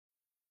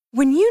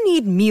When you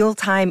need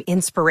mealtime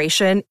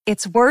inspiration,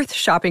 it's worth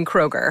shopping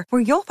Kroger,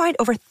 where you'll find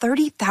over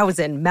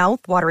 30,000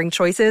 mouth-watering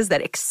choices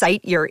that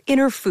excite your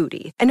inner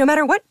foodie. And no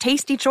matter what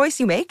tasty choice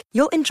you make,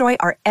 you'll enjoy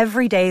our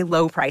everyday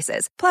low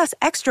prices, plus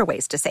extra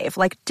ways to save,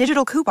 like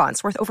digital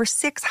coupons worth over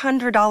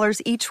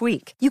 $600 each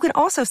week. You can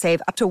also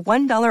save up to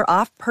 $1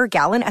 off per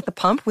gallon at the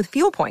pump with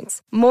fuel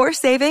points. More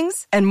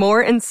savings and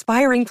more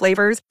inspiring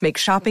flavors make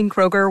shopping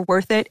Kroger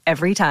worth it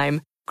every time.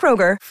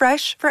 Kroger,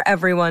 fresh for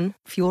everyone.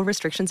 Fuel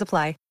restrictions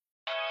apply.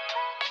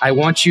 I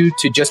want you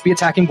to just be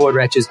attacking Void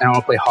Wretches, and I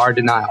want to play Hard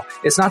Denial.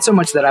 It's not so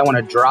much that I want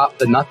to drop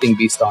the Nothing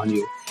Beast on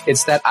you.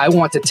 It's that I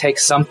want to take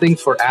something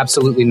for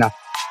absolutely nothing.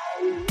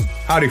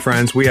 Howdy,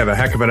 friends. We have a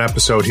heck of an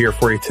episode here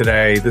for you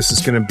today. This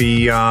is going to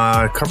be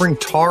covering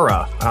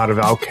Tara out of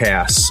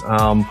Outcasts.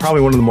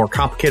 Probably one of the more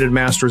complicated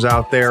masters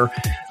out there.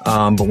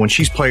 But when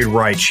she's played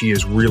right, she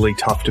is really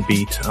tough to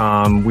beat.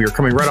 We are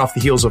coming right off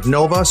the heels of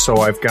Nova, so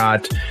I've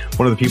got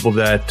one of the people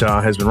that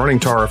has been running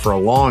Tara for a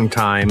long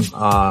time,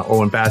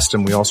 Owen Best,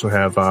 and we also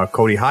have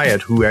Cody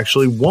Hyatt, who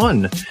actually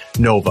won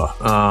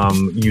Nova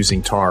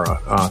using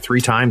Tara 3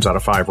 times out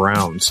of 5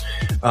 rounds.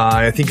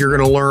 I think you're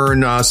going to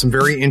learn some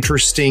very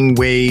interesting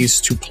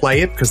ways to play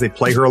it, because they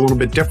play her a little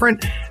bit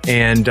different,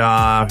 and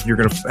you're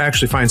going to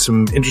actually find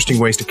some interesting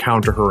ways to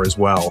counter her as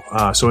well.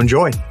 So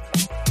enjoy.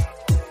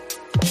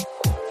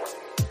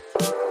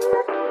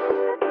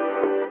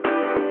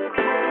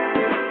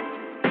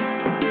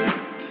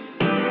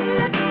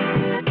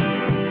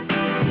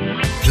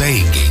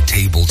 Playing a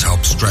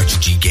tabletop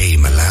strategy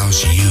game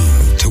allows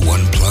you to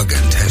unplug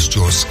and test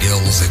your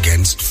skills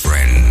against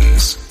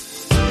friends.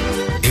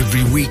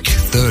 Every week,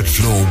 Third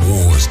Floor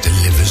Wars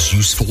delivers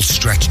useful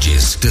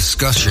strategies,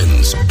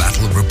 discussions,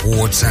 battle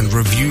reports, and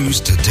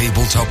reviews to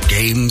tabletop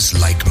games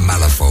like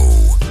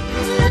Malifaux.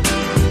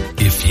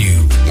 If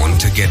you want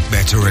to get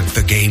better at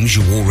the games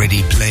you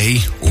already play,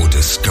 or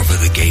discover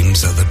the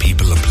games other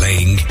people are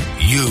playing,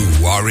 you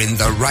are in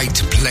the right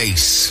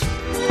place.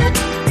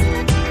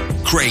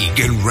 Craig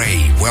and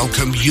Ray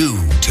welcome you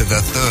to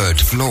the Third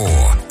Floor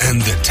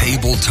and the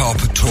Tabletop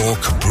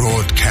Talk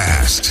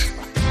broadcast.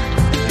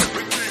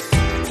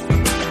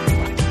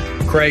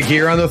 Craig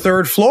here on the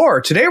Third Floor.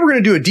 Today we're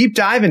going to do a deep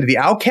dive into the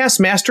Outcast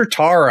Master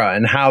Tara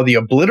and how the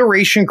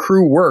Obliteration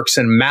Crew works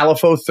in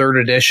Malifaux 3rd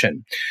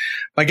Edition.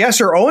 My guests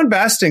are Owen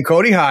Best and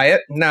Cody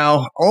Hyatt.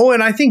 Now,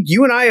 Owen, I think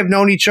you and I have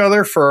known each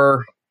other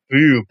for,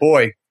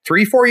 3-4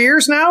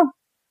 years now?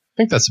 I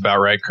think that's about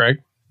right, Craig.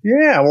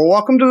 Yeah, well,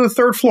 welcome to the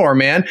Third Floor,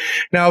 man.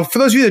 Now, for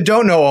those of you that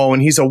don't know Owen,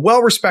 he's a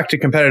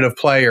well-respected competitive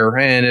player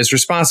and is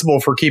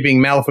responsible for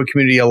keeping Malifaux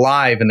community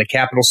alive in the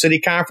Capital City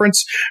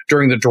Conference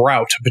during the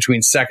drought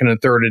between 2nd and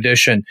 3rd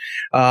edition.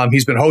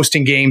 He's been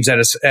hosting games at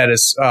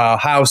his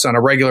house on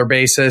a regular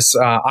basis.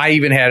 I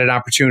even had an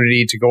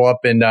opportunity to go up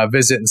and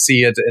visit and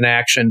see it in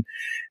action.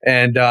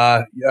 And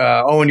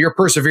Owen, your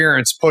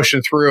perseverance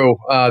pushing through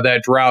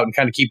that drought and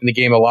kind of keeping the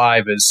game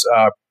alive is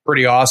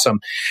pretty awesome.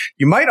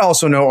 You might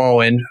also know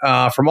Owen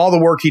from all the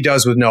work he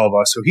does with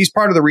Nova. So he's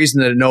part of the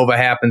reason that Nova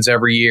happens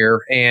every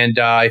year. And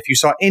if you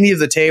saw any of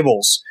the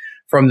tables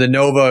from the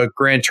Nova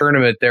Grand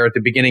Tournament there at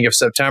the beginning of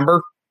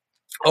September,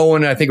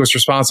 Owen, I think, was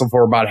responsible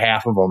for about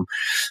half of them.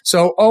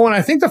 So, Owen,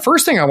 I think the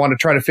first thing I want to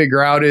try to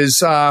figure out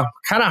is kind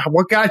of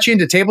what got you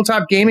into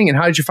tabletop gaming and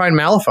how did you find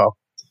Malifaux?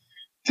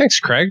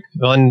 Thanks, Craig.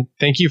 Well, and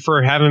thank you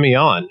for having me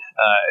on.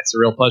 It's a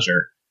real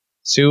pleasure.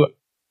 So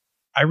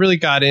I really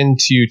got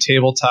into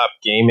tabletop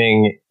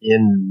gaming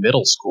in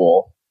middle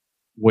school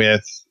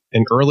with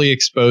an early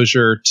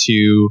exposure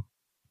to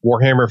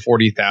Warhammer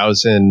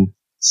 40,000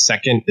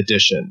 2nd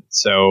edition.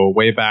 So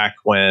way back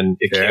when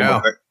it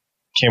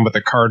came with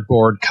a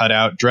cardboard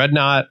cutout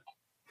dreadnought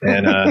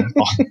and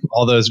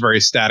all those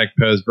very static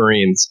pose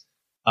Marines.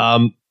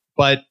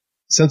 But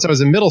since I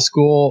was in middle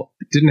school,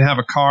 didn't have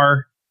a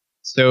car,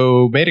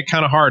 so made it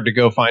kind of hard to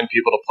go find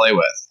people to play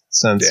with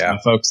since my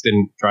folks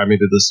didn't drive me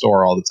to the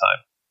store all the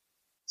time.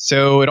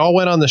 So it all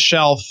went on the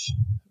shelf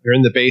or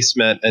in the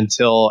basement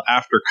until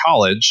after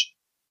college,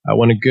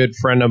 when a good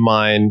friend of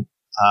mine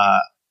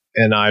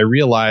and I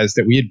realized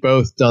that we had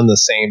both done the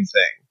same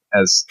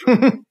thing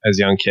as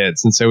young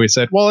kids. And so we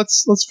said, well,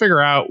 let's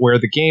figure out where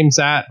the game's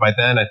at. By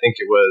then, I think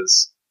it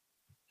was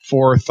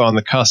 4th on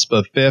the cusp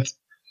of 5th.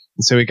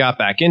 And so we got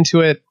back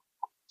into it,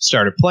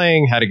 started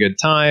playing, had a good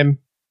time.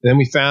 And then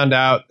we found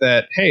out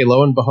that, hey,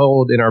 lo and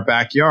behold, in our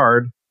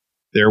backyard,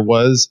 there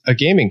was a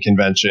gaming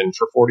convention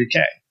for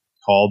 40K.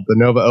 Called the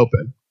Nova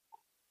Open.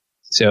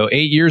 So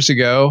 8 years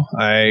ago,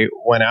 I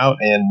went out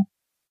and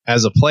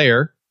as a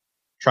player,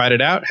 tried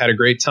it out, had a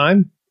great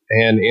time,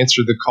 and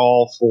answered the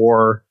call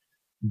for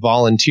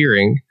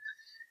volunteering.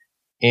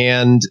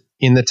 And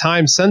in the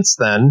time since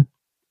then,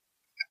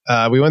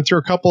 we went through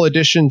a couple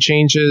edition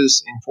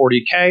changes in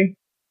 40K,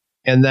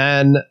 and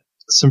then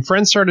some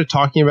friends started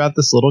talking about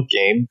this little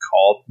game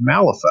called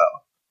Malifaux.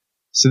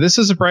 So this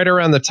is right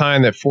around the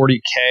time that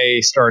 40K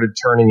started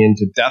turning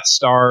into Death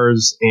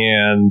Stars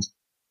and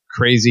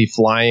crazy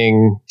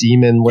flying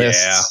demon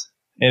lists.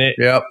 Yeah. And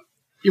it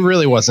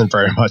really wasn't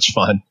very much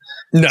fun.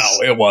 No,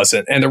 it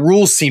wasn't. And the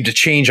rules seemed to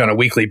change on a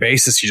weekly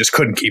basis. You just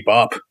couldn't keep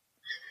up.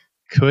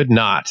 Could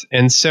not.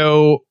 And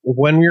so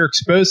when we were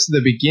exposed to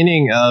the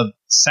beginning of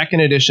second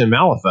edition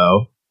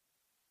Malifaux,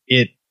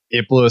 it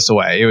blew us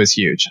away. It was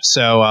huge.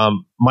 So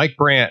Mike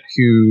Brandt,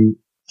 who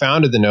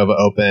founded the Nova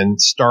Open,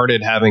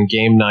 started having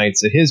game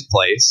nights at his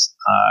place,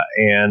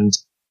 and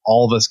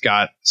all of us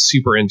got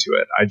super into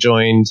it. I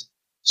joined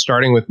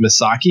starting with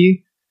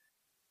Misaki.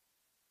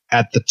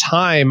 At the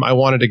time, I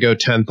wanted to go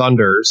 10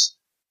 Thunders,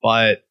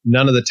 but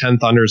none of the 10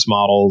 Thunders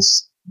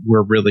models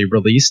were really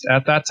released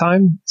at that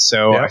time.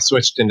 So I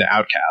switched into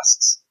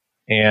Outcasts,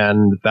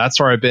 and that's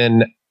where I've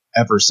been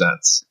ever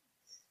since.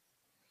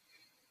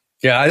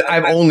 Yeah,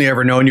 I've only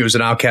ever known you as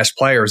an Outcast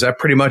player. Is that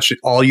pretty much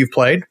all you've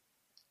played?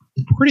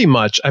 Pretty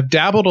much. I've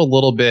dabbled a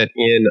little bit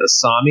in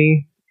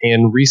Asami,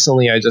 and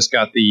recently I just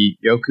got the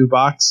Yoku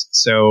box.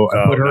 So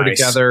I put her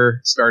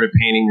together, started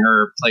painting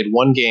her, played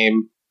one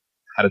game,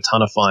 had a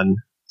ton of fun.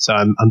 So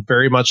I'm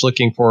very much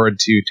looking forward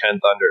to 10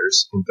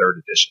 Thunders in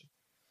 3rd edition.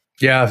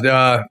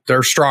 Yeah,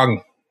 they're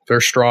strong.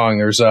 They're strong.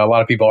 There's a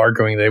lot of people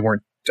arguing they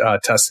weren't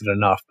tested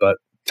enough, but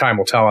time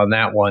will tell on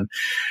that one.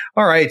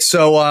 All right.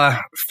 So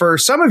for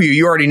some of you,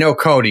 you already know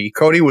Cody.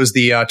 Cody was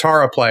the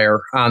Tara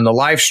player on the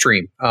live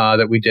stream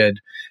that we did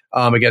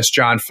against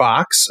John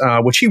Fox,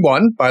 which he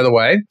won, by the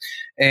way.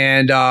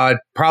 And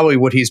probably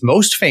what he's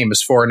most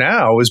famous for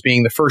now is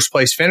being the first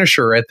place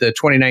finisher at the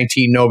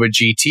 2019 Nova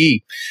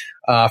GT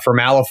for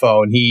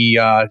Malifaux. And you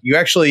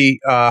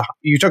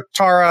took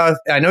Tara.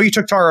 I know you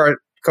took Tara,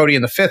 Cody,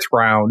 in the 5th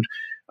round.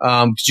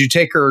 Did you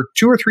take her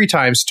 2 or 3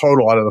 times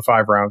total out of the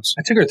 5 rounds?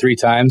 I took her 3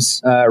 times,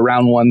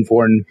 round 1,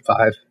 4, and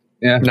 5.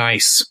 Yeah.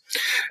 Nice.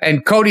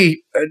 And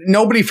Cody,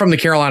 nobody from the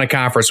Carolina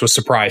Conference was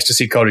surprised to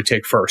see Cody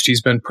take first.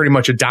 He's been pretty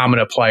much a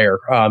dominant player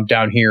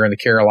down here in the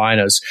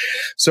Carolinas.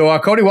 So,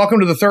 Cody, welcome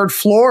to the 3rd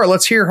floor.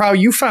 Let's hear how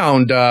you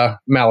found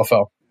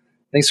Malifaux.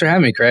 Thanks for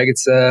having me, Craig.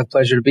 It's a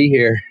pleasure to be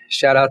here.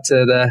 Shout out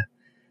to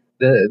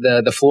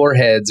the floor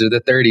heads or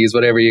the 30s,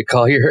 whatever you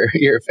call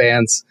your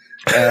fans.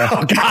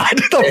 Oh God,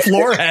 the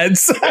floor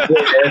heads.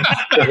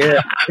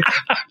 Yeah.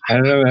 I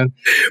don't know, man.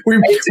 We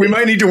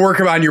might need to work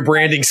on your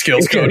branding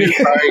skills, Cody.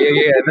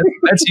 Yeah.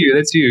 That's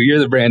you. You're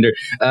the brander.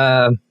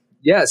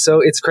 Yeah.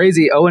 So it's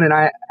crazy. Owen and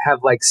I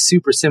have like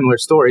super similar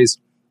stories.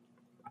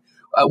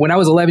 When I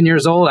was 11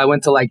 years old, I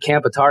went to like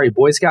Camp Atari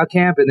Boy Scout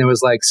camp, and there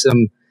was like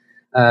some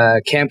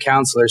camp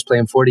counselors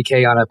playing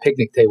 40K on a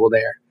picnic table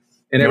there.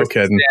 And ever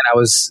since then, I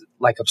was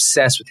like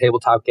obsessed with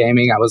tabletop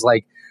gaming. I was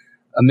like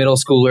a middle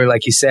schooler,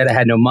 like you said. I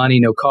had no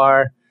money, no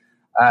car.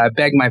 I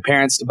begged my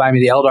parents to buy me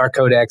the Eldar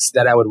Codex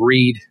that I would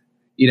read,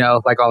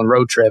 like on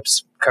road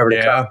trips, cover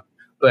to cover,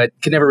 but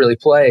could never really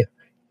play.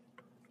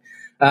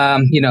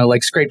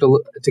 Like scraped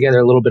together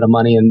a little bit of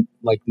money in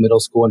like middle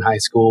school and high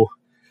school.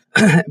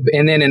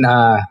 And then in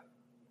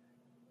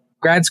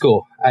grad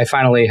school, I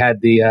finally had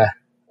a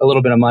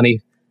little bit of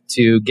money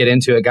to get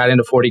into it. Got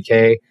into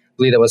 40K. I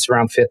believe that was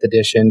around 5th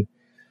edition.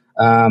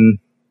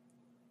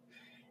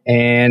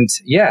 And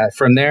yeah,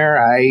 from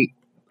there, I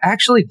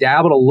actually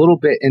dabbled a little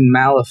bit in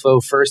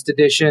Malifaux 1st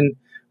edition,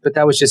 but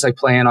that was just like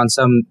playing on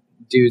some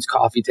dude's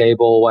coffee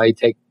table while you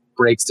take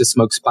breaks to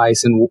smoke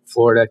spice in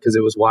Florida because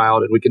it was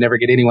wild and we could never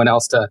get anyone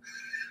else to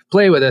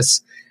play with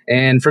us.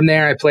 And from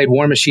there, I played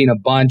War Machine a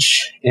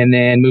bunch and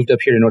then moved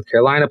up here to North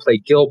Carolina,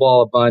 played Guild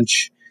Ball a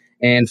bunch,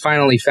 and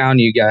finally found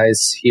you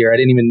guys here. I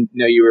didn't even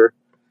know you were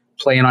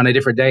playing on a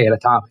different day at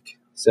Atomic.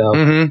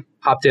 So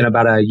hopped in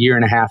about a year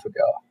and a half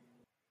ago.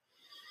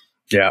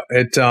 Yeah,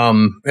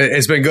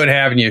 it's been good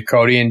having you,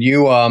 Cody. And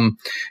you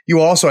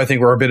also, I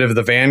think, were a bit of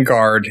the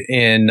vanguard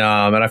in,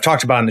 and I've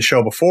talked about in the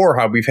show before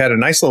how we've had a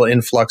nice little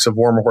influx of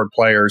Warhammer Horde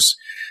players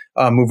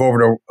move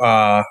over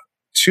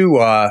to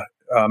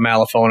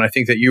Malifaux, and I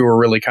think that you were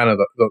really kind of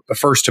the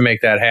first to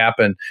make that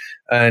happen.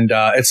 And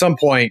at some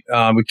point,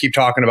 we keep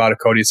talking about it,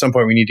 Cody. At some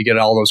point, we need to get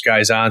all those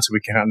guys on so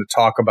we can kind of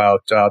talk about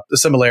the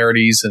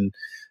similarities and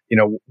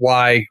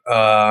why.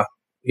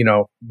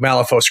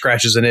 Malifaux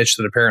scratches an itch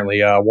that apparently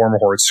Warhammer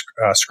Horde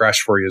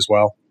scratched for you as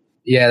well.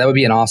 Yeah, that would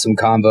be an awesome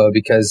combo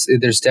because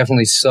there's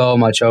definitely so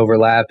much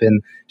overlap in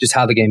just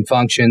how the game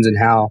functions and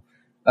how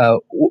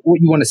what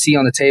you want to see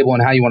on the table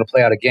and how you want to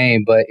play out a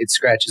game, but it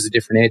scratches a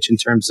different itch in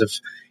terms of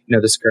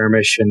the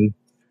skirmish and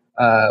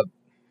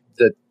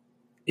the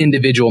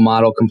individual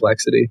model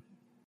complexity.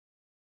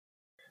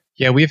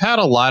 Yeah, we've had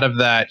a lot of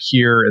that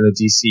here in the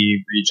DC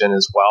region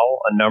as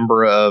well. A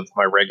number of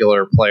my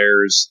regular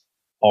players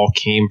all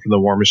came from the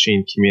War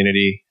Machine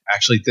community.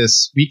 Actually,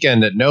 this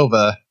weekend at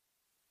Nova,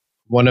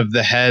 one of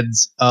the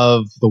heads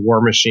of the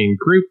War Machine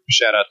group,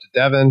 shout out to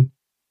Devin,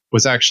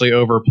 was actually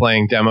over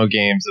playing demo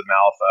games of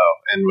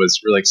Malifaux and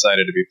was really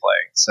excited to be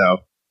playing. So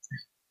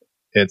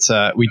it's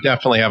we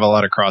definitely have a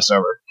lot of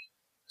crossover.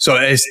 So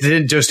it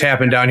didn't just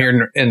happen down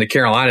here in the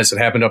Carolinas; it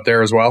happened up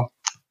there as well.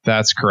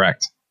 That's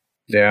correct.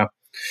 Yeah.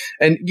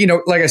 And,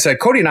 like I said,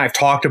 Cody and I have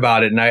talked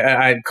about it, and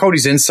I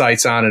Cody's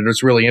insights on it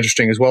was really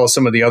interesting, as well as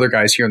some of the other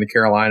guys here in the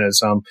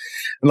Carolinas. And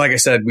like I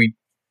said,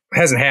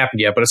 hasn't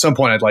happened yet, but at some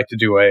point I'd like to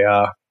do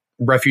a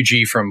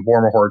refugee from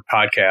Warhammer Horde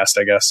podcast,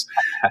 I guess,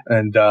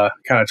 and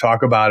kind of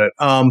talk about it.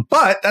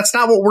 But that's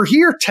not what we're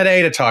here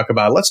today to talk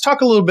about. Let's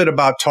talk a little bit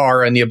about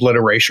Tara and the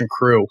Obliteration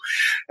crew.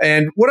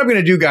 And what I'm going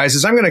to do, guys,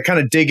 is I'm going to kind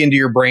of dig into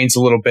your brains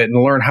a little bit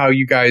and learn how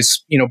you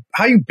guys,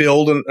 how you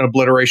build an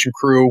Obliteration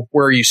crew,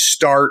 where you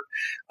start,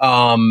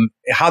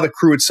 how the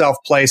crew itself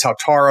plays, how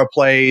Tara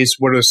plays,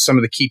 what are some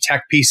of the key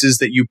tech pieces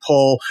that you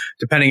pull,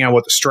 depending on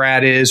what the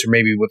strat is, or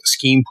maybe what the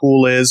scheme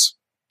pool is.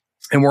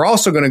 And we're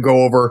also going to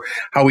go over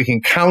how we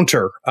can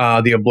counter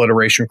the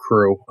Obliteration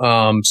crew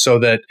so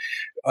that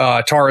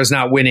Tara is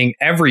not winning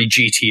every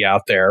GT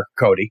out there,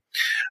 Cody.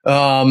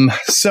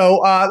 So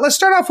let's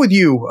start off with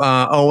you,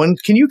 Owen.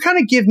 Can you kind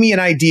of give me an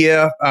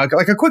idea,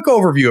 like a quick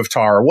overview of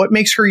Tara? What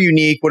makes her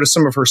unique? What are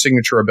some of her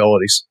signature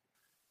abilities?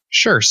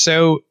 Sure.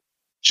 So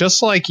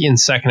just like in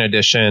second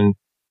edition,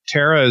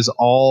 Tara is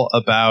all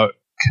about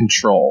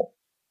control.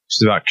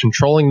 She's about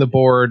controlling the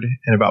board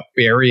and about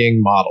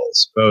burying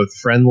models, both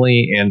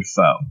friendly and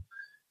foe.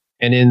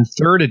 And in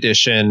third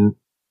edition,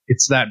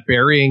 it's that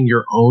burying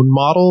your own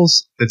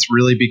models that's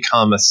really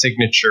become a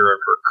signature of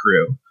her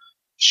crew.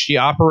 She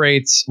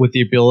operates with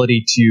the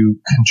ability to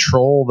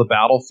control the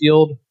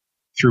battlefield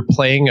through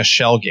playing a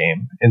shell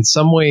game, in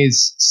some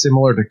ways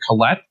similar to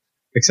Colette,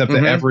 except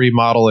that every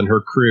model in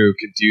her crew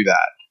could do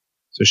that.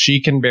 So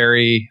she can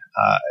bury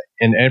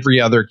in every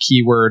other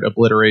keyword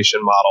obliteration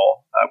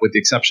model, with the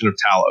exception of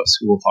Talos,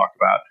 who we'll talk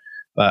about.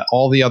 But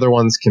all the other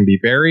ones can be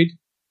buried,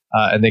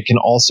 and they can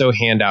also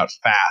hand out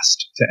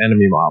fast to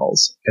enemy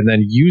models, and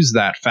then use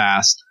that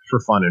fast for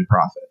fun and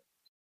profit.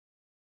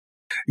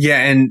 Yeah,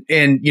 and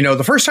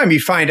the first time you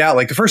find out,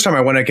 like the first time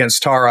I went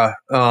against Tara,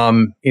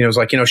 it was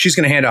like, she's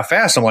going to hand out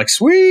fast. I'm like,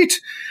 sweet.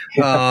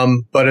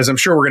 But as I'm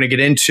sure we're going to get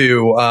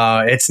into,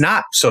 it's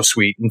not so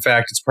sweet. In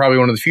fact, it's probably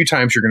one of the few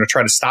times you're going to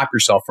try to stop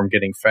yourself from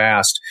getting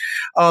fast.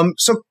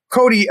 So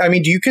Cody,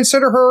 do you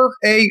consider her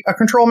a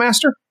control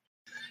master?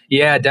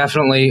 Yeah,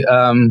 definitely.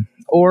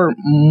 Or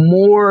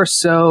more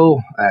so,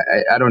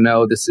 I don't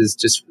know, this is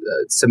just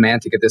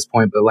semantic at this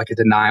point, but like a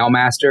denial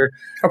master.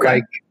 Okay.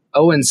 Like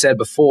Owen said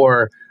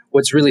before,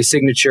 what's really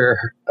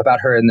signature about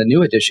her in the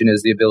new edition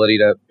is the ability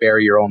to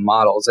bury your own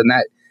models. And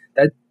that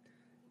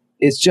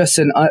is just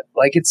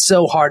it's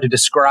so hard to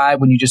describe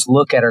when you just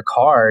look at her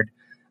card.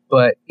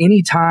 But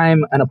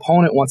anytime an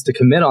opponent wants to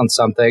commit on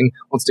something,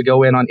 wants to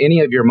go in on any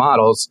of your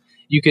models,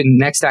 you can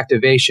next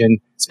activation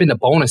spend a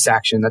bonus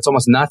action that's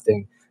almost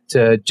nothing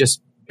to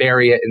just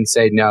bury it and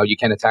say, no, you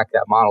can't attack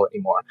that model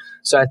anymore.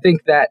 So I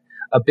think that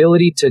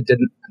ability to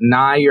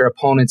deny your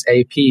opponent's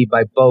AP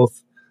by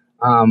both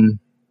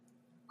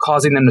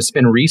causing them to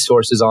spend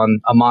resources on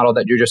a model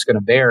that you're just going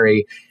to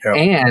bury,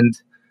 and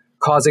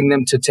causing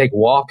them to take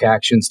walk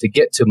actions to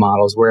get to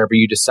models wherever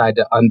you decide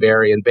to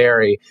unbury and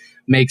bury,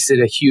 makes it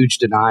a huge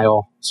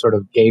denial sort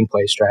of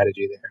gameplay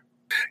strategy there.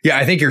 Yeah,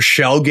 I think your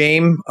shell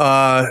game,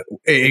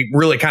 it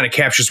really kind of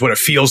captures what it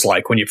feels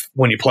like when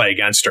you play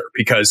against her,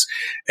 because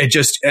it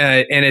just,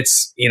 and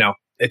it's,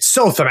 it's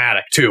so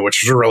thematic too,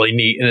 which is really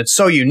neat. And it's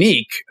so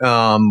unique,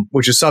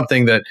 which is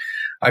something that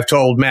I've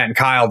told Matt and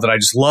Kyle that I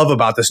just love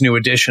about this new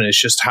edition, is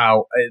just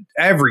how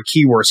every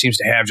keyword seems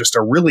to have just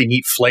a really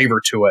neat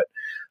flavor to it.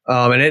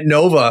 And at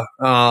Nova,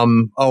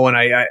 and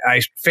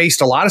I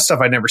faced a lot of stuff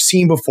I'd never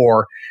seen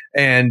before.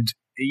 And,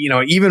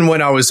 even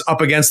when I was up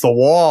against the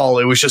wall,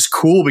 it was just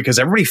cool because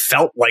everybody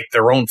felt like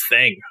their own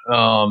thing.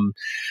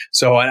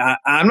 So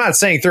I'm not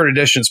saying third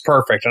edition is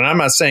perfect, and I'm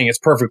not saying it's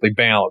perfectly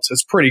balanced.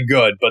 It's pretty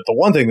good. But the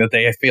one thing that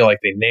I feel like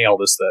they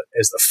nailed is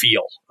the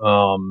feel.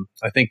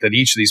 I think that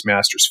each of these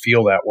masters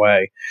feel that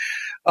way.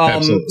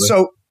 Absolutely.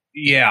 So,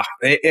 yeah.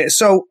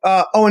 So,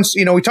 Owen,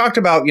 we talked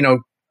about,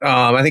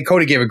 I think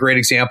Cody gave a great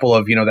example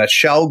of, that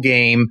shell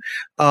game.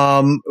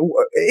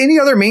 Any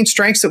other main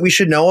strengths that we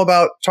should know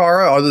about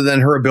Tara, other than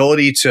her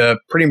ability to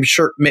pretty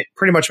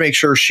much make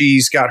sure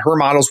she's got her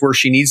models where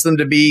she needs them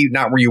to be,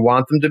 not where you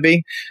want them to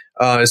be,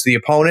 as the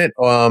opponent,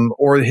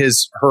 or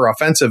her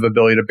offensive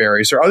ability to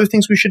bury? Is there other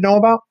things we should know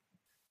about?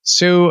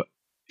 So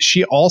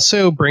she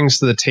also brings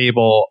to the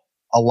table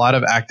a lot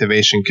of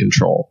activation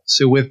control.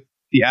 So with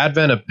the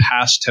advent of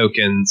pass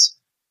tokens,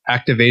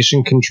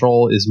 activation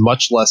control is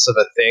much less of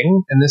a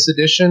thing in this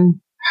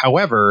edition.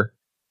 However,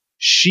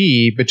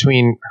 she,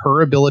 between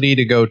her ability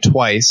to go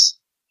twice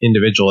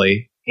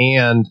individually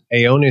and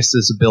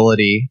Aeonis's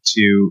ability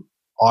to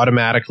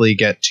automatically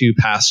get 2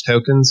 pass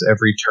tokens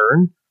every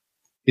turn,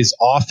 is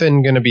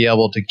often going to be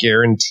able to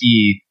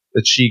guarantee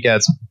that she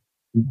gets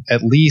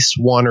at least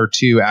 1 or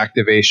 2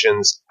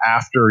 activations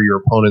after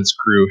your opponent's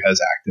crew has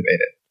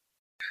activated.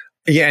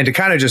 Yeah, and to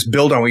kind of just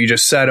build on what you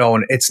just said,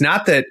 Owen, it's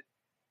not that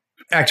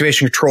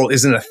activation control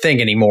isn't a thing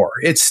anymore.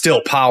 It's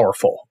still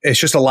powerful. It's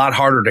just a lot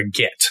harder to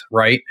get,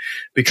 right?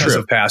 Because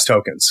of pass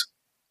tokens.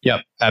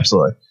 Yep,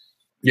 absolutely.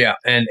 Yeah,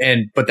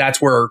 but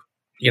that's where,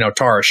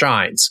 Tara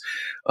shines,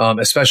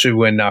 especially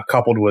when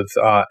coupled with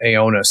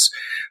Aeonis.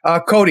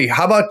 Cody,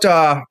 how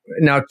about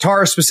now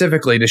Tara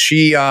specifically? Does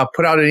she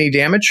put out any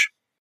damage?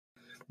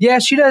 Yeah,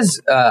 she does.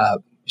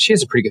 She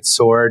has a pretty good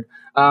sword,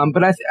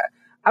 but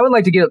I would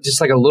like to get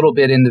just like a little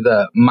bit into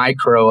the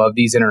micro of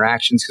these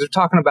interactions, because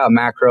we're talking about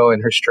macro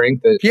and her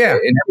strength and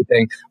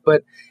everything.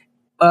 But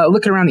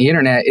looking around the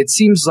internet, it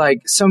seems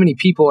like so many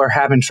people are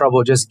having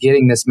trouble just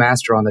getting this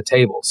master on the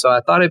table. So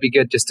I thought it'd be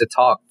good just to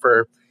talk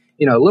for,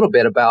 a little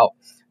bit about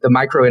the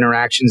micro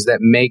interactions that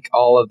make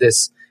all of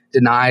this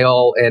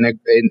denial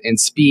and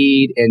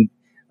speed and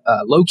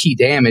low key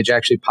damage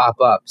actually pop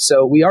up.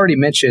 So we already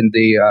mentioned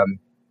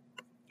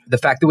the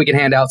fact that we can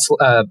hand out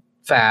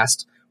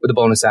fast with a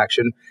bonus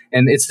action,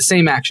 and it's the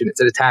same action. It's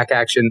an attack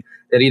action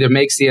that either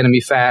makes the enemy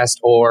fast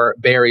or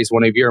buries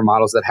one of your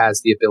models that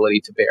has the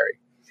ability to bury.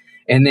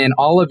 And then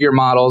all of your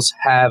models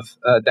have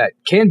that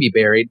can be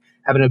buried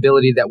have an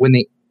ability that when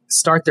they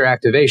start their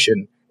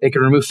activation, they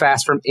can remove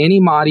fast from any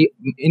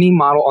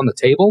model on the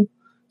table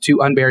to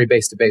unbury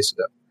base to base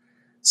with them.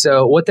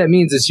 So what that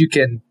means is you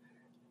can,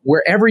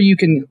 wherever you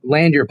can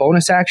land your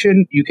bonus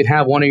action, you can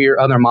have one of your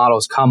other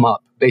models come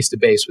up base to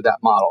base with that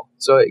model.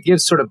 So it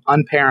gives sort of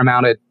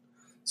unparamounted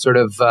sort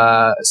of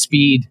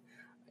speed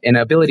and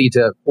ability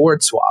to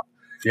board swap.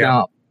 Yeah.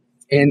 Now,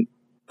 and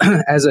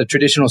as a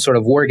traditional sort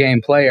of war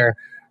game player,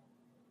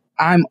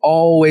 I'm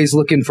always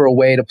looking for a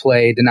way to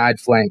play denied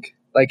flank,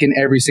 like in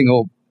every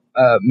single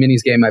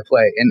minis game I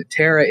play. And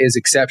Tara is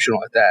exceptional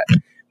at that,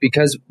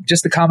 because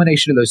just the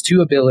combination of those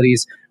two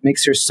abilities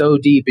makes her so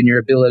deep in your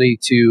ability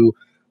to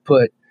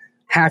put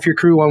half your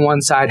crew on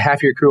one side,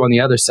 half your crew on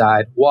the other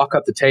side, walk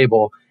up the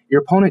table.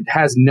 Your opponent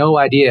has no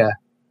idea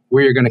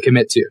where you're going to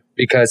commit to,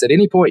 because at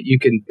any point you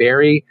can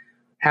bury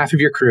half of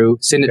your crew,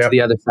 send it to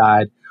the other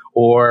side,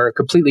 or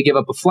completely give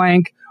up a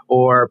flank,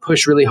 or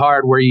push really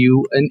hard where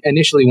you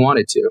initially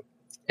wanted to.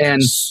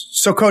 And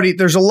so, Cody,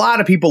 there's a lot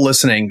of people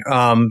listening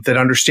that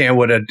understand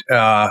what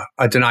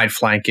a denied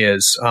flank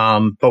is.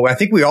 But I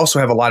think we also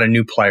have a lot of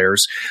new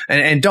players,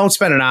 and don't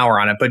spend an hour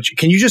on it. But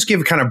can you just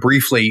give kind of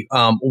briefly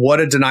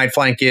what a denied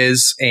flank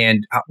is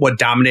and what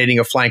dominating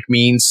a flank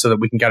means, so that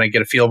we can kind of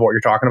get a feel of what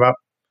you're talking about?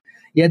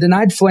 Yeah,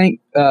 denied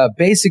flank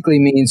basically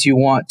means you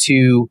want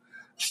to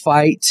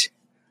fight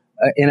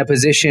in a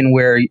position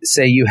where,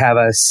 say, you have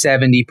a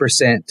 70%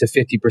 to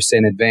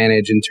 50%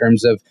 advantage in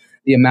terms of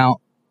the amount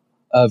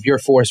of your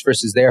force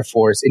versus their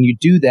force. And you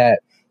do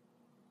that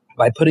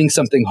by putting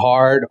something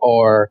hard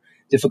or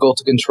difficult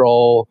to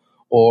control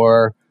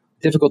or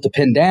difficult to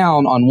pin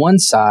down on one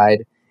side,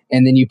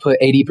 and then you put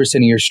 80%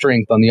 of your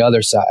strength on the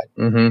other side.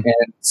 Mm-hmm.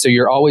 And so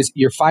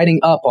you're fighting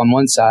up on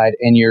one side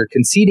and you're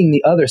conceding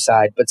the other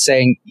side, but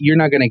saying you're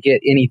not going to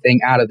get anything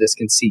out of this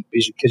conceit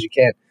because you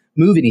can't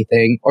move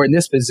anything, or in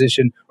this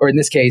position, or in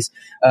this case,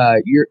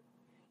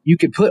 you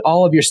could put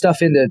all of your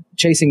stuff into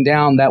chasing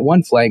down that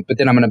one flank, but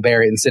then I'm going to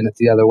bury it and send it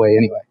the other way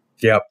anyway.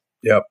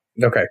 Yep.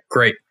 Okay,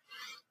 great.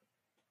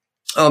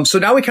 So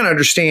now we kind of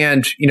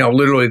understand,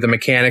 literally the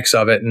mechanics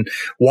of it and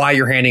why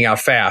you're handing out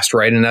fast,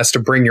 right? And that's to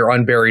bring your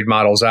unburied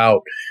models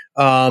out.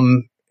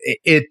 And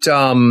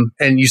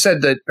you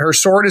said that her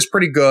sword is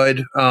pretty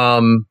good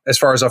as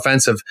far as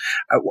offensive.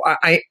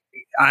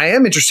 I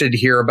am interested to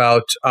hear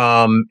about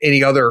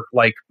any other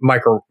like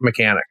micro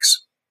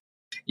mechanics.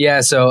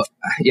 Yeah, so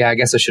I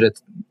guess I should have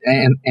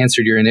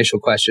answered your initial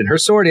question. Her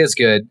sword is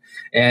good,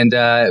 and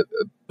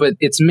but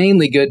it's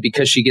mainly good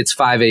because she gets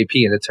 5 AP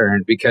in a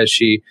turn, because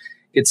she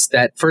gets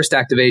that first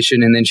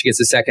activation and then she gets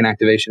the second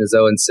activation, as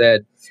Owen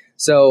said.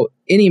 So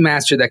any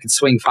master that can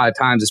swing 5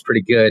 times is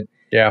pretty good.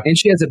 Yeah, and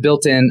she has a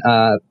built-in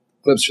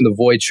Glimpse from the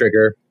Void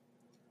trigger,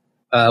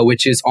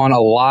 which is on a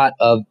lot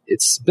of.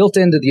 It's built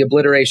into the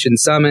obliteration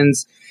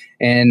summons,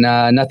 and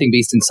Nothing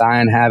Beast and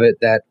Scion have it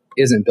that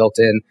isn't built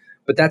in.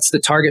 But that's the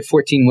target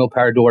 14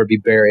 willpower door be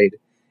buried.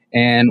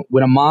 And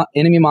when an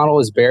enemy model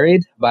is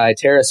buried by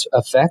Tara's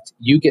effect,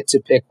 you get to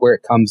pick where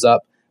it comes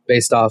up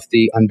based off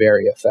the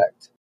unbury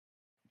effect.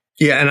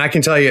 Yeah, and I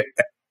can tell you,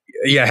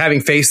 having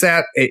faced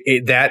that,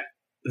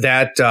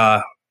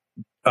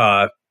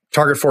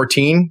 target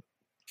 14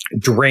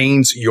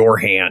 drains your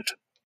hand.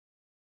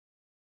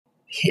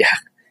 Yeah.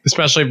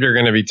 Especially if you're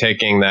going to be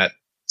taking that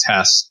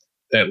test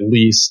at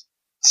least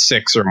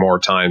 6 or more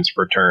times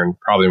per turn,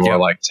 probably more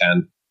like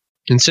 10.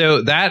 And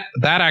so that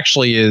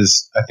actually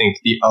is, I think,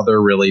 the other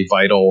really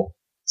vital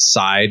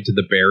side to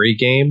the bury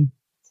game,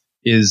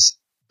 is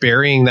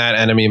burying that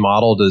enemy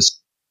model does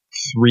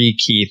 3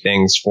 key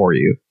things for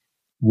you.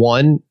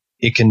 1,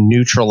 it can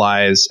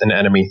neutralize an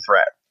enemy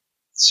threat.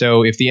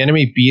 So if the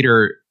enemy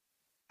beater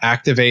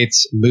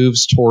activates,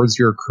 moves towards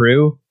your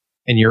crew,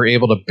 and you're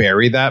able to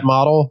bury that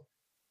model,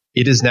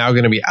 it is now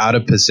going to be out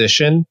of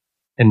position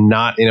and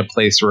not in a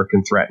place where it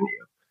can threaten you.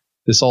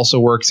 This also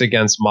works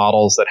against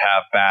models that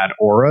have bad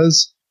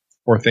auras,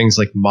 or things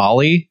like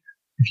Molly.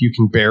 If you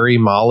can bury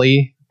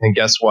Molly, then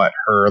guess what?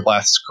 Her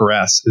Leth's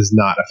Caress is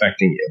not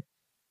affecting you.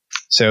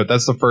 So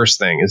that's the first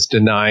thing, is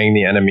denying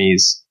the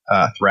enemy's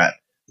threat.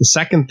 The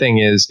second thing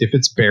is, if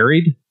it's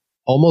buried,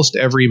 almost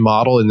every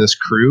model in this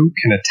crew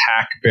can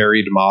attack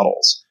buried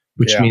models,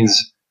 which means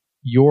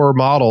your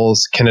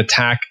models can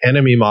attack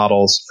enemy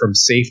models from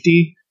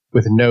safety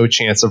with no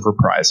chance of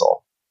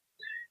reprisal.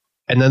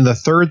 And then the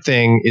third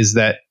thing is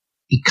that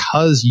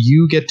because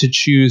you get to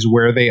choose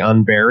where they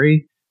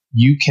unbury,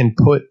 you can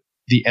put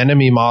the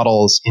enemy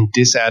models in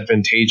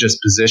disadvantageous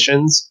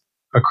positions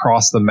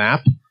across the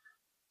map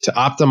to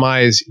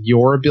optimize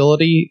your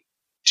ability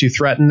to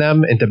threaten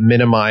them and to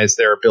minimize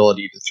their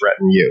ability to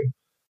threaten you.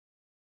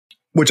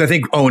 Which I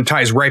think, Owen,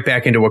 ties right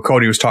back into what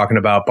Cody was talking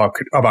about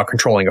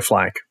controlling a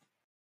flank.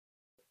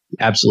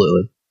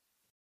 Absolutely.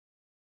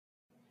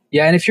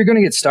 Yeah, and if you're going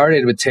to get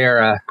started with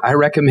Terra, I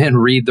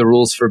recommend read the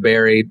rules for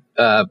Buried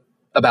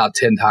about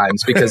 10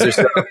 times, because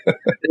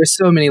there's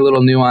so many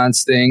little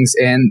nuanced things,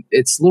 and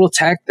it's little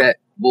tech that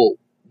will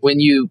win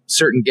you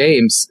certain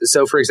games.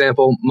 So, for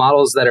example,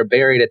 models that are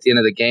buried at the end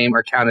of the game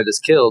are counted as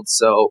killed.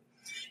 So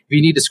if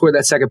you need to score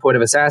that second point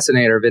of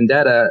Assassinate or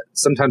Vendetta,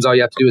 sometimes all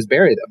you have to do is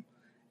bury them.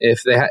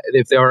 If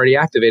they're already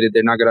activated,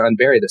 they're not going to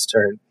unbury this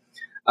turn.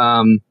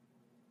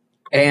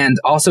 And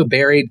also,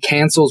 Buried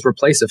cancels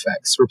replace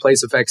effects.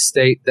 Replace effects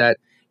state that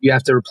you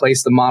have to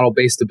replace the model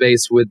base to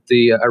base with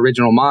the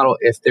original model.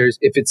 If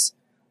it's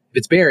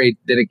buried,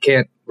 then it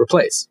can't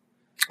replace.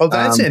 Oh,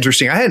 that's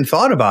interesting. I hadn't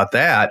thought about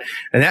that.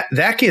 And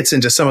that gets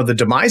into some of the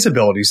demise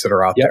abilities that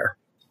are out there.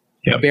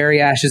 Yep. Bury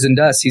Ashes and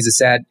Dust. He's a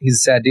sad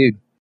dude.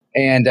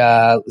 And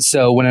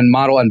so when a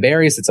model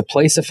unburies, it's a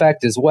place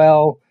effect as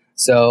well.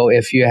 So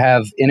if you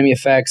have enemy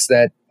effects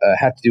that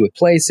have to do with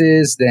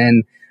places,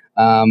 then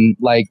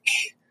like,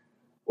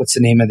 what's the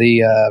name of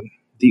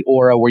the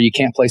aura where you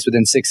can't place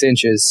within 6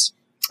 inches?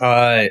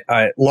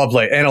 Anna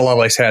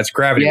Lovelace has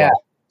Gravity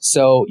Well.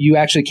 So you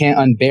actually can't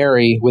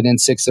unbury within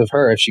 6 of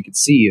her if she could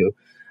see you,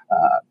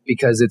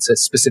 because it's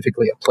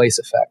specifically a place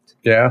effect.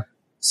 Yeah.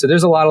 So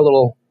there's a lot of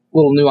little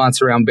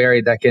nuance around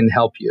Buried that can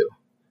help you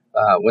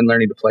when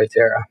learning to play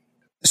Terra.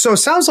 So it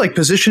sounds like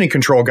positioning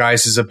control,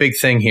 guys, is a big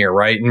thing here,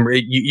 right? And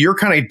you're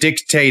kind of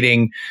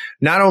dictating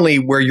not only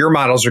where your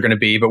models are going to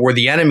be, but where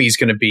the enemy is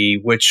going to be,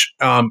 which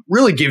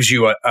really gives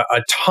you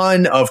a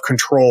ton of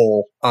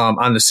control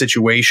on the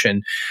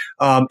situation.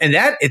 And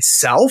that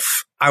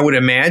itself, I would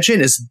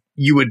imagine, is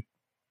you would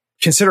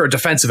consider a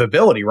defensive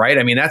ability, right?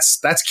 I mean,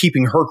 that's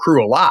keeping her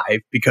crew alive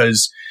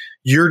because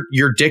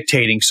you're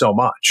dictating so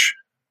much.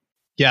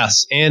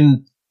 Yes,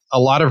 and a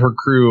lot of her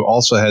crew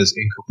also has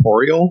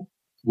incorporeal,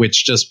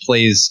 which just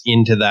plays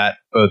into that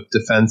both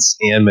defense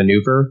and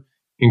maneuver.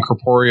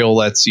 Incorporeal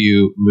lets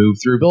you move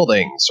through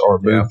buildings or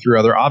move through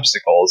other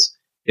obstacles.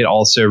 It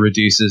also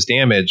reduces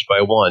damage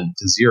by 1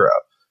 to 0.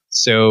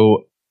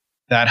 So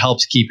that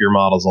helps keep your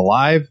models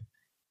alive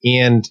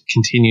and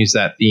continues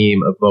that theme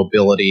of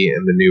mobility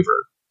and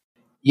maneuver.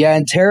 Yeah,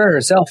 and Terra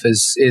herself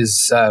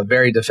is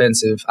very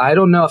defensive. I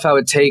don't know if I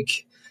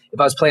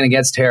was playing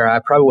against Terra, I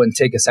probably wouldn't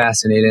take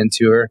Assassinate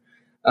into her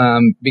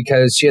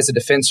because she has a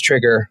defense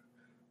trigger.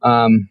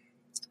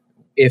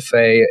 If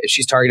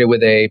she's targeted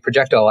with a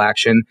projectile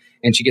action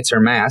and she gets her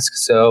mask,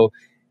 so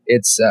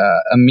it's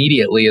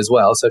immediately as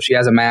well. So if she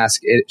has a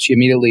mask,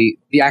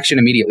 the action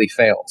immediately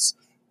fails.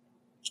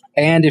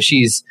 And if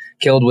she's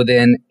killed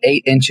within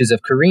 8 inches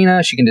of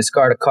Karina, she can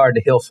discard a card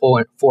to heal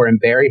 4 and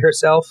bury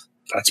herself.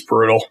 That's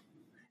brutal.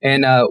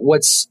 And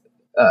what's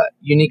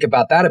unique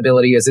about that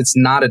ability is it's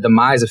not a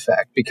demise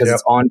effect because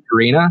it's on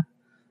Karina.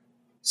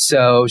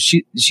 So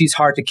she's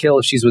hard to kill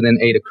if she's within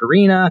 8 of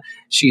Karina.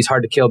 She's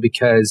hard to kill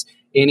because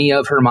any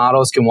of her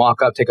models can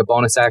walk up, take a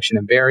bonus action,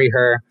 and bury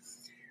her.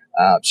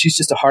 She's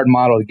just a hard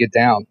model to get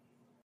down.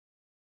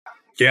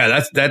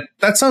 Yeah,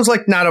 that sounds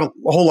like not a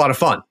whole lot of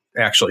fun,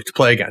 actually, to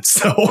play against.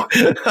 So,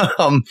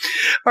 all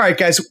right,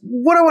 guys,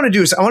 what I want to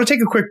do is I want to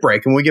take a quick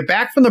break. And when we get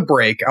back from the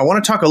break, I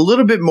want to talk a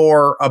little bit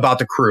more about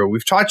the crew.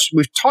 We've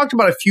talked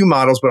about a few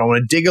models, but I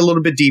want to dig a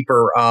little bit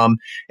deeper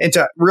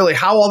into really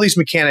how all these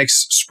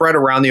mechanics spread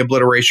around the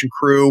Obliteration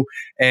crew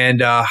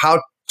and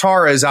how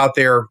Tara is out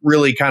there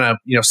really kind of,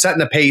 setting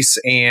the pace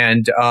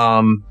and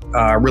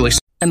really.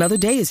 Another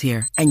day is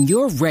here and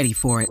you're ready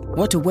for it.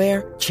 What to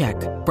wear? Check.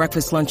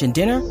 Breakfast, lunch, and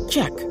dinner?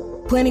 Check.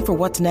 Planning for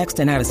what's next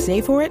and how to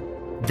save for it?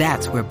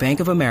 That's where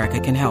Bank of America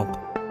can help.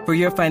 For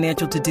your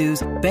financial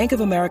to-dos, Bank of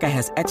America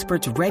has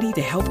experts ready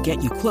to help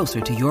get you closer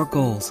to your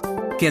goals.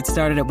 Get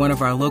started at one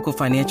of our local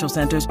financial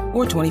centers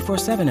or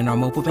 24/7 in our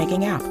mobile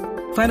banking app.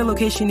 Find a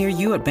location near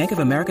you at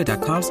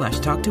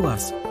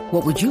bankofamerica.com/talktous.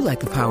 What would you like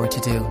the power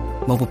to do?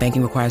 Mobile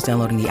banking requires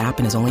downloading the app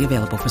and is only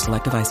available for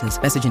select devices.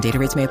 Message and data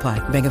rates may apply.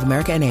 Bank of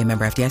America NA,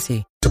 member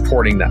FDIC.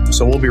 Supporting them.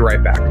 So we'll be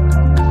right back.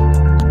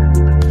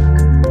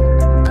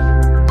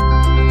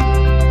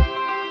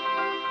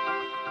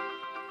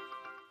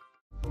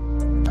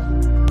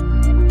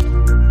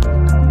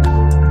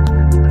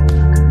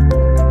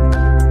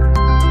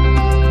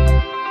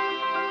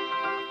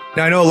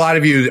 Now, I know a lot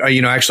of you,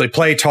 actually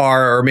play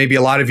Tara, or maybe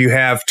a lot of you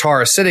have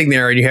Tara sitting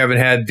there and you haven't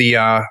had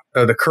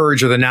the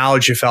courage or the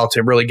knowledge you felt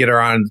to really get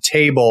her on the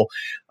table.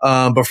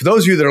 But for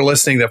those of you that are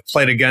listening that have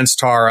played against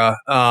Tara,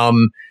 I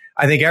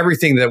think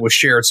everything that was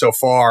shared so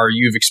far,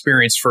 you've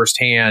experienced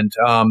firsthand.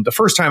 The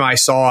first time I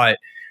saw it,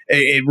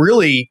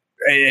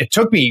 it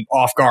took me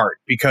off guard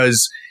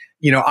because,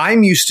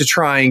 I'm used to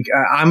trying,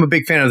 I'm a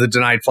big fan of the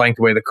denied flank,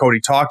 the way that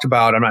Cody talked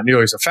about. I'm not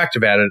nearly as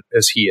effective at it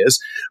as he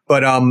is,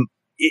 but,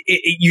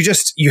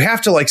 you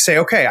have to like say,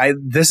 okay,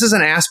 this is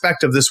an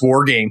aspect of this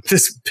war game,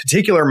 this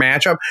particular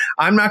matchup.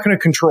 I'm not going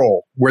to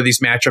control where these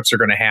matchups are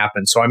going to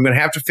happen. So I'm going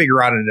to have to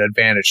figure out an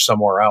advantage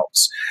somewhere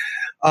else.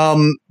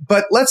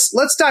 But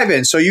let's dive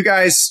in. So you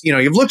guys,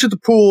 you've looked at the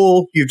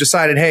pool, you've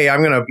decided, hey,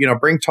 I'm going to,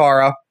 bring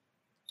Tara,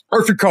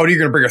 or if you're Cody, you're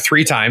going to bring her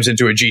 3 times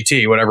into a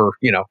GT, whatever,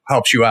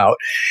 helps you out.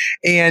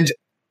 And,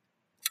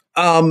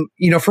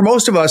 for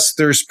most of us,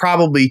 there's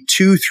probably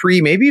 2,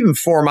 3, maybe even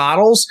 4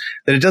 models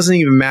that it doesn't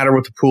even matter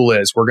what the pool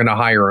is. We're going to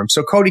hire them.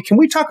 So Cody, can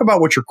we talk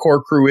about what your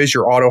core crew is,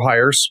 your auto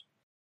hires?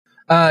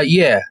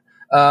 Yeah.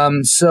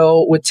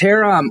 So with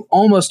Tara, I'm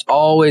almost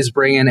always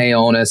bringing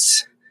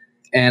Aeonis.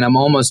 And I'm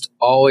almost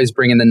always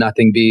bringing the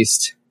Nothing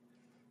Beast.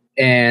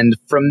 And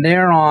from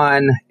there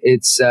on,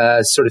 it's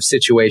sort of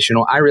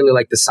situational. I really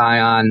like the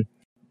Scion.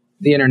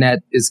 The internet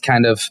is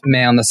kind of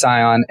meh on the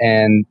Scion,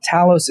 and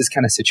Talos is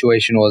kind of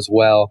situational as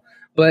well.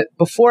 But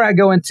before I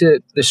go into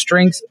the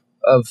strength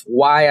of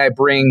why I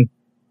bring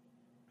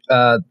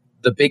the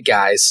big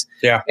guys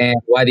and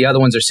why the other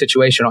ones are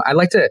situational, I'd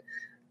like to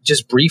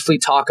just briefly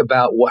talk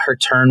about what her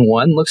turn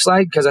 1 looks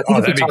like. Because I think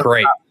if we talk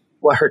about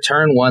what her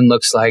turn 1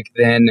 looks like,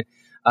 then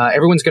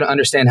everyone's going to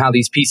understand how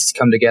these pieces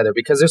come together,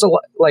 because there's a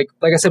lot, like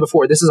I said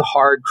before, this is a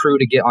hard crew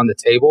to get on the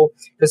table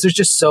because there's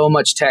just so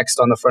much text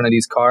on the front of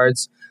these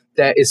cards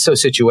that is so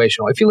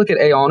situational. If you look at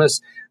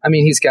Aeonis, I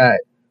mean, he's got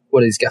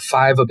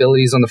 5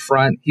 abilities on the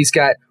front. He's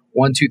got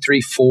 1, 2, 3,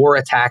 4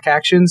 attack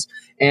actions,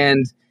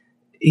 and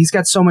he's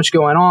got so much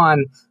going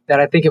on that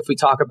I think if we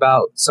talk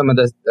about some of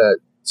the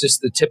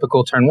just the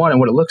typical turn 1 and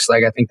what it looks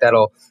like, I think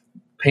that'll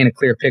paint a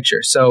clear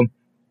picture. So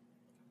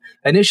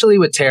initially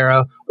with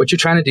Tara, what you're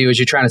trying to do is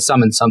you're trying to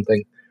summon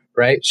something,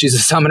 right? She's a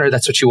summoner.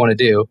 That's what you want to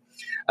do.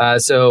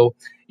 So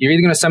you're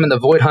either going to summon the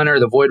Void Hunter or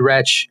the Void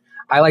Wretch.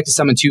 I like to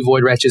summon 2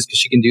 Void Wretches because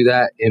she can do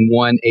that in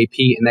 1 AP,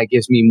 and that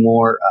gives me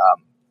more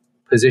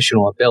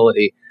positional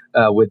ability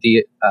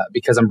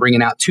because I'm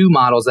bringing out 2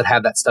 models that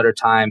have that Stutter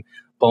Time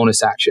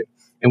bonus action.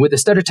 And with the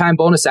Stutter Time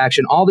bonus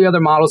action, all the other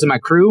models in my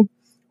crew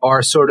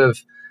are sort of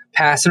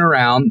passing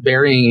around,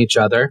 burying each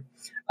other.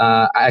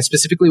 I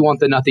specifically want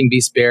the Nothing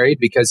Beast buried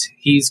because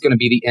he's going to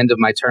be the end of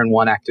my turn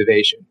 1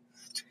 activation.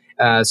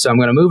 So I'm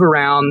going to move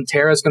around.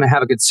 Tara's going to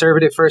have a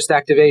conservative first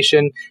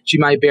activation. She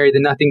might bury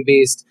the Nothing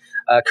Beast.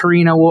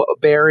 Karina will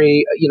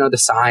bury, the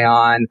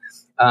Scion.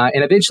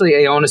 And eventually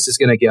Aeonis is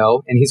going to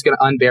go, and he's going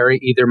to unbury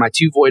either my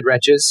 2 Void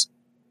Wretches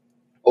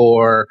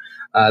or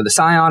the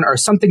Scion or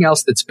something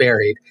else that's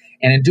buried.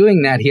 And in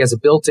doing that, he has a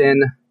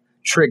built-in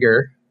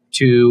trigger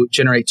to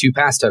generate 2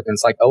 pass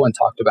tokens like Owen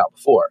talked about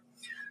before.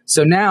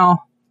 So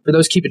now, for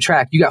those keeping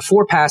track, you got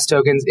 4 pass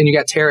tokens, and you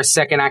got Tara's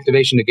second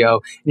activation to go,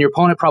 and your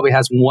opponent probably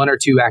has 1 or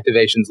 2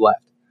 activations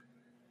left.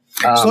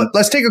 So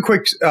let's take a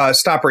quick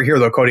stop right here,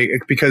 though, Cody,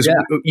 because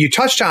you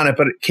touched on it,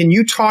 but can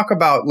you talk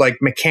about, like,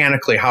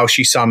 mechanically how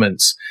she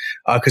summons?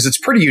 Because it's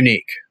pretty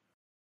unique.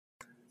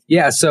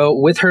 Yeah, so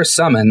with her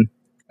summon,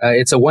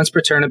 it's a once per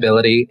turn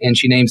ability, and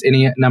she names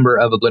any number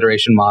of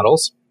obliteration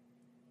models.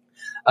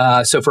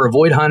 So for a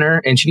Void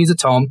Hunter, and she needs a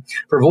tome.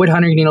 For a Void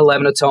Hunter, you need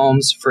 11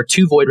 atomes. For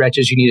 2 Void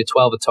Wretches, you need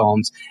 12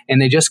 atomes.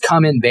 And they just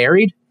come in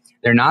buried.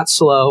 They're not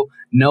slow.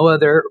 No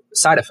other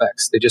side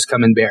effects. They just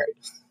come in buried.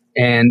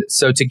 And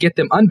so to get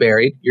them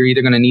unburied, you're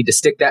either going to need to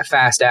stick that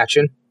fast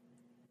action,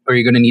 or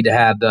you're going to need to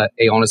have the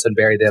Aeonis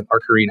unbury them or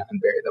Karina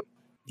unbury them.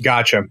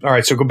 Gotcha. All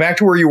right. So go back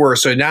to where you were.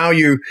 So now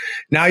you're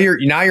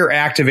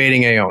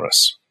activating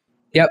Aeonis.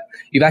 Yep.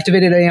 You've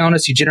activated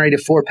Aeonis. You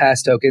generated 4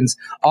 pass tokens.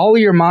 All of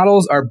your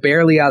models are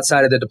barely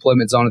outside of the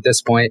deployment zone at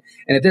this point.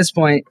 And at this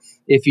point,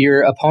 if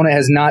your opponent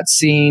has not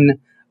seen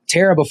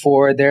Tara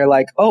before, they're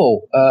like,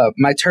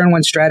 my turn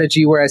 1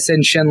 strategy where I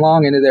send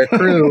Shenlong into their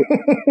crew is not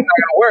going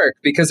to work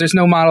because there's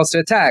no models to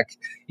attack.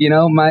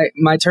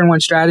 My turn 1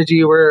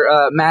 strategy where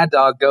Mad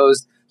Dog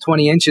goes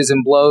 20 inches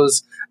and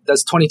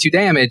does 22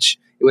 damage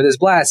with his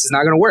blast is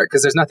not going to work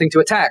because there's nothing to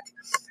attack.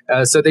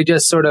 So they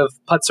just sort of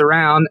putz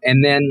around,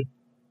 and then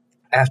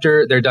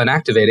after they're done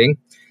activating,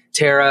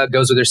 Tara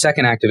goes with her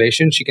second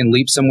activation. She can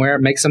leap somewhere,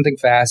 make something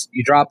fast.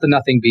 You drop the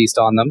Nothing Beast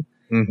on them.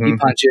 Mm-hmm. He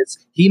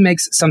punches. He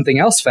makes something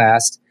else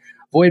fast.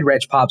 Void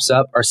Wretch pops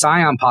up, or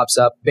Scion pops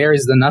up,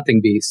 buries the Nothing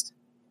Beast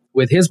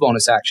with his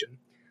bonus action.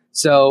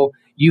 So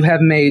you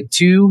have made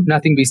 2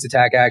 Nothing Beast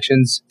attack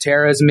actions.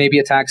 Tara's maybe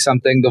attacked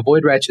something. The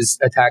Void Wretch has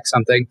attacked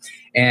something.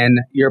 And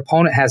your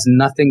opponent has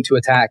nothing to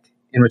attack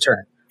in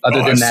return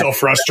other than that. So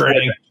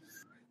frustrating.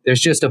 There's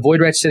just a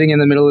Void Wretch sitting in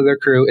the middle of their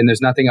crew, and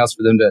there's nothing else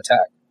for them to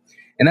attack.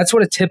 And that's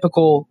what a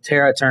typical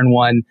Tara turn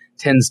 1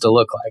 tends to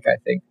look like,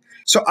 I think.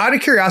 So out of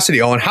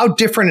curiosity, Owen, how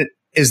different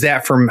is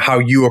that from how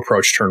you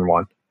approach turn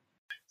 1?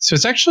 So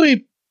it's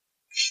actually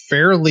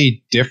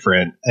fairly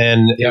different.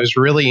 And It was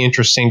really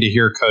interesting to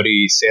hear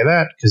Cody say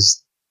that,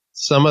 because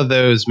some of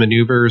those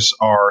maneuvers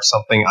are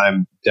something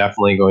I'm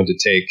definitely going to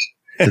take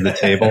to the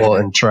table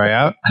and try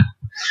out.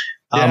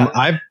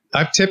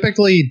 I've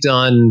typically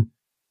done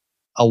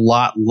a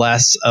lot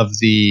less of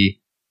the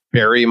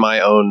bury my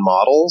own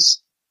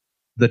models.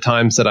 The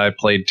times that I've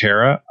played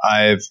Tara,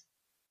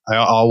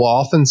 I'll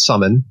often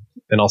summon,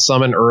 and I'll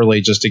summon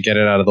early just to get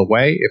it out of the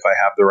way if I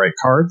have the right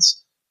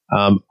cards.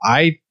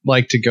 I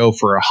like to go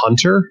for a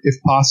hunter if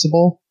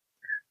possible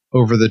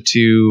over the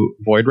 2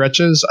 Void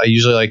Wretches. I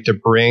usually like to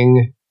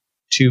bring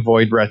 2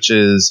 Void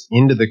Wretches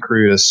into the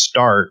crew to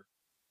start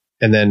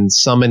and then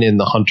summon in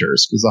the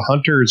hunters, because the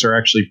hunters are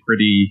actually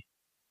pretty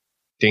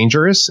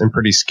dangerous and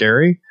pretty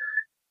scary.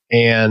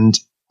 And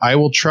I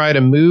will try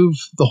to move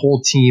the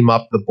whole team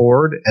up the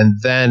board and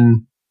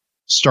then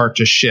start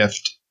to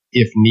shift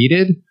if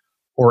needed,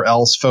 or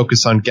else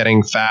focus on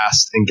getting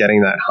fast and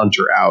getting that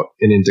hunter out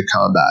and into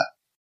combat.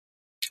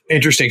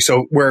 Interesting.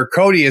 So where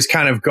Cody is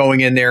kind of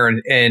going in there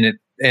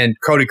and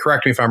Cody,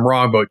 correct me if I'm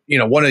wrong, but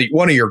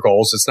one of your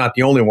goals, it's not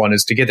the only one,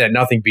 is to get that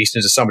nothing beast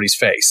into somebody's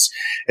face.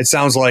 It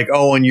sounds like,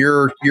 and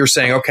you're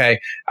saying, okay,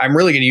 I'm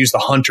really going to use the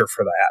hunter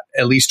for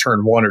that, at least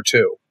turn 1 or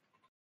 2.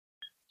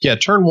 Yeah,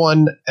 turn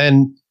 1.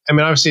 And I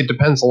mean, obviously it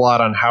depends a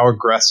lot on how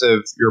aggressive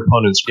your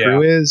opponent's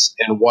crew is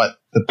and what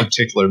the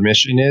particular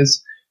mission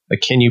is.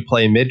 Like, can you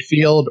play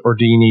midfield or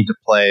do you need to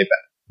play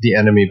the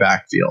enemy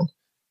backfield?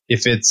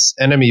 If it's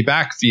enemy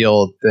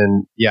backfield,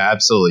 then yeah,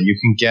 absolutely. You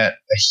can get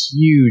a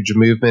huge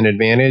movement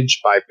advantage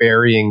by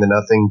burying the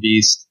Nothing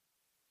Beast,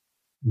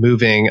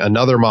 moving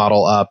another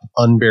model up,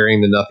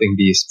 unburying the Nothing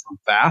Beast from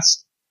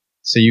fast.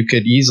 So you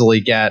could easily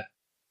get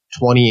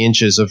 20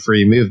 inches of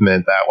free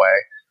movement that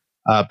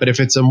way. But if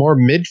it's a more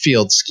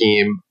midfield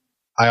scheme,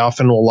 I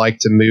often will like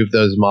to move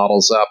those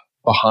models up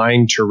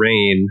behind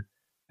terrain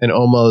and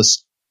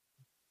almost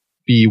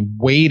be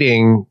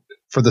waiting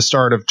for the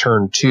start of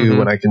turn 2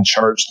 when I can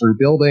charge through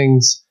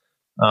buildings,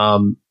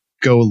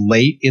 go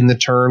late in the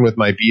turn with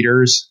my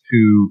beaters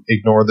who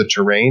ignore the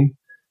terrain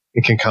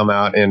and can come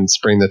out and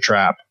spring the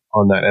trap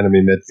on that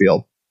enemy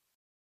midfield.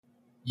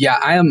 Yeah,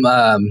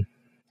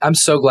 I'm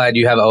so glad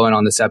you have Owen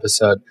on this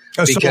episode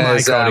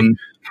because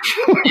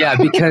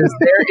because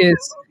there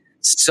is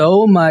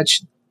so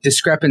much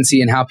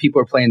discrepancy in how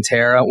people are playing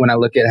Terra when I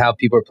look at how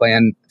people are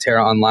playing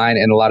Terra online,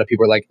 and a lot of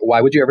people are like,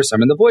 why would you ever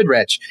summon the Void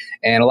Wretch?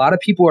 And a lot of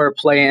people are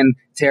playing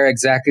Terra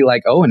exactly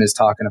like Owen is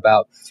talking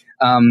about.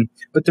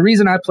 But the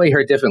reason I play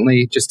her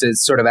differently, just to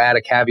sort of add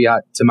a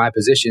caveat to my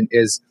position,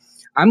 is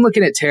I'm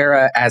looking at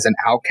Terra as an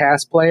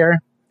outcast player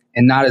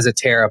and not as a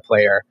Terra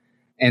player.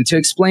 And to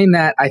explain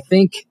that, I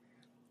think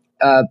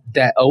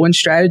that Owen's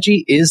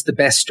strategy is the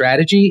best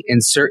strategy in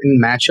certain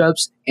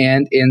matchups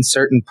and in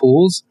certain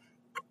pools.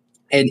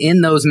 And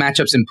in those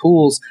matchups and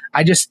pools,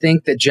 I just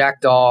think that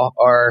Jackdaw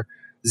or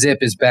Zip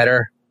is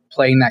better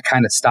playing that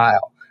kind of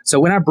style. So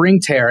when I bring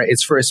Terra,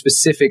 it's for a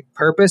specific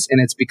purpose, and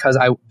it's because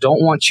I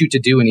don't want you to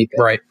do anything.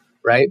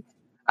 Right?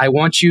 I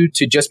want you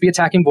to just be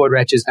attacking Void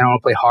Wretches, and I want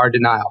to play hard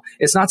denial.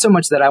 It's not so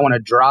much that I want to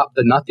drop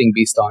the Nothing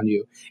Beast on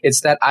you. It's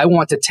that I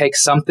want to take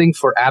something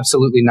for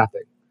absolutely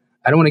nothing.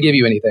 I don't want to give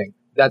you anything.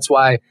 That's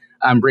why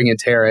I'm bringing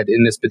Terra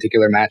in this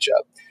particular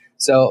matchup.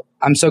 So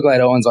I'm so glad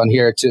Owen's on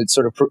here to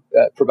sort of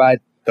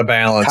provide the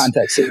balance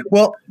context.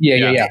 Well,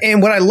 yeah.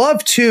 And what I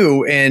love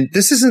too, and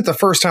this isn't the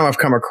first time I've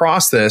come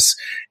across this,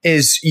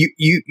 is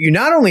you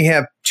not only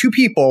have 2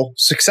 people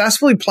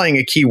successfully playing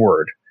a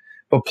keyword,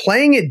 but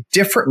playing it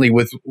differently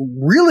with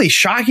really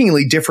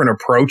shockingly different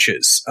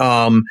approaches.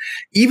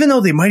 Even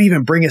though they might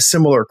even bring a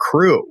similar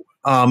crew,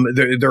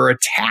 they're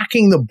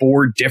attacking the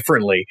board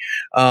differently.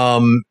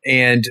 And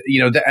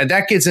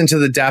that gets into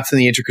the depth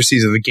and the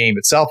intricacies of the game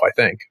itself, I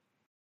think.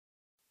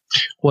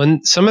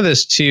 When some of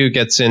this too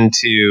gets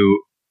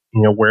into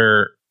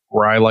where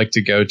I like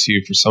to go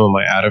to for some of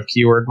my out of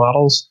keyword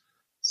models.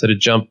 So to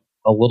jump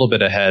a little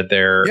bit ahead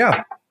there,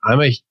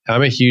 I'm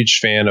a huge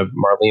fan of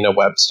Marlena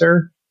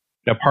Webster.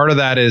 Now, part of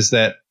that is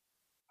that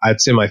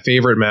I'd say my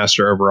favorite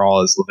master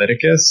overall is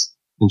Leviticus,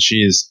 and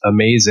she is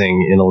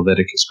amazing in a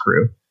Leviticus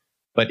crew.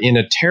 But in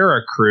a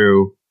Terra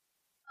crew,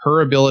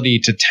 her ability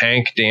to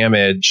tank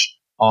damage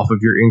off of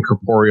your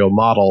incorporeal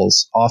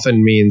models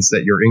often means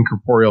that your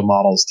incorporeal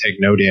models take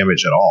no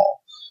damage at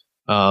all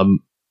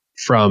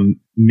from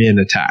min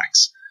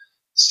attacks.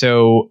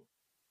 So,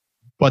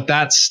 but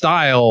that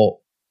style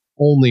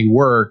only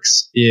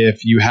works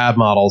if you have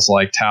models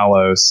like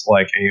Talos,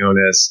 like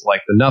Aeonis,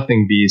 like the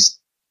Nothing Beast,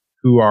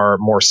 who are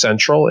more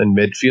central and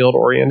midfield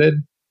oriented.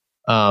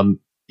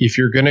 If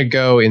you're going to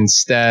go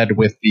instead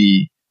with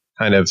the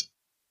kind of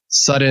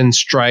sudden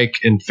strike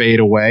and fade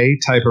away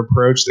type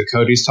approach that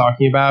Cody's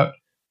talking about,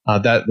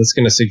 that's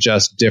going to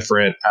suggest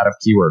different out of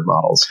keyword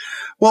models.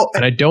 Well,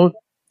 and I don't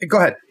go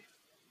ahead.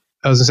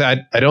 I was going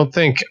to say, I don't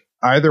think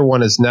either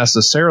one is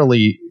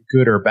necessarily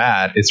good or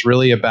bad. It's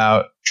really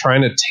about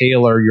trying to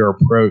tailor your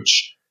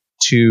approach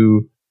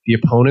to the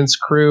opponent's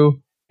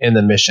crew and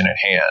the mission at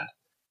hand.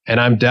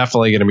 And I'm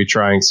definitely going to be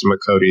trying some of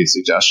Cody's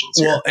suggestions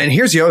here. Well, and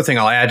here's the other thing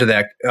I'll add to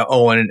that,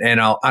 Owen, and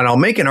I'll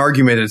make an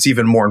argument that's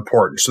even more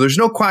important. So there's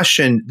no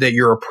question that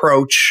your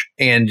approach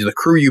and the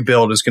crew you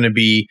build is going to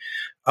be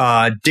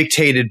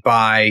dictated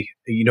by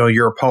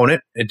your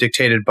opponent and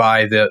dictated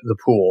by the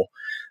pool.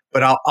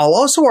 But I'll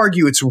also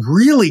argue it's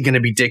really going to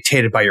be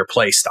dictated by your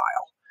play style.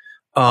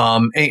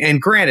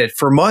 And granted,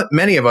 for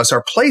many of us,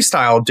 our play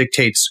style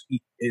dictates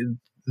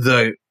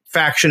the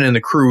faction and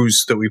the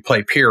crews that we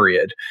play,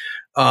 period.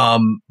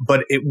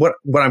 But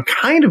what I'm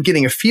kind of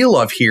getting a feel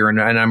of here, and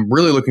I'm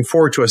really looking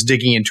forward to us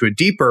digging into it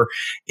deeper,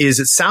 is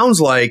it sounds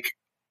like,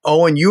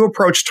 Owen, you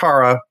approach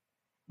Tara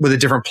with a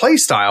different play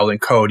style than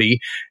Cody,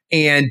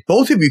 and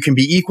both of you can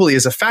be equally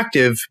as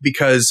effective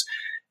because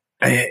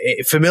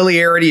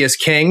familiarity is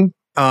king.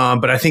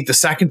 But I think the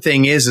second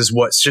thing is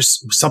what's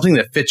just something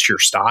that fits your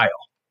style.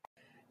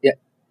 Yeah,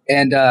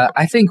 and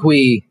I think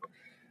we,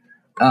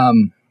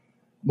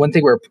 one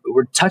thing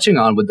we're touching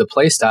on with the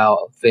play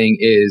style thing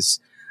is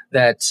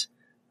that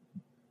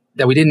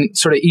we didn't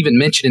sort of even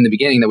mention in the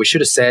beginning that we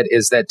should have said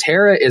is that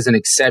Tara is an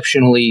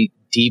exceptionally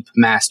deep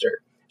master.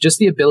 Just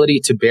the ability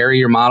to bury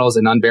your models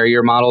and unbury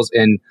your models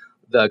in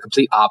the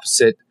complete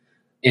opposite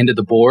end of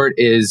the board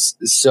is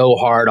so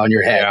hard on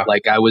your head. Yeah.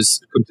 Like I was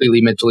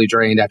completely mentally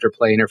drained after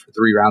playing her for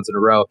 3 rounds in a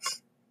row.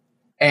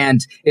 And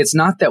it's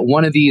not that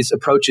one of these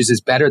approaches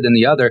is better than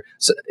the other.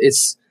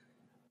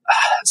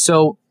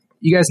 So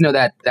you guys know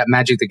that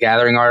Magic the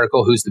Gathering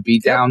article, Who's the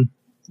Beatdown?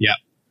 Yeah.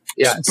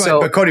 Yeah.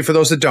 But Cody, for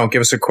those that don't,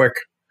 give us a quick.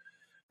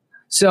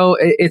 So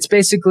it's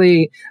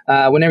basically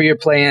whenever you're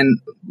playing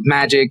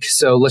Magic,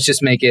 so let's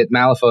just make it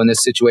Malifaux in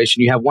this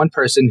situation, you have one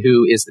person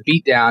who is the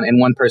beatdown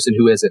and one person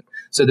who isn't.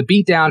 So the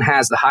beatdown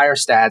has the higher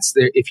stats.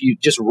 If you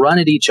just run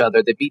at each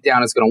other, the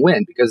beatdown is going to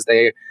win because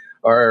they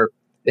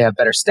have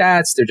better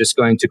stats. They're just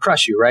going to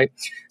crush you, right?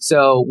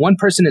 So one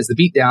person is the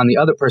beatdown, the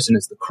other person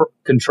is the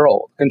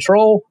control.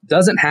 Control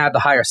doesn't have the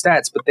higher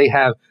stats, but they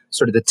have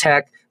sort of the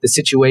tech, the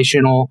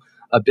situational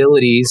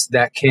abilities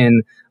that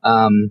can,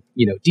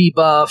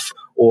 debuff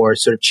or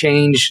sort of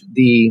change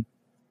the,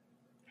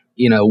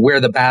 where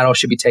the battle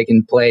should be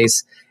taking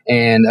place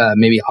and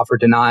maybe offer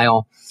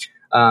denial.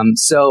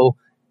 So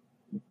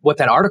what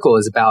that article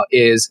is about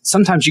is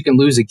sometimes you can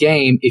lose a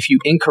game if you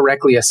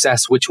incorrectly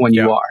assess which one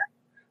you are.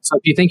 So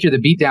if you think you're the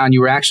beatdown,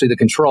 you were actually the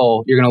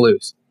control, you're going to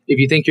lose. If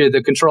you think you're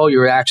the control, you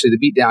were actually the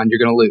beatdown, you're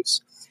going to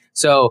lose.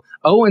 So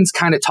Owen's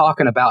kind of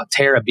talking about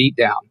Tara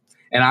beatdown,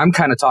 and I'm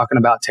kind of talking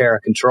about Tara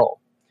control.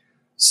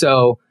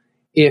 So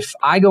if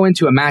I go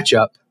into a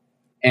matchup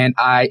and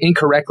I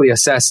incorrectly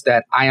assess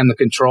that I am the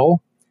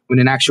control, when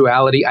in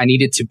actuality I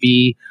needed to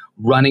be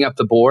running up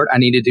the board, I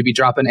needed to be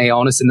dropping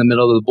Aeolus in the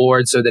middle of the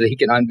board so that he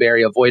can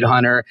unbury a Void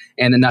Hunter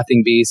and the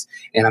Nothing Beast.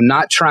 And I'm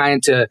not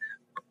trying to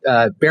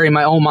bury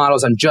my own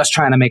models. I'm just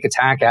trying to make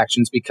attack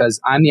actions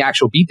because I'm the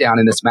actual beatdown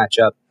in this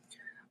matchup.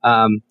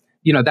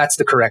 That's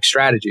the correct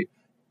strategy.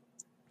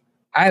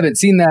 I haven't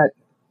seen that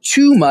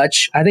too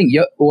much. I think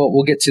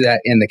we'll get to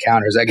that in the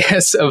counters, I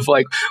guess, of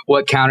like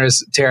what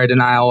counters Tara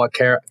denial, what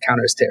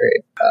counters Tara.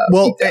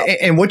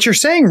 And what you're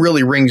saying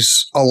really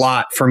rings a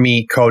lot for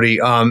me, Cody.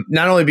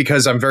 Not only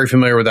because I'm very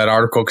familiar with that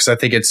article, because I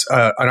think it's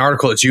an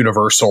article that's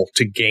universal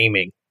to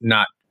gaming,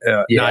 not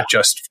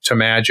just to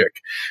Magic,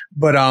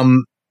 but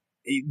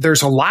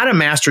there's a lot of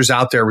masters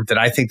out there that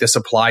I think this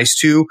applies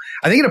to.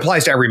 I think it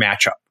applies to every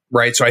matchup.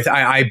 Right. So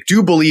I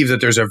do believe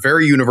that there's a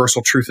very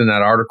universal truth in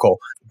that article,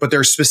 but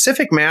there's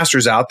specific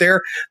masters out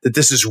there that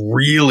this is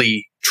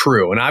really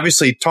true. And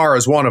obviously Tara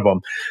is one of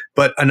them,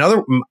 but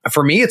another,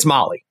 for me, it's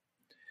Molly.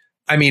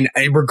 I mean,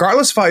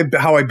 regardless of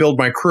how I build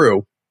my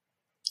crew,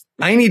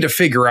 I need to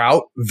figure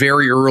out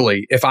very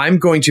early if I'm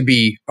going to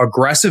be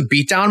aggressive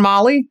beatdown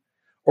Molly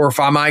or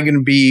if I'm going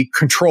to be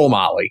control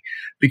Molly,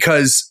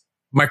 because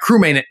my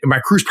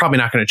crew's probably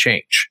not going to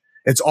change.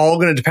 It's all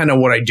going to depend on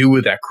what I do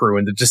with that crew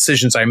and the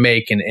decisions I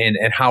make and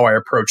how I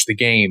approach the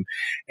game.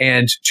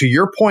 And to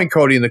your point,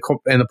 Cody, and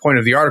the point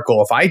of the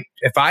article,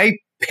 if I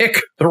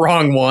pick the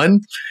wrong one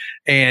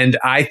and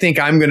I think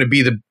I'm going to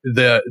be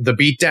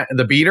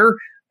the beater,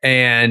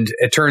 and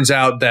it turns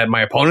out that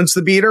my opponent's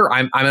the beater,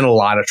 I'm in a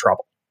lot of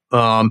trouble.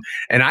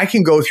 And I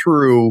can go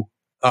through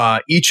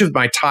each of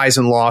my ties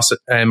and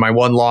my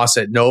one loss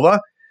at Nova,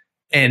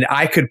 and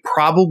I could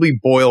probably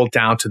boil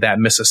down to that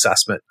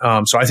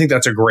misassessment. So I think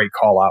that's a great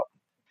call out.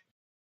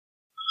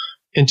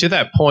 And to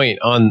that point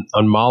on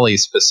Molly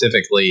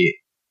specifically,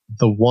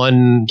 the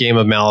one game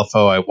of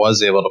Malifaux I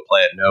was able to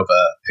play at Nova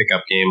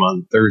pickup game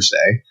on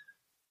Thursday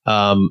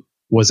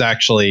was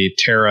actually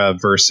Tara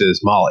versus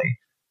Molly.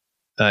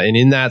 And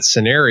in that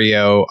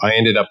scenario, I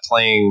ended up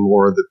playing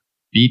more of the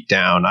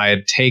beatdown. I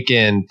had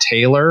taken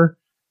Taylor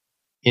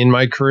in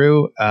my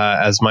crew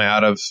as my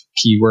out of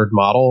keyword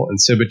model.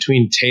 And so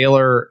between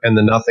Taylor and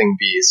the Nothing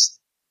Beast,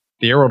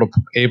 they were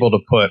able to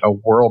put a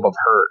World of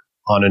Hurt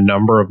on a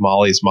number of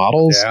Molly's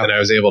models. Yeah. And I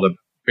was able to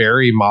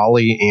bury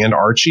Molly and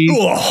Archie.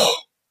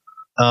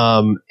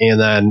 And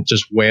then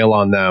just wail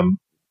on them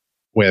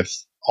with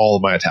all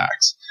of my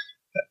attacks.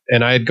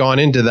 And I had gone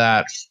into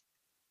that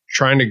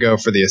trying to go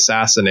for the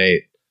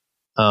assassinate,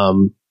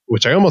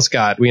 which I almost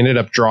got. We ended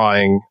up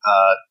drawing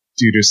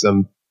due to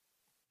some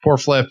poor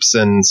flips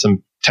and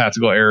some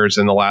tactical errors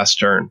in the last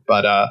turn.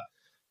 But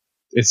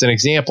it's an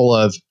example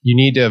of you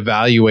need to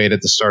evaluate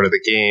at the start of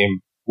the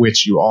game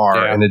which you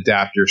are and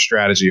adapt your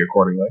strategy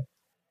accordingly.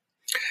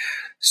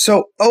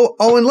 So,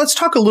 Owen, let's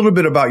talk a little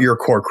bit about your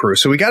core crew.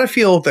 So we got to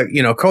feel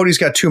that, Cody's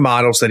got 2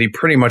 models that he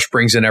pretty much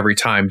brings in every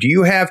time. Do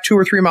you have 2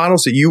 or 3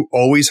 models that you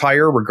always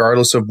hire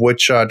regardless of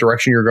which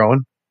direction you're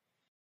going?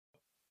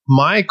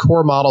 my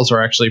core models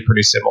are actually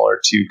pretty similar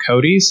to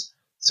Cody's.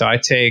 So I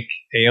take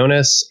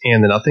Aeonis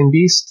and the Nothing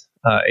Beast.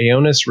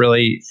 Aeonis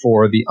really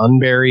for the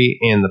Unbury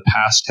and the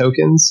Pass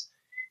tokens.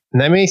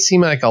 And that may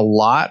seem like a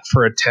lot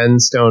for a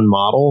 10-stone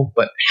model,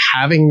 but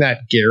having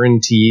that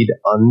guaranteed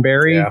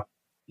Unbury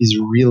is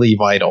really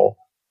vital.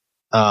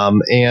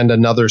 And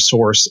another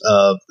source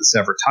of the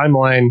Sever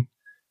Timeline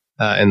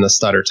and the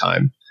Stutter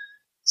Time.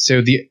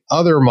 So the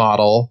other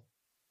model,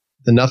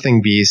 the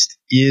Nothing Beast,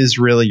 is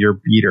really your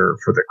beater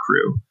for the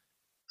crew.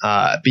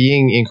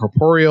 Being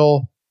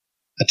incorporeal,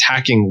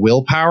 attacking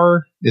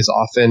willpower is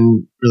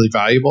often really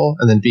valuable,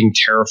 and then being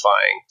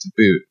terrifying to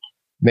boot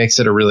makes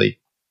it a really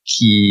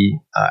key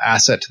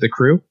asset to the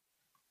crew.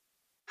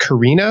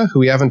 Karina, who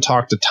we haven't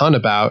talked a ton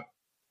about,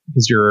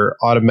 is your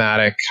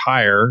automatic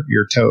hire,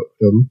 your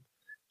totem.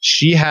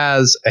 She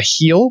has a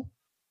heal.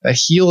 A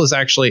heal is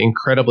actually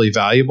incredibly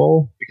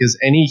valuable because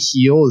any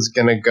heal is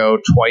going to go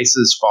twice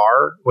as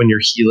far when you're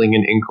healing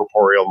an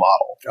incorporeal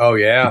model. Oh,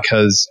 yeah.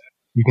 Because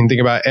you can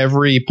think about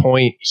every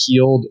point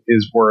healed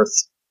is worth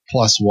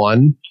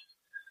 +1.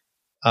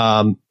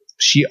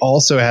 She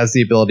also has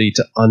the ability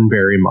to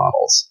unbury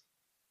models.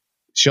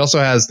 She also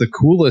has the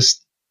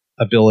coolest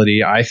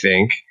ability, I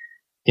think,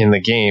 in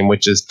the game,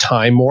 which is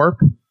Time Warp,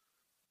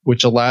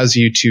 which allows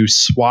you to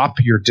swap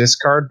your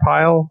discard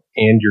pile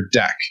and your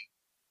deck.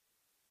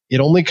 It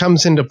only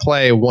comes into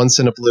play once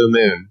in a blue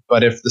moon,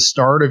 but if the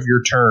start of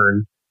your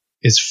turn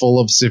is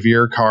full of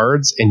severe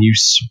cards and you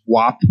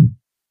swap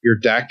your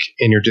deck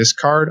and your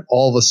discard,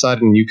 all of a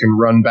sudden you can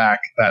run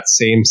back that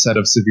same set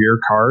of severe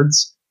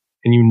cards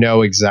and you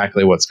know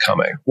exactly what's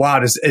coming.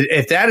 Wow.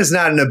 If that is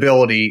not an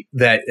ability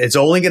that it's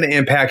only going to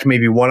impact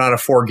maybe 1 out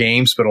of 4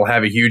 games, but it'll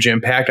have a huge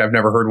impact, I've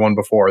never heard one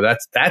before.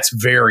 That's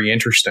very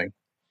interesting.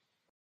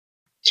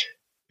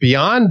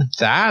 Beyond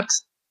that,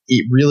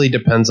 it really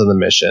depends on the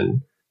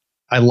mission.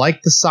 I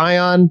like the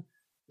Scion.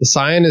 The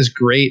Scion is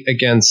great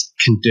against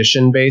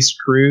condition-based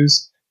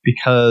crews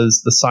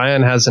because the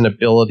Scion has an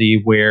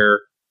ability where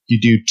you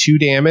do 2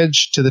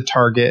 damage to the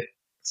target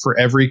for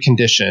every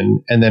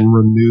condition and then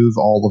remove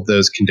all of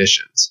those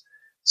conditions.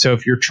 So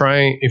if you're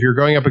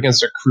going up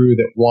against a crew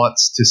that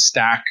wants to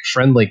stack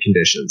friendly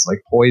conditions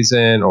like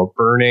poison or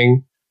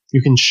burning,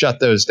 you can shut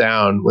those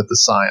down with the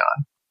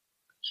Scion.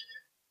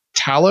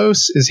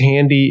 Talos is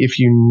handy if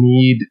you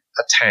need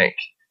a tank.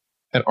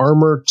 At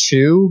armor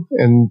 2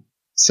 and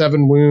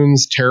 7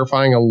 wounds,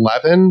 terrifying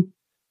 11,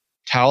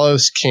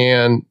 Talos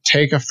can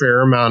take a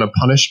fair amount of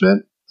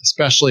punishment,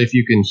 especially if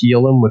you can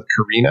heal him with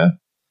Karina.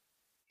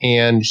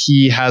 And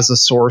he has a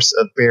source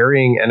of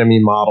burying enemy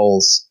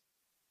models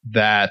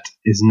that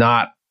is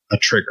not a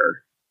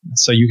trigger.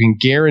 So you can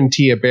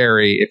guarantee a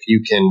bury if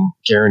you can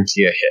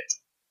guarantee a hit.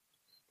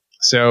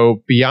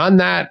 So beyond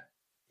that,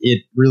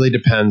 it really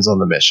depends on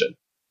the mission.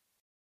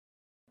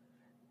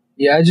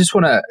 Yeah, I just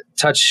want to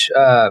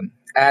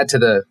add to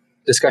the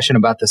discussion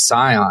about the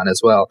Scion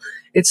as well.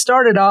 It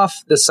started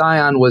off, the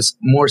Scion was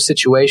more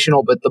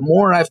situational, but the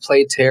more I've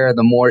played Terra,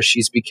 the more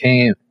she's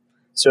became,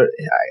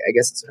 I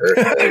guess it's her,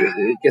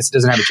 I guess it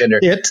doesn't have a gender.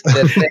 They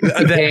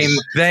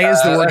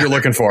is the word you're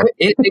looking for.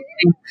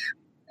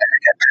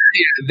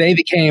 They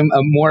became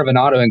more of an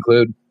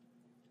auto-include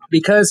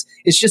because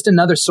it's just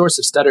another source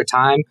of stutter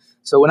time.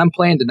 So when I'm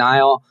playing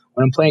Denial,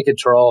 when I'm playing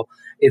Control,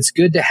 it's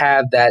good to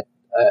have that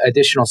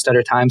additional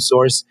stutter time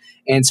source.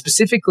 And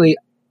specifically,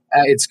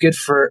 it's good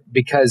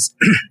because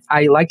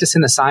I like to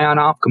send the Scion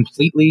off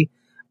completely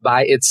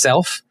by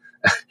itself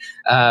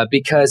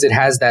because it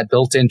has that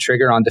built-in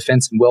trigger on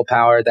defense and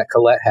willpower that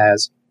Colette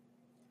has.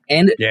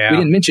 And we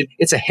didn't mention,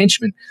 it's a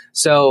henchman.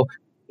 So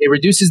it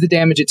reduces the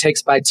damage it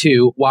takes by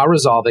 2 while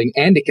resolving,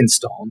 and it can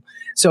stone.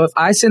 So if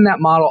I send that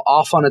model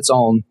off on its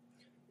own,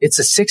 it's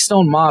a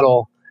 6-stone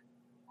model.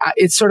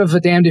 It's sort of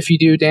a damned if you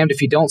do, damned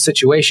if you don't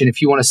situation.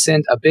 If you want to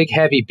send a big,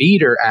 heavy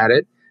beater at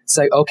it, it's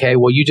like, okay,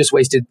 well, you just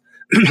wasted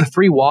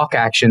 3 walk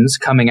actions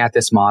coming at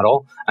this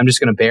model. I'm just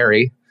going to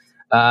bury.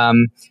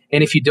 And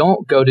if you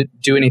don't go to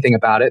do anything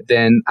about it,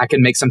 then I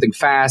can make something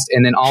fast.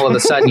 And then all of a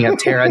sudden you have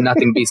Terra,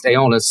 Nothing Beast,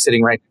 Aeonis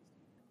sitting right.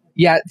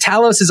 Yeah,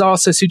 Talos is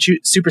also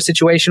super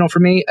situational for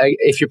me.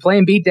 If you're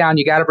playing Beatdown,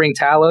 you got to bring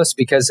Talos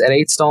because at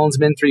 8 stones,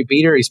 min 3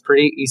 beater, he's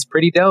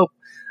pretty dope.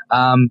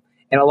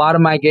 In a lot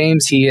of my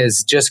games, he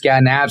has just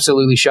gotten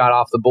absolutely shot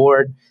off the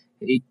board.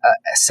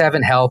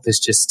 7 health is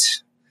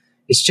just,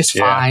 it's just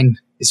fine.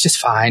 It's just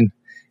fine.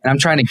 And I'm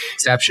trying to get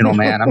exceptional,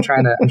 man. I'm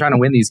trying to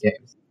win these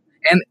games.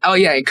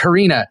 And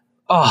Karina.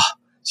 Oh,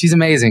 she's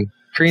amazing.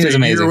 Karina's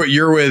amazing.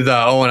 You're with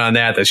Owen on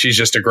that she's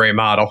just a great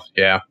model.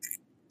 Yeah.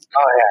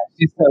 Oh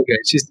yeah,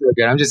 she's so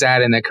good. I'm just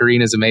adding that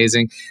Karina's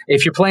amazing.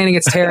 If you're playing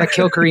against Terra,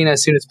 kill Karina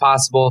as soon as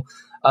possible.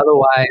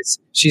 Otherwise,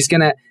 she's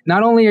gonna.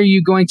 Not only are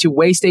you going to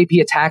waste AP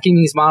attacking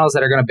these models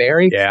that are going to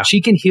bury,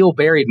 she can heal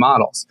buried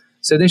models.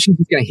 So then she's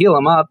going to heal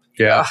them up.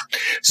 Yeah.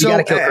 So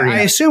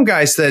I assume,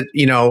 guys, that,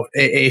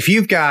 if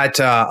you've got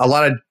a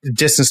lot of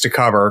distance to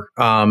cover,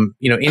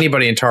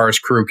 anybody in Tara's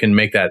crew can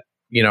make that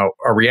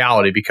a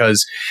reality,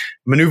 because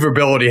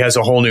maneuverability has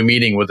a whole new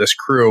meaning with this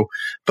crew.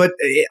 But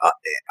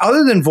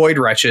other than Void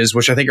Wretches,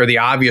 which I think are the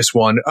obvious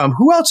one,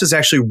 who else is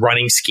actually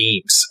running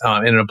schemes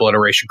in an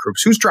obliteration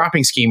groups? Who's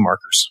dropping scheme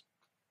markers?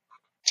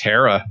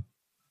 Terra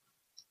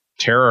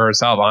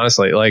herself,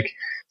 honestly.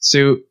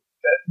 So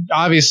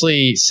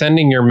obviously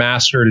sending your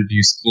master to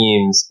do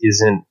schemes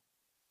isn't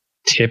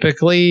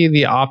typically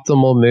the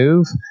optimal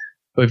move.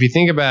 But if you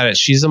think about it,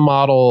 she's a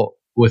model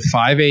with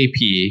 5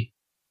 AP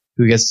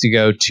who gets to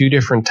go 2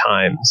 different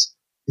times,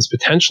 is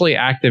potentially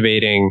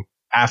activating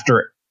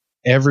after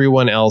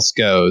everyone else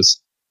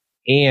goes,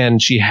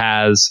 and she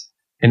has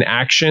an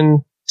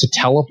action to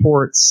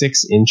teleport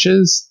 6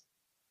 inches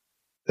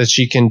that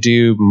she can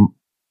do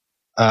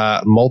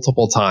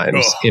multiple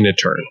times in a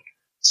turn.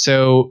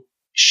 So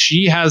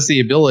she has the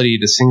ability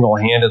to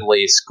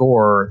single-handedly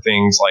score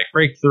things like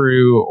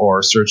Breakthrough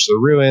or Search the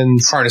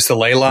Ruins. Harness the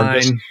Ley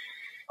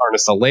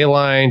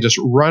Line. Just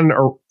run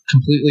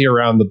completely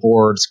around the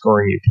board,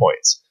 scoring you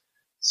points.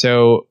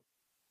 So,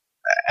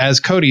 as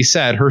Cody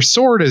said, her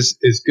sword is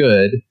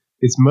good.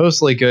 It's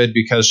mostly good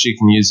because she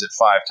can use it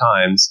 5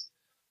 times.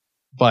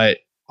 But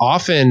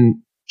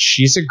often,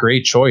 she's a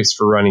great choice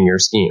for running your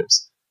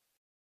schemes.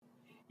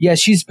 Yeah,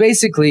 she's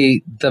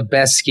basically the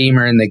best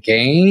schemer in the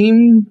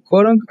game,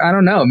 quote unquote. I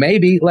don't know,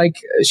 maybe.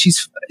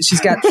 She's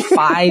got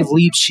 5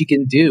 leaps she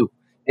can do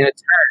in a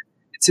turn.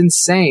 It's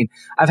insane.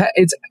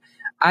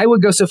 I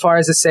would go so far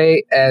as to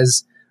say,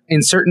 as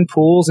in certain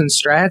pools and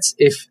strats,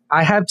 if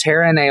I have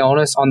Terra and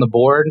Aeonis on the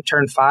board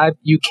turn 5,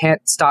 you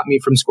can't stop me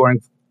from scoring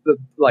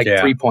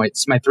 3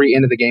 points, my 3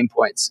 end of the game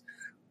points,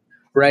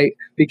 right?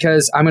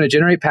 Because I'm going to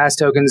generate pass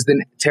tokens,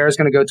 then Terra's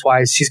going to go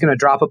twice. She's going to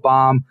drop a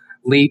bomb,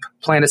 leap,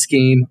 plant a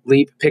scheme,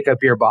 leap, pick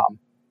up your bomb.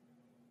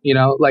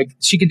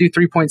 She can do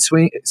 3-point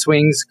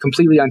swings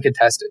completely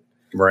uncontested.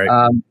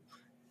 Right.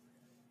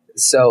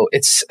 So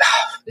it's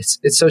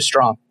so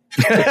strong.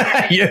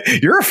 Yeah,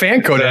 you're a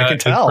fan, Cody. I can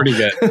tell. Pretty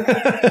good.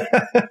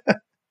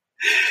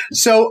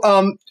 So,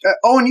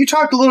 Owen, you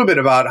talked a little bit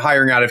about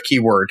hiring out of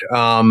keyword.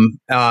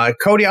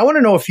 Cody, I want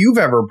to know if you've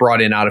ever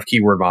brought in out of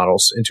keyword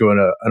models into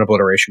an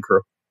obliteration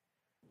crew.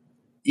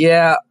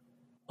 Yeah,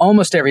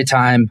 almost every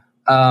time.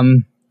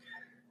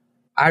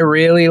 I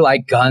really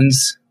like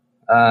guns,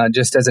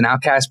 just as an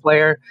outcast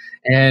player.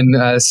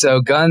 And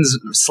so guns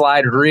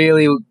slide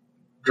really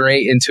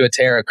great into a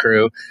Terra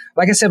crew.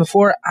 Like I said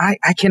before,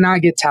 I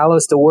cannot get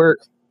Talos to work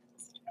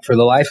for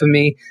the life of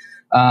me.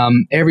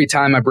 Every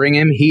time I bring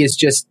him, he is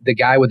just the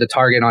guy with the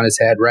target on his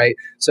head, right?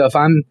 So if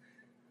I'm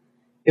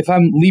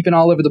leaping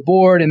all over the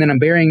board and then I'm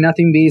burying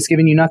Nothing Beast,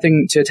 giving you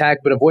nothing to attack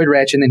but a Void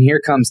Wretch, and then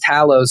here comes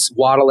Talos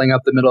waddling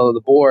up the middle of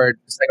the board,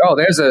 it's like, oh,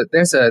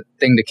 there's a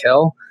thing to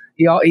kill.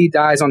 He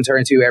dies on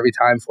turn 2 every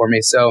time for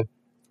me. So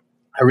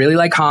I really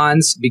like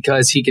Hans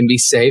because he can be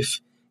safe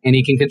and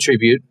he can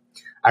contribute.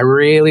 I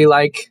really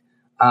like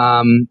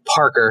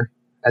Parker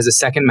as a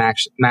second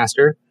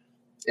master.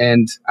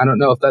 And I don't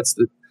know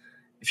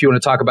if you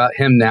want to talk about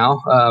him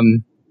now.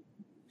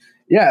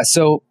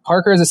 So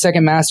Parker as a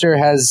second master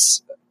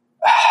has...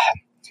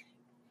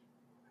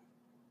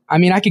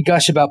 I could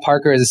gush about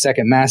Parker as a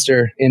second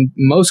master in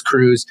most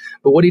crews,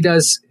 but what he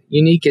does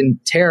unique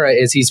in Terra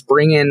is he's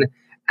bringing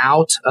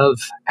out of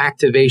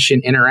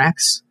activation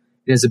interacts,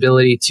 his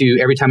ability to,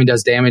 every time he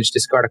does damage,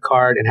 discard a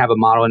card and have a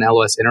model and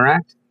LOS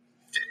interact.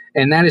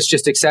 And that is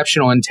just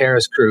exceptional in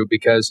Terra's crew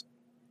because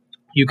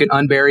you can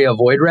unbury a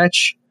Void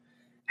Wretch,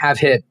 have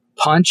hit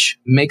punch,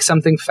 make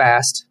something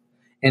fast,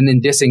 and then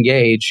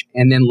disengage.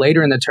 And then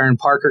later in the turn,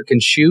 Parker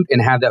can shoot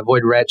and have that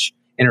Void Wretch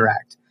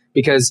interact.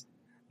 Because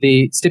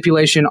the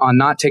stipulation on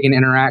not taking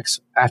interacts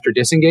after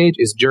disengage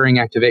is during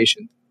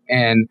activation.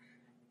 And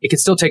it can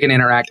still take an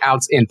interact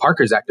out in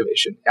Parker's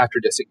activation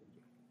after disengage.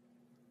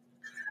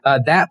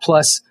 That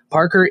plus,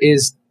 Parker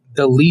is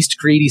the least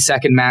greedy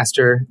second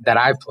master that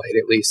I've played,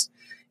 at least.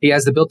 He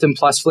has the built-in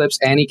plus flips,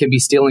 and he can be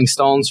stealing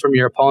stones from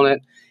your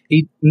opponent.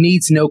 He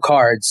needs no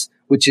cards,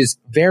 which is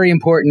very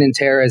important in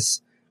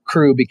Terra's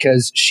crew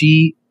because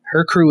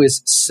her crew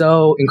is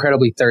so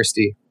incredibly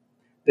thirsty.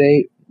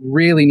 They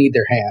really need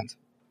their hand.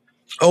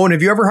 Owen,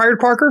 have you ever hired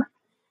Parker?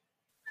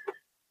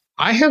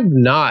 I have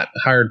not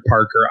hired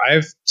Parker.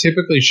 I've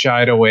typically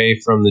shied away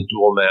from the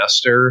dual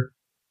master.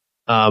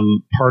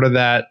 Part of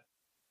that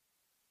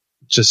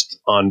just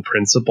on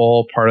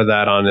principle, part of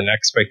that on an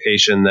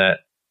expectation that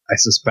I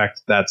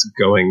suspect that's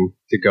going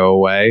to go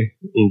away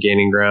in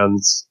Gaining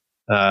Ground's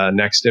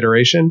next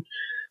iteration.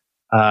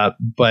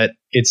 But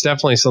it's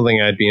definitely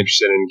something I'd be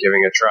interested in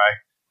giving a try.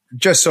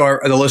 Just so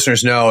the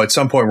listeners know, at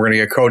some point we're going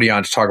to get Cody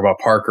on to talk about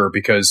Parker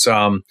because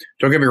don't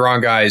get me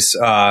wrong, guys.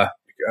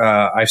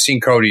 I've seen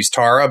Cody's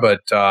Tara, but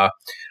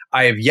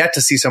I have yet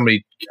to see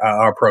somebody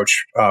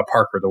approach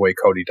Parker the way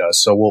Cody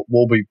does. So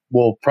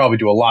we'll probably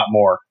do a lot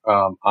more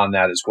on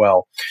that as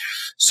well.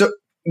 So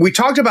we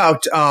talked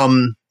about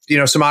some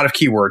out of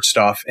keyword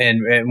stuff,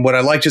 and what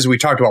I liked is we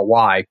talked about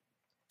why.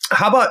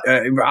 How about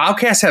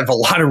Outcasts have a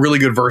lot of really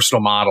good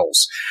versatile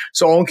models.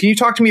 So Owen, can you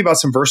talk to me about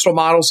some versatile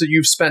models that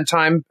you've spent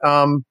time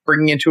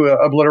bringing into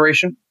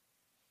obliteration?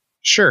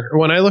 Sure.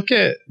 When I look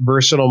at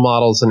versatile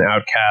models in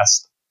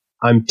Outcast,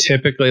 I'm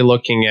typically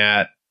looking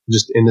at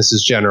and this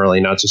is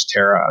generally not just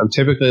Terra, I'm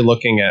typically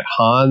looking at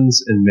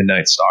Hans and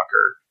Midnight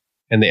Stalker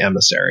and the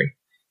Emissary.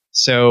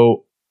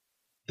 So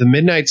the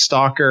Midnight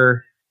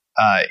Stalker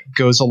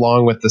goes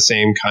along with the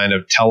same kind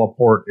of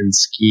teleport and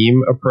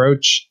scheme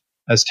approach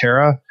as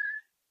Terra.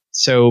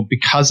 So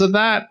because of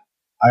that,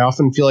 I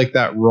often feel like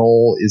that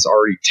role is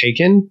already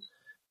taken.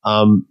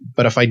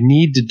 But if I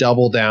need to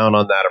double down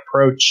on that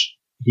approach,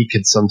 he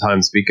could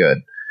sometimes be good.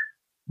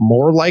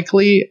 More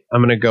likely,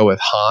 I'm going to go with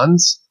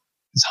Hans,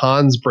 because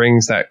Hans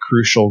brings that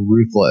crucial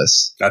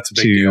ruthless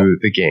to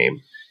the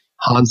game.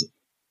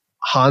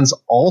 Hans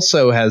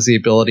also has the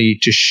ability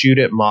to shoot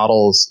at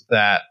models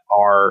that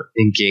are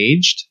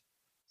engaged.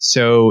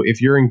 So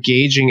if you're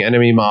engaging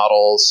enemy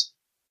models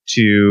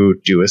to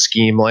do a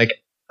scheme like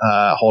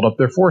hold up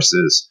their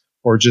forces,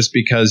 or just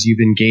because you've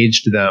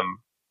engaged them,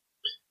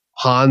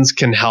 Hans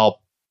can help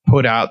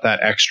put out that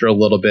extra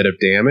little bit of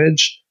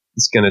damage.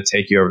 It's going to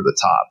take you over the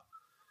top.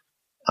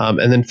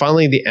 And then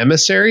finally, the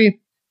Emissary.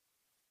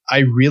 I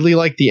really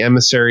like the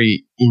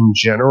Emissary in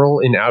general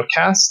in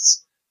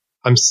Outcasts.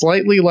 I'm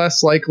slightly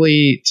less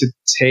likely to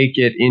take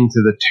it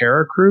into the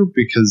Terra crew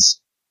because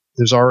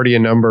there's already a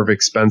number of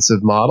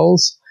expensive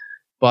models.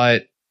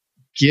 But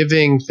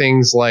giving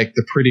things like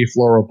the Pretty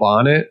Floral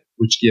Bonnet,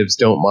 which gives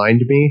Don't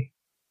Mind Me,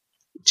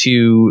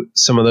 to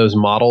some of those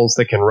models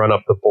that can run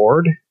up the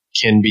board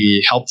can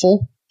be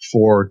helpful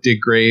for dig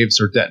graves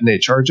or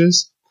detonate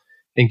charges.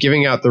 And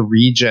giving out the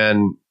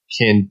regen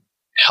can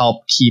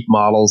help keep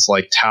models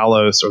like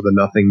Talos or the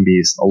Nothing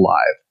Beast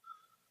alive.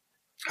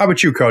 How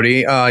about you, Cody?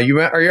 You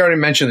already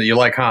mentioned that you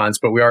like Hans,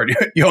 but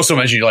you also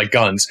mentioned you like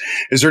guns.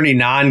 Is there any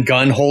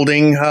non-gun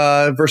holding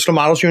versatile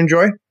models you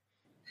enjoy?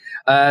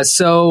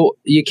 So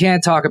you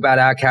can't talk about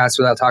Outcasts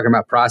without talking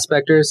about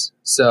Prospectors.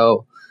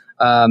 So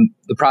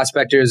the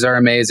Prospectors are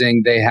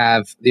amazing. They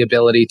have the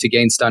ability to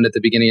gain stun at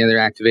the beginning of their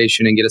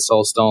activation and get a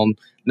soul stone.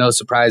 No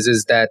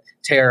surprises that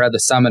Terra, the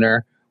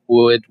summoner,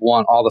 would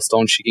want all the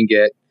stones she can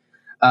get.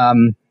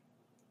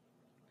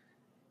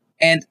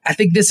 And I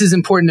think this is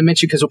important to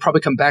mention because we'll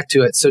probably come back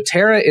to it. So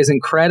Terra is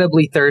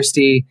incredibly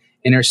thirsty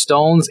in her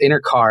stones, in her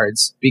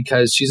cards,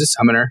 because she's a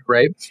summoner,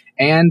 right?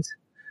 And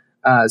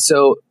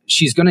so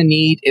she's going to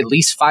need at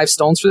least 5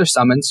 stones for their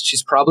summons.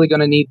 She's probably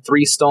going to need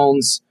 3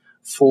 stones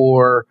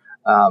for,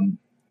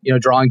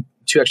 drawing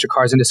 2 extra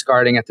cards and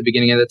discarding at the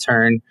beginning of the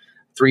turn,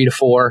 3 to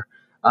 4.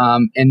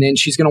 And then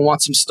she's going to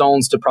want some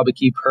stones to probably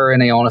keep her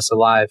and Aeonis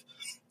alive.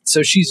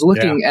 So she's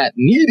looking at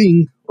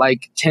needing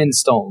like 10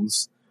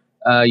 stones,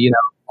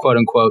 quote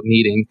unquote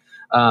needing.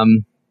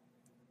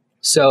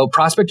 So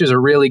Prospectors are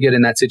really good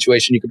in that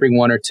situation. You could bring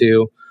 1 or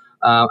 2.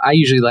 I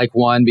usually like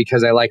 1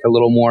 because I like a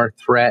little more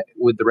threat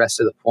with the rest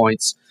of the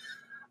points.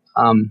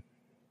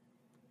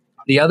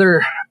 The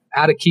other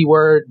out of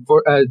keyword,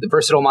 the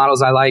versatile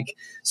models I like.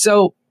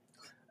 So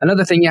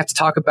another thing you have to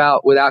talk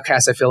about with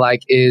Outcast, I feel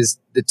like, is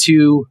the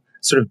 2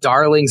 sort of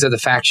darlings of the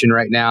faction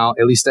right now,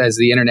 at least as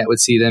the internet would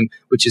see them,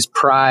 which is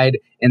Pride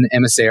and the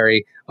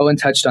Emissary. Owen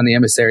touched on the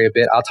Emissary a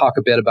bit. I'll talk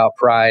a bit about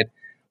Pride.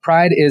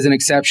 Pride is an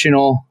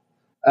exceptional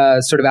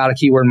sort of out of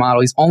keyword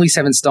model. He's only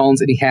 7 stones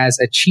and he has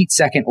a cheat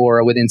second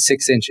aura within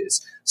 6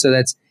 inches. So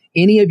that's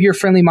any of your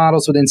friendly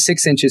models within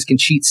 6 inches can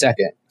cheat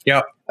second.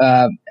 Yep.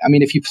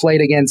 If you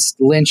played against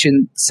Lynch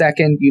in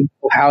second, you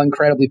know how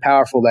incredibly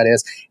powerful that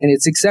is. And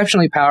it's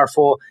exceptionally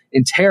powerful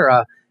in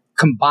Terra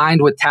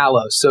combined with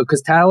Talos. So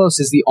because Talos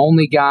is the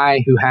only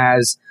guy who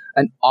has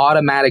an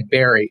automatic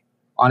berry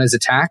on his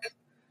attack.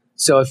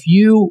 So if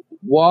you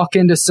walk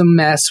into some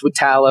mess with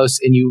Talos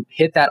and you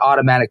hit that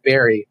automatic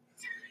berry,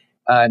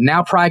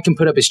 now Pride can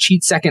put up his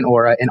cheat second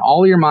aura, and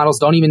all your models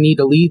don't even need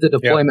to leave the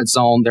deployment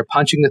zone. They're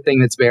punching the thing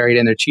that's buried,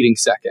 and they're cheating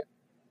second.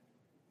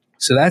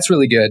 So that's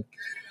really good.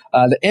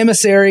 The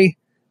Emissary,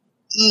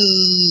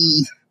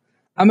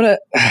 I'm going to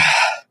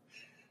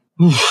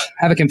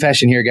have a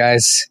confession here,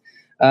 guys.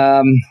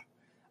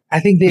 I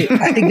think the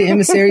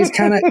Emissary is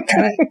kind of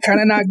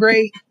not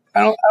great.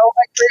 I don't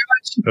like very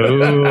much.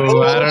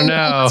 Ooh, I don't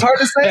know. It's hard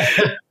to say.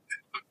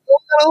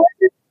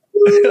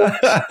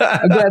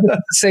 I'm glad that's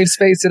a safe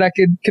space that I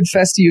could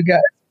confess to you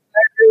guys.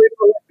 I really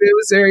don't like the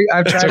Emissary.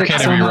 I've tried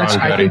it so much.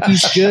 I think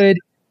he's good.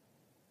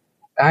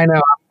 I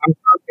know.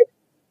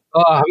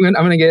 I'm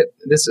gonna get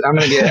this. I'm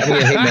gonna get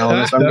hate mail on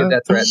this. I'm gonna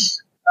get that threat.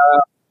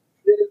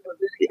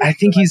 I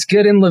think he's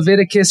good in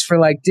Leviticus for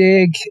like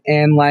dig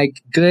and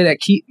like good at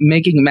keep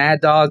making Mad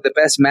Dog the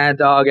best Mad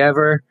Dog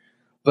ever,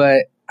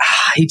 but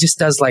he just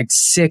does like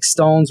 6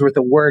 stones worth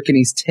of work and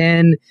he's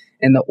 10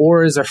 and the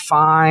auras are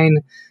fine.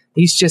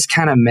 He's just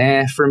kind of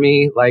meh for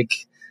me. Like,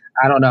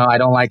 I don't know. I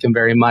don't like him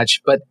very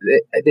much, but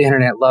the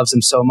internet loves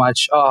him so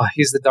much. Oh,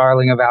 he's the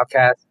darling of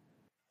Outcast.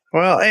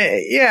 Well,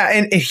 yeah.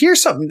 And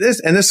here's something,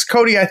 this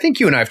Cody, I think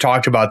you and I have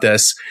talked about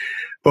this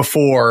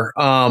before.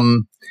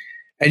 And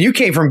you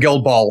came from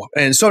Guild Ball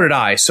and so did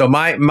I. So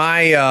my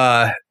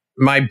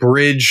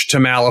bridge to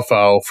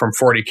Malifaux from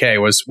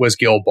 40K was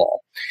Guild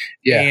Ball.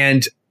 Yeah.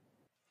 And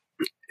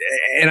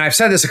I've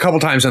said this a couple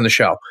times on the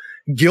show.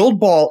 Guild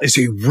Ball is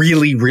a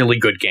really, really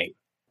good game.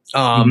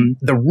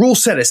 The rule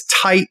set is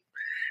tight.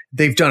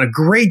 They've done a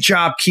great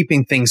job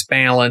keeping things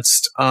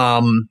balanced.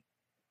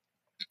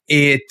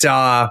 It's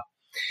a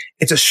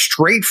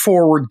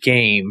straightforward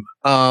game.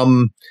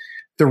 The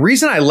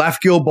reason I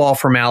left Guild Ball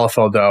for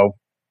Malifaux, though,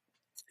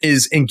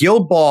 is in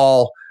Guild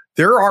Ball,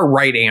 there are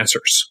right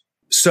answers.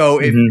 So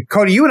if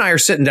Cody, you and I are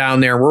sitting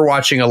down there and we're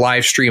watching a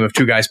live stream of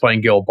two guys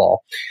playing Guild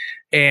Ball,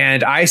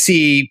 and I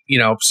see,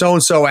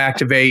 so-and-so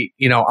activate,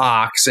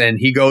 Ox, and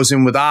he goes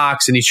in with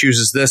Ox and he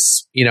chooses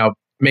this,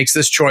 makes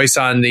this choice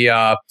on the,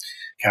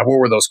 what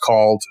were those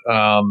called?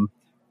 What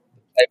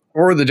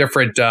were the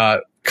different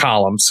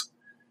columns?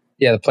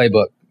 Yeah, the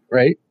playbook,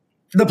 right?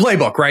 The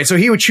playbook, right? So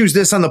he would choose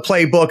this on the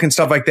playbook and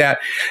stuff like that.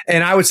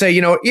 And I would say,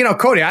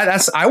 Cody,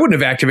 I wouldn't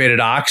have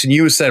activated Ox. And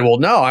you said, well,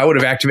 no, I would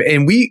have activated.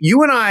 And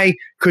you and I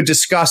could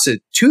discuss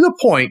it to the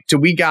point till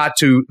we got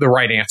to the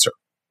right answer,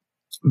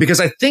 because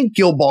I think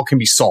Guild Ball can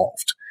be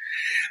solved.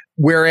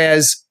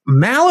 Whereas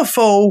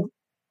Malifaux,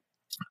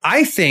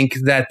 I think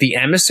that the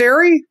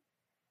emissary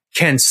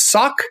can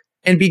suck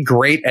and be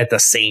great at the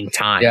same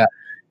time. Yeah.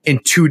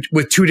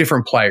 With two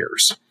different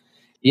players.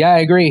 Yeah, I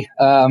agree.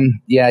 I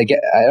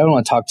don't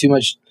want to talk too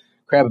much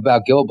crap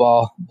about Guild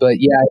Ball, but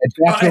yeah, I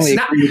definitely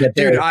agree that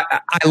dude, I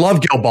love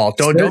Guild Ball.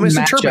 Don't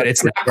misinterpret it.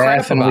 It's not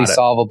definitely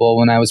solvable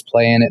when I was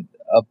playing it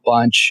a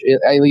bunch.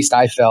 At least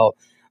I felt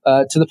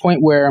to the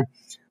point where,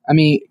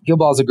 Guild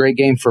Ball is a great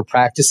game for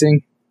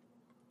practicing,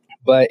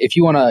 but if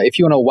you want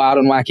a wild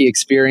and wacky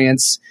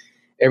experience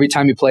every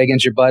time you play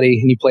against your buddy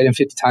and you played him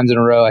 50 times in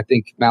a row, I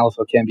think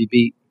Malifaux can be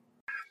beat.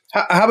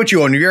 How about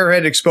you, Owen? Have you ever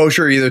had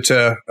exposure either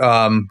to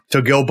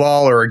Guild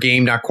Ball or a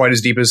game not quite as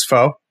deep as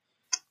Foe?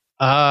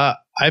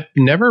 I've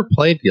never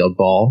played Guild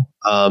Ball.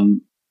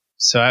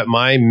 So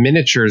my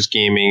miniatures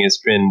gaming has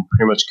been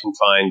pretty much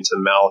confined to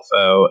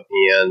Malifaux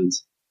and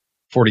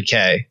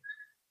 40K.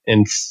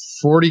 And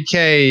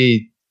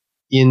 40K,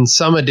 in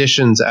some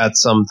editions at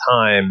some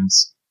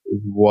times,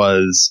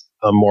 was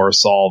a more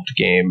solved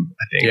game,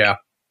 I think. Yeah.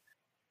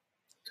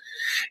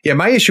 Yeah,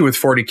 my issue with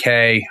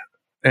 40K,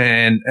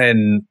 and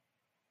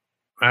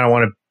I don't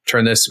want to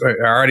turn this. I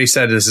already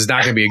said this is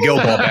not going to be a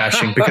Guild Ball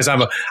bashing, because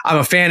I'm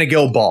a fan of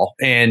Guild Ball,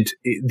 and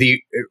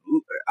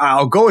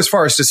I'll go as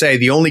far as to say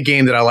the only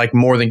game that I like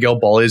more than Guild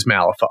Ball is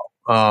Malifaux.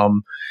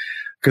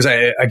 Because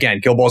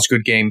Guild Ball's a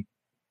good game.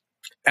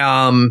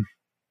 I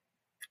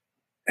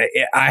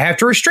have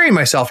to restrain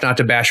myself not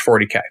to bash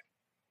 40K.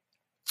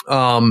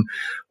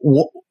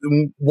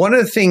 One of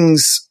the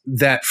things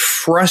that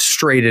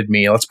frustrated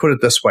me, let's put it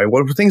this way,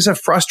 one of the things that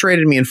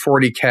frustrated me in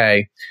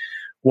 40K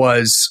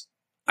was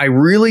I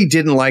really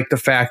didn't like the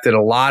fact that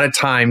a lot of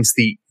times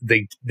the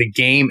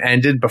game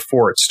ended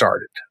before it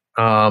started,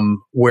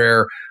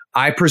 where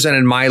I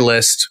presented my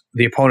list,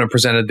 the opponent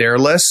presented their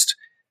list,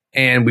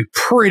 and we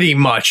pretty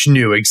much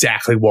knew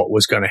exactly what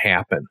was going to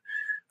happen.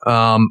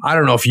 I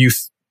don't know if you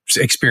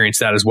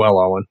experienced that as well,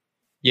 Owen.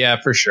 Yeah,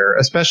 for sure.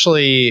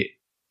 Especially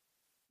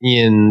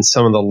in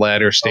some of the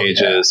latter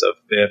stages of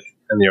 5th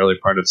and the early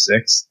part of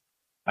 6th.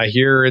 I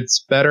hear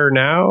it's better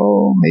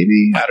now,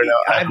 maybe. I don't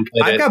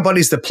know. I've got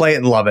buddies that play it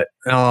and love it.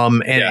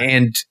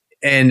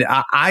 And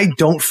I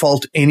don't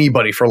fault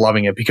anybody for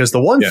loving it, because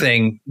the one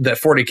thing that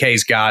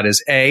 40K's got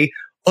is A,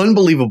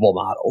 unbelievable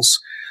models.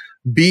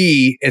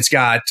 B, it's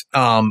got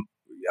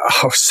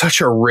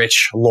such a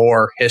rich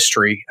lore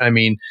history.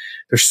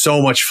 There's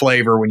so much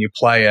flavor when you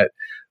play it.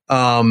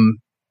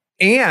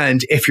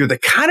 And if you're the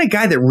kind of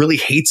guy that really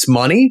hates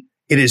money,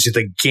 it is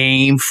the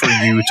game for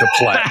you to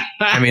play.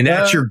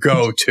 That's your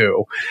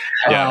go-to.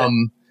 Yeah.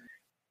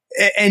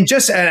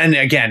 And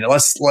again,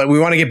 we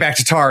want to get back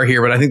to Tara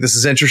here, but I think this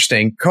is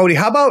interesting. Cody,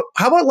 how about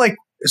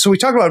so we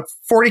talked about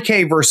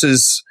 40K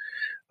versus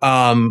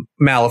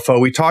Malifaux.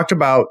 We talked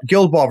about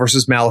Guild Ball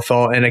versus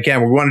Malifaux. And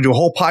again, we want to do a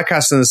whole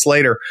podcast on this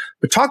later,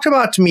 but talked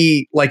about, to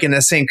me, like in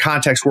the same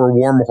context where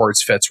Warm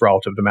Hordes fits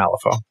relative to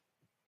Malifaux.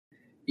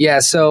 Yeah.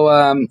 So,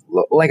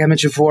 like I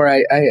mentioned before,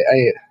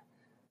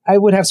 I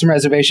would have some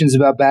reservations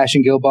about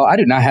bashing Guild Ball. I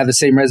do not have the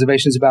same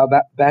reservations about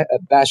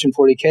bashing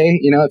 40K.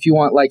 If you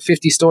want like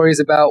 50 stories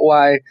about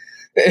why,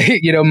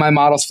 my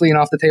models fleeing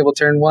off the table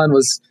turn 1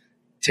 was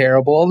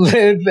terrible,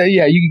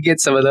 yeah, you could get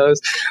some of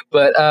those.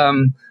 But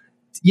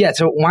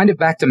to wind it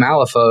back to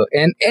Malifaux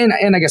and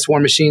I guess War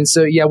Machine.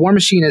 So yeah, War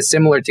Machine is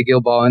similar to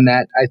Guild Ball in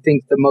that I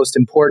think the most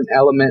important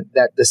element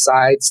that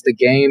decides the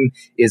game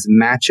is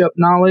matchup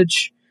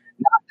knowledge,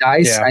 not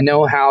dice. Yeah. I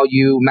know how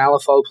you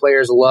Malifaux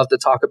players love to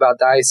talk about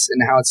dice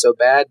and how it's so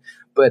bad,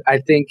 but I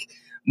think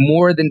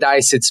more than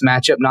dice, it's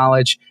matchup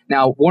knowledge.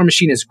 Now, War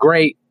Machine is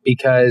great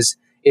because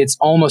it's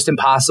almost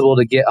impossible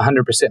to get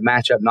 100%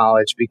 matchup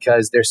knowledge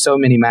because there's so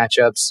many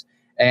matchups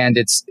and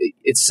it's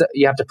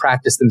you have to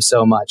practice them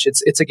so much.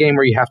 It's a game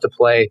where you have to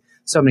play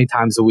so many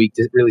times a week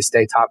to really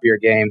stay top of your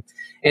game.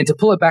 And to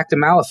pull it back to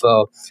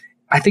Malifaux,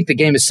 I think the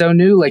game is so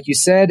new, like you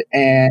said,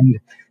 and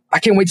I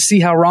can't wait to see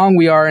how wrong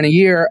we are in a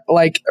year.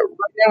 Like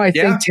right now, I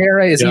think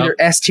Tara is either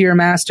S tier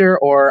master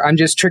or I'm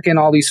just tricking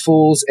all these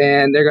fools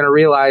and they're going to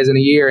realize in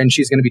a year and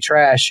she's going to be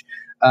trash.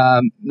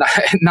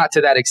 Not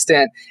to that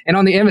extent. And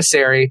on the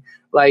emissary,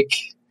 like,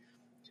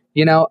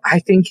 you know, I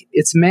think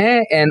it's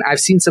meh, and I've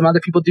seen some other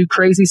people do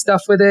crazy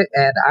stuff with it,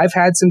 and I've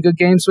had some good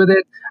games with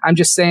it. I'm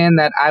just saying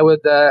that I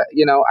would,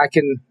 you know, I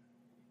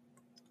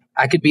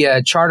could be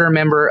a charter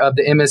member of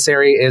the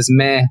emissary as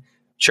meh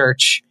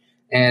church,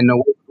 and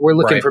we're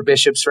looking for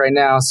bishops right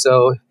now.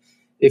 So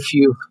if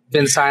you've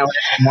been silent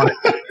and want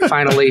to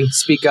finally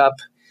speak up,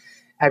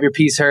 have your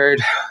piece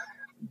heard.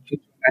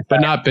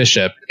 But not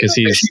bishop, because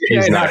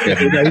he's not good.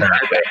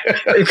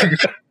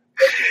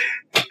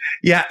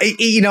 Yeah,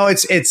 you know,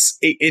 it's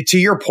to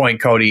your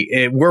point,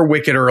 Cody. We're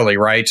wicked early,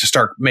 right, to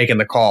start making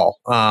the call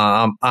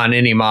on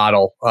any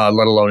model,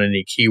 let alone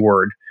any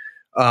keyword.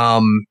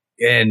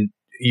 And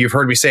you've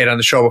heard me say it on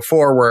the show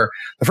before, where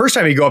the first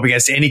time you go up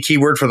against any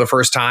keyword for the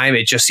first time,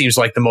 it just seems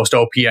like the most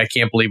OP. I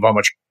can't believe how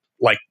much.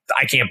 Like,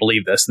 I can't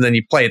believe this. And then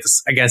you play it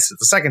against it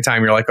the second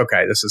time, you're like,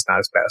 okay, this is not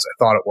as bad as I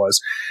thought it was.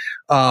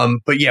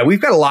 But yeah, we've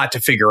got a lot to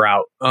figure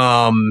out.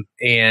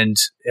 And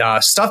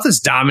stuff that's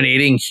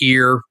dominating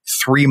here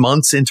 3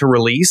 months into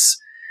release,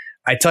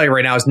 I tell you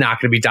right now, is not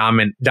going to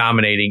be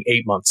dominating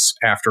 8 months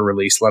after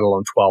release, let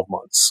alone 12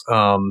 months.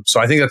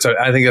 So I think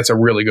that's a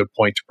really good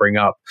point to bring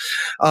up.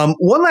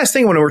 One last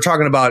thing when we're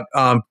talking about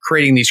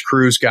creating these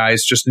crews,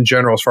 guys, just in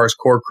general, as far as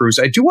core crews,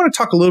 I do want to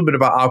talk a little bit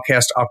about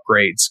Outcast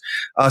upgrades.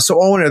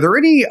 So Owen, are there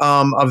any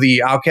of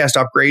the Outcast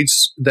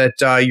upgrades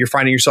that you're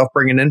finding yourself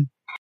bringing in?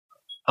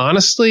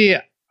 Honestly,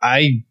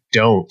 I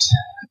don't.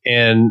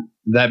 And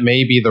that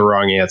may be the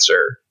wrong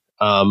answer.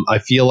 I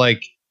feel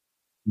like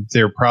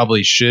there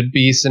probably should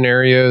be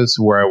scenarios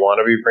where I want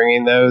to be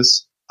bringing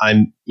those.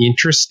 I'm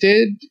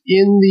interested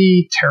in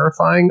the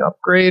Terrifying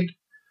upgrade,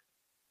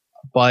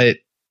 but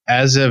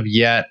as of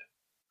yet,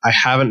 I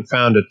haven't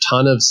found a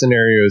ton of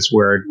scenarios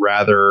where I'd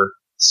rather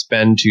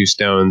spend 2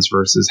 stones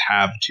versus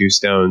have 2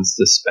 stones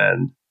to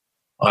spend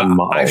on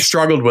models. I've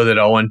struggled with it,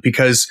 Owen,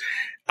 because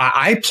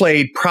I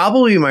played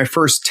probably my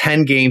first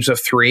 10 games of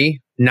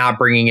 3 not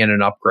bringing in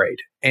an upgrade.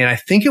 And I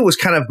think it was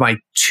kind of my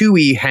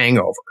 2E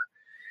hangover.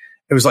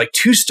 It was like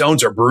 2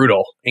 stones are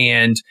brutal.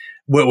 And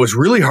what was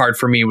really hard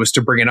for me was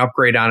to bring an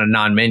upgrade on a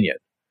non-minion.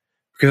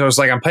 Because I was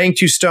like, I'm paying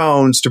 2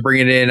 stones to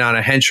bring it in on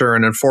a hencher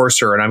and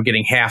enforcer, and I'm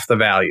getting half the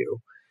value.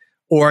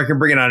 Or I can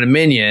bring it on a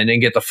minion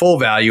and get the full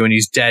value, and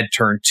he's dead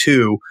turn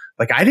 2.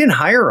 Like, I didn't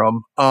hire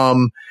him.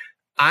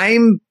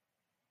 I'm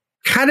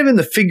kind of in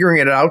the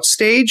figuring it out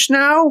stage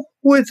now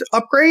with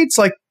upgrades.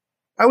 Like,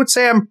 I would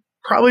say I'm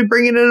probably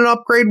bringing in an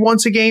upgrade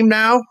once a game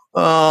now.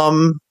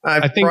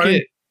 I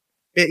think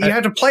you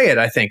have to play it,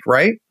 I think,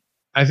 right?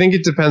 I think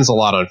it depends a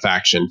lot on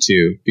faction,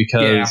 too,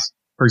 because,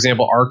 for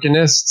example,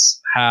 Arcanists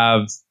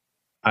have,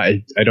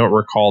 I don't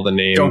recall the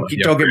name. Don't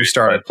get me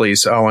started,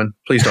 please, Owen.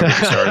 Please don't get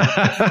me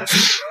started.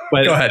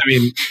 But, go ahead. I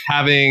mean,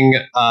 having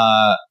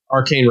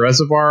Arcane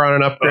Reservoir on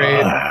an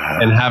upgrade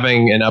and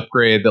having an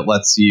upgrade that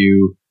lets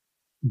you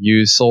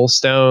use Soul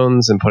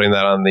Stones and putting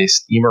that on the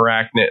Steam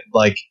Arachnid,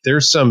 like,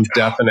 there's some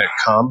definite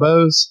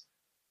combos.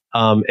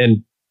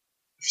 And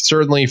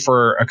certainly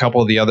for a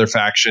couple of the other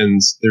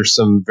factions, there's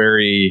some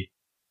very,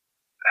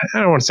 I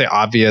don't want to say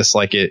obvious,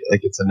 like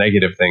it's a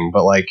negative thing,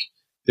 but like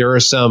there are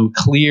some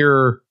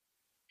clear,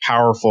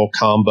 powerful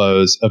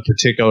combos of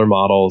particular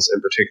models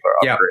and particular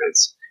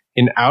upgrades.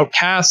 In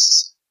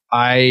Outcasts,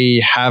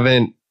 I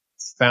haven't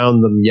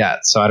found them yet.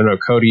 So I don't know,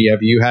 Cody, have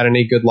you had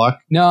any good luck?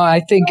 No,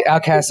 I think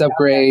Outcast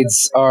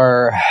upgrades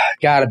are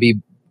gotta be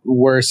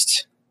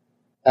worst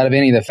out of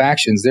any of the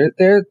factions.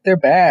 They're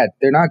bad.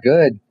 They're not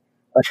good.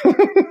 Like,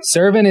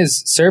 Servant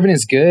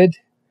is good,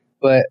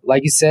 but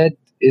like you said,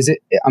 is it?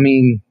 I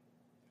mean,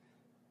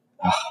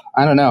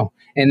 I don't know.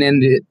 And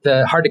then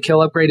the hard to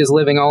kill upgrade is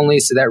living only,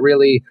 so that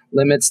really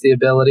limits the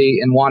ability.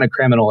 And Wanted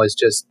Criminal is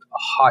just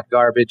hot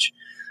garbage.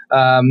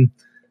 And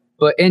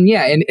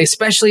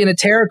especially in a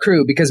Terra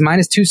crew, because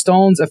 -2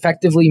 stones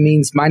effectively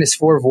means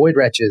 -4 Void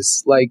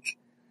Wretches. Like,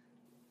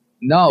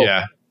 no,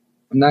 I'm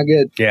not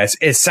good. Yeah,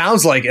 it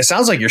sounds like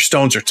your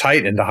stones are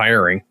tight into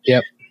hiring.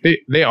 Yep.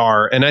 They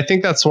are. And I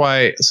think that's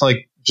why it's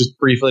like, just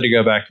briefly to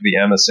go back to the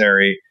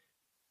Emissary,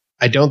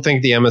 I don't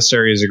think the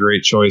Emissary is a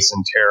great choice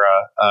in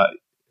Terra.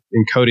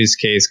 In Cody's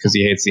case, because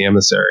he hates the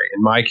Emissary.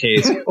 In my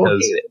case,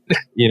 because,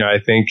 I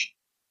think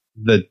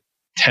the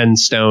 10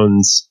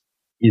 stones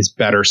is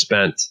better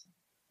spent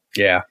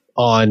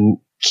on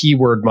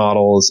keyword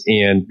models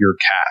and your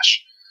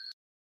cash.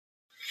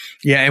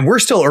 Yeah, and we're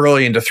still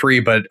early into 3,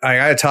 but I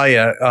got to tell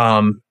you,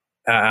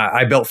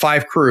 I built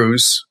 5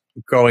 crews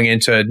going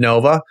into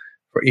Nova,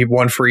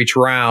 one for each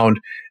round,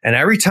 and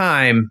every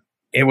time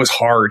it was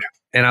hard,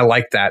 and I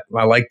like that.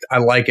 I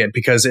like it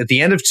because at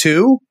the end of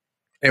 2,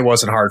 it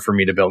wasn't hard for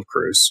me to build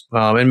crews,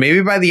 and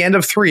maybe by the end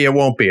of 3, it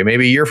won't be.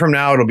 Maybe a year from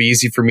now, it'll be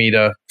easy for me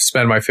to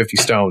spend my 50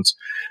 stones.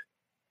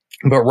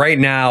 But right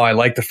now, I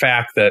like the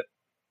fact that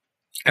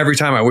every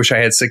time I wish I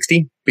had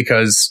 60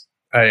 because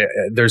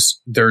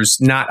there's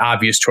not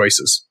obvious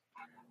choices.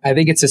 I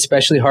think it's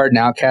especially hard in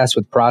Outcast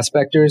with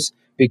prospectors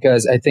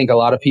because I think a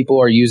lot of people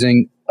are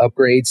using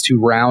upgrades to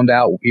round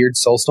out weird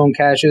soulstone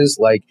caches.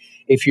 Like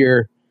if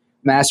your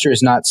master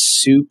is not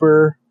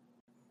super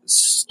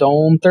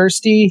stone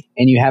thirsty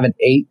and you have an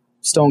 8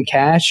 stone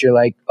cache, you're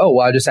like, oh,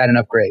 well, I'll just add an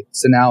upgrade.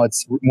 So now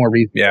it's more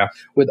reasonable. Yeah.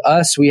 With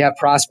us, we have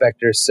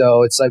prospectors.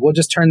 So it's like, we'll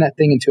just turn that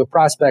thing into a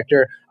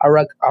prospector. I'll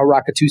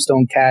rock a 2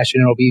 stone cache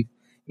and it'll be,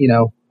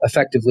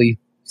 effectively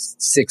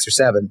 6 or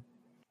 7.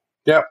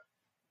 Yep.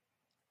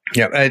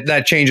 Yeah,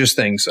 that changes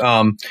things.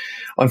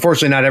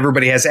 Unfortunately, not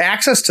everybody has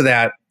access to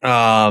that,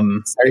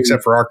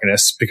 except for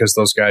Arcanists, because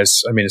those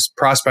guys,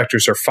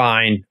 prospectors are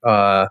fine.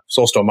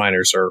 Soulstone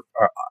miners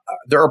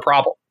they're a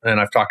problem. And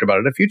I've talked about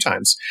it a few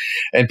times.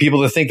 And people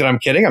that think that I'm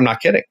kidding, I'm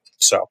not kidding.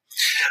 So,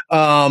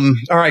 all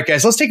right,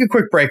 guys, let's take a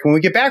quick break. When we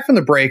get back from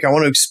the break, I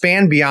want to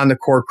expand beyond the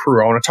core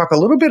crew. I want to talk a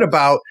little bit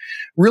about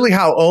really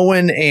how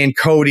Owen and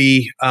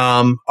Cody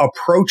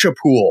approach a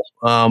pool,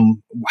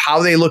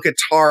 how they look at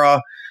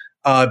Tara,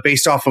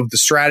 based off of the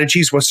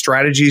strategies. What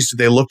strategies do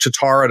they look to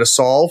Tara to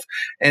solve?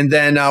 And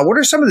then what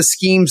are some of the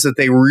schemes that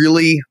they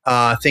really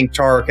think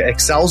Tara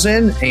excels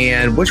in?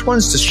 And which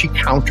ones does she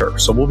counter?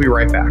 So we'll be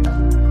right back.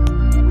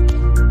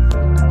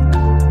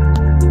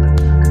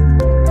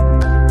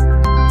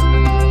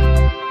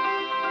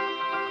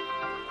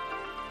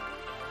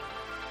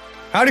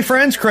 Howdy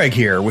friends, Craig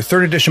here. With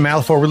 3rd edition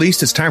Malifaux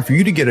released, it's time for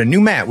you to get a new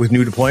mat with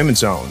new deployment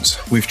zones.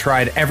 We've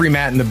tried every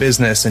mat in the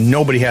business, and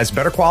nobody has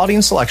better quality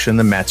and selection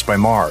than Mats by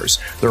Mars.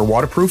 They're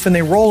waterproof and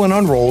they roll and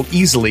unroll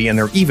easily, and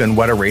they're even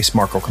wet erase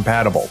Marco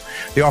compatible.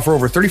 They offer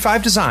over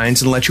 35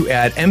 designs and let you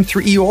add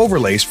M3EO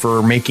overlays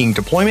for making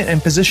deployment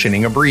and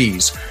positioning a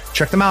breeze.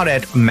 Check them out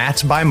at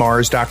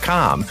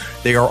matsbymars.com.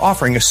 They are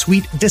offering a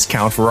sweet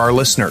discount for our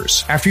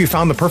listeners. After you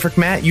found the perfect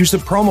mat, use the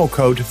promo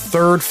code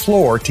 3rd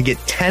floor to get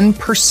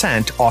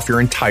 10% off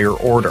your entire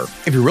order.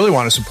 If you really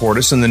want to support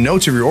us, in the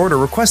notes of your order,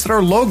 request that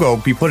our logo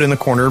be put in the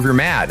corner of your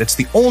mat. It's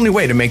the only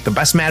way to make the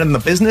best mat in the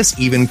business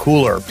even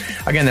cooler.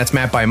 Again, that's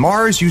Mat by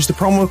Mars. Use the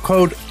promo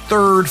code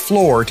 3rd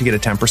floor to get a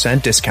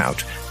 10%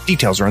 discount.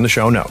 Details are in the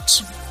show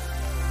notes.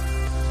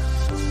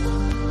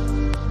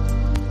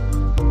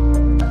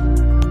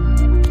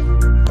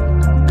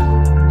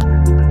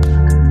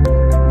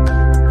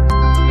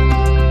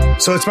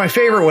 So it's my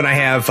favorite when I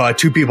have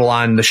 2 people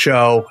on the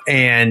show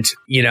and,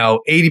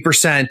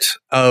 80%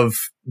 of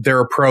their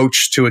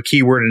approach to a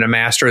keyword and a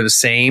master are the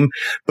same,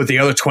 but the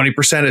other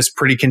 20% is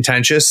pretty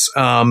contentious.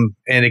 And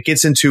it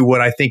gets into what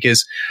I think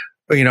is,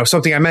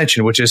 something I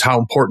mentioned, which is how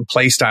important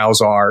play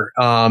styles are.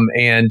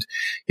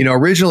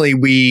 Originally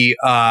we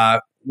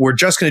were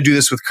just going to do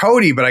this with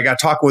Cody, but I got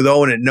talking with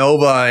Owen at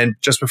Nova and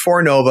just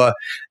before Nova,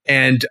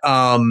 and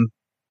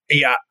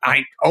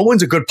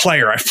Owen's a good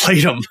player. I've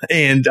played him,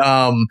 and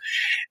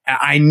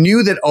I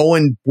knew that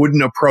Owen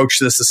wouldn't approach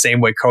this the same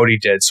way Cody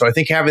did. So I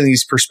think having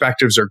these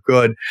perspectives are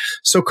good.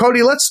 So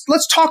Cody, let's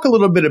talk a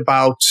little bit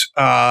about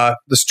the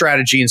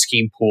strategy and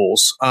scheme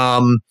pools.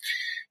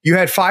 You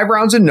had 5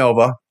 rounds in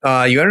Nova.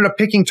 You ended up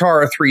picking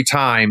Tara 3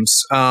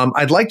 times.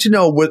 I'd like to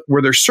know,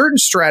 were there certain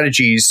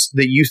strategies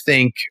that you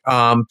think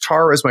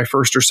Tara is my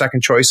first or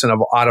second choice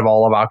out of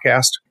all of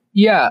Outcast?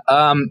 Yeah,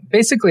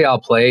 basically I'll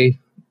play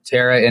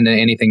Tara into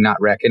anything not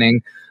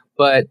Reckoning,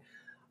 but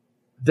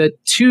the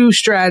 2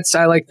 strats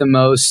I like the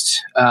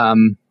most,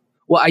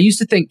 I used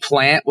to think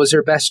Plant was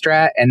her best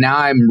strat, and now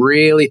I'm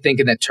really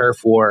thinking that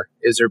Turf War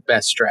is her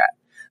best strat.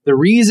 The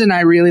reason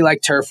I really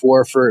like Turf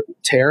War for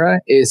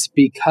Tara is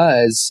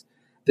because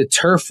the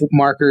turf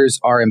markers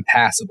are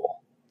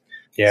impassable.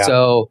 Yeah.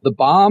 So the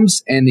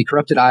bombs and the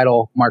Corrupted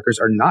Idol markers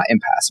are not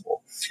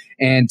impassable.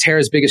 And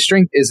Tara's biggest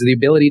strength is the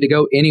ability to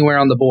go anywhere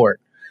on the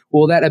board.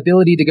 Well, that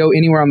ability to go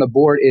anywhere on the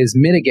board is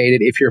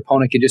mitigated if your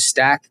opponent can just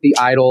stack the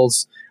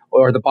idols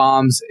or the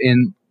bombs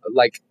in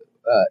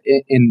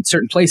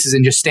certain places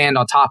and just stand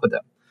on top of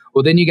them.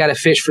 Well, then you got to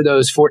fish for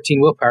those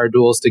 14 willpower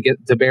duels to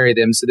get to bury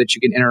them so that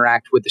you can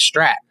interact with the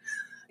strat.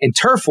 In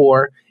Turf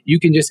War, you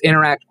can just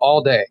interact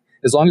all day.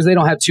 As long as they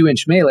don't have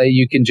 2-inch melee,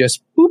 you can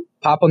just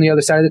pop on the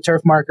other side of the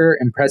turf marker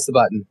and press the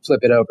button,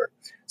 flip it over.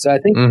 So I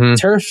think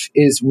Turf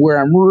is where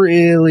I'm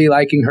really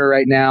liking her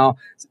right now.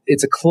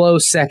 It's a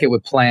close second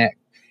with Plant.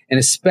 And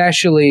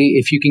especially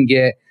if you can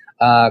get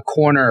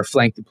corner or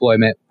flank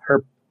deployment,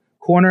 her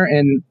corner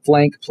and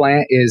flank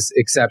Plant is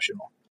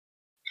exceptional.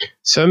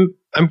 So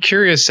I'm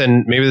curious,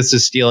 and maybe this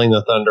is stealing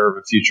the thunder of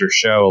a future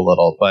show a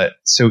little, but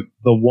so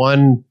the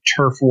one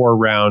Turf War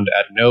round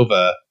at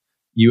Nova,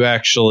 you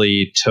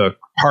actually took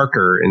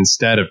Parker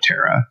instead of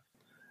Tara.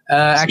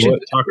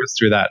 Talk us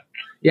through that.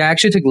 Yeah, I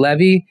actually took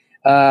Levy,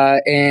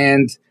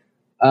 and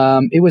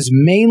it was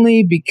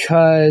mainly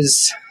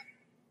because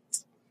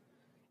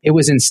it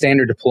was in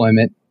standard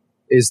deployment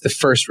is the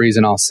first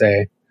reason I'll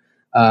say.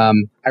 I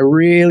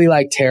really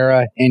like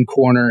Tara in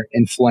corner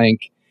and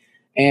flank,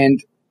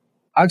 and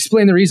I'll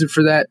explain the reason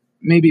for that,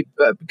 maybe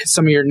because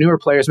some of your newer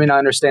players may not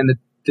understand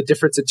the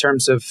difference in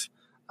terms of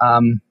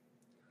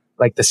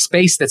the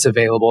space that's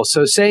available.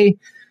 So say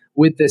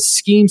with the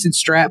schemes and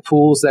strat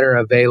pools that are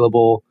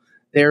available,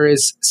 there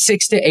is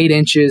 6 to 8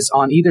 inches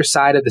on either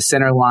side of the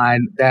center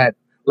line that,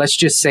 let's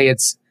just say,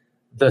 it's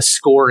the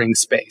scoring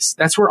space.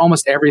 That's where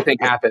almost everything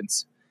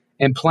happens.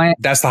 And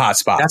that's the hot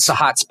spot. That's the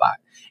hot spot.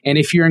 And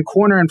if you're in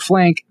corner and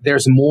flank,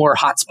 there's more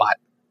hot spot,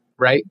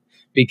 right?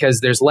 Because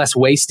there's less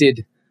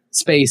wasted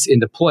space in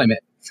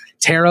deployment.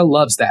 Terra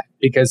loves that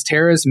because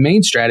Terra's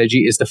main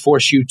strategy is to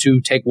force you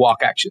to take walk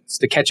actions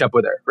to catch up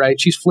with her, right?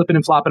 She's flipping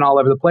and flopping all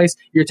over the place.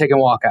 You're taking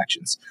walk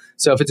actions.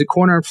 So if it's a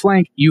corner and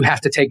flank, you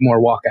have to take more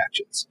walk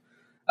actions.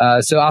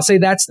 So I'll say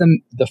that's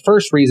the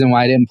first reason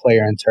why I didn't play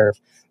her in turf.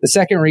 The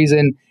second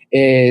reason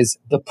is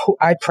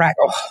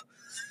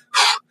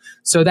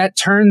so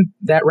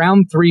that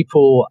round 3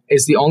 pool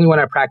is the only one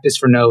I practiced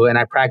for Nova, and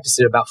I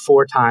practiced it about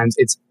 4 times.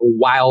 It's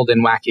wild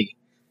and wacky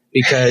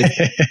because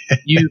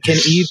you can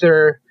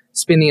either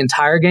spend the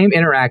entire game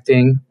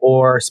interacting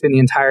or spend the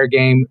entire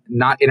game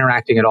not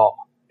interacting at all,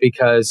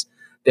 because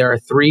there are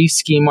 3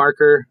 scheme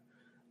marker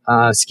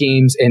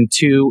schemes and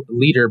 2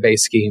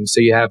 leader-based schemes. So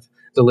you have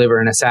deliver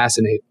and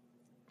assassinate.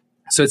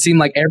 So it seemed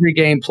like every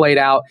game played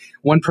out.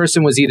 One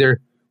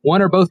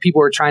or both people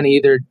were trying to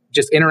either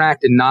just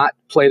interact and not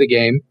play the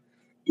game,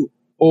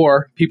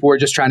 or people were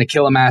just trying to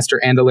kill a master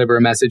and deliver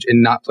a message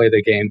and not play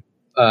the game,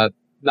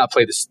 not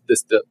play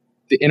the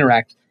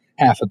interact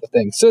half of the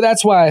thing. So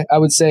that's why I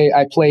would say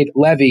I played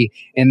Levy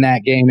in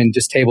that game and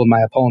just tabled my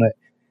opponent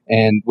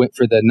and went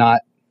for the not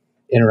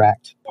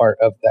interact part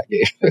of that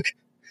game.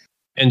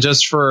 And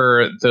just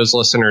for those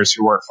listeners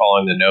who weren't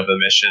following the Nova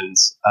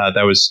missions,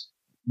 that was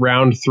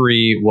round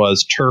 3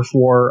 was Turf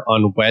War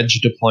on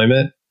Wedge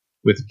deployment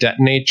with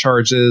detonate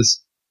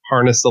charges,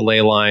 harness the ley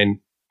line,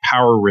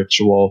 power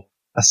ritual,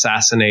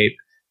 assassinate,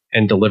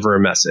 and deliver a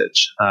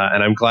message.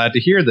 And I'm glad to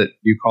hear that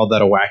you called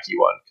that a wacky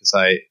one, because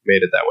I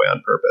made it that way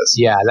on purpose.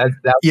 Yeah,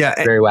 that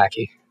was very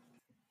wacky.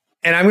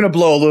 And I'm going to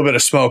blow a little bit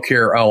of smoke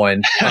here,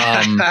 Owen,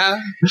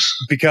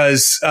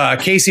 because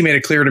Casey made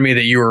it clear to me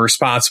that you were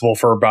responsible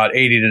for about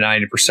 80 to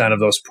 90% of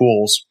those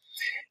pools.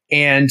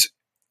 And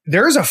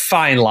there's a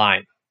fine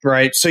line,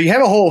 right? So you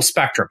have a whole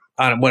spectrum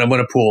on when I win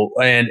a pool.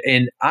 And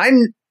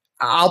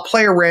I'll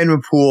play a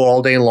random pool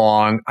all day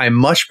long. I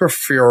much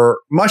prefer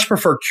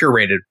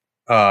curated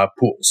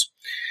pools.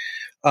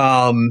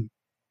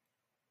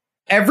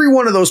 Every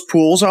one of those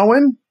pools,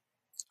 Owen,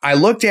 I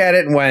looked at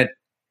it and went,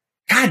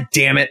 God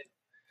damn it.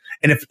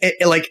 And if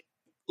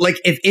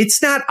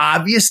it's not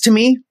obvious to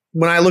me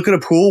when I look at a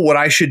pool what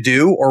I should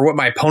do or what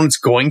my opponent's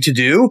going to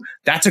do,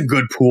 that's a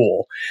good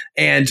pool.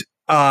 And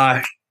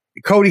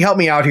Cody, help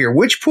me out here.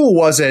 Which pool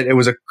was it? It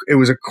was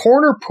a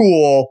corner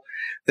pool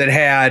that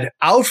had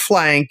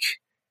outflank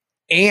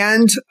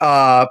and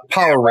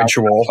power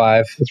ritual.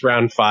 5. It's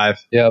round 5.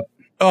 Yep.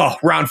 Oh,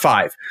 round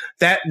 5.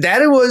 That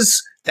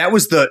was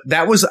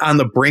on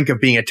the brink of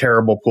being a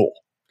terrible pool.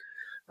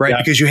 Right, yeah.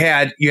 Because you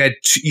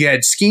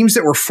had schemes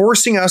that were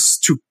forcing us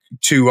to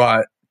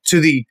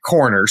the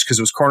corners because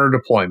it was corner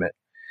deployment,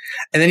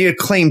 and then you had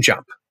claim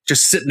jump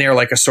just sitting there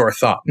like a sore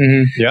thumb.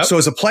 Mm-hmm. Yep. So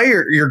as a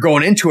player, you're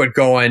going into it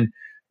going,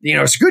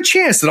 it's a good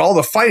chance that all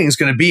the fighting is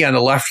going to be on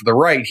the left or the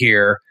right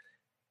here,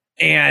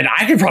 and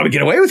I could probably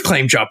get away with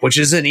claim jump, which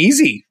isn't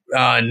easy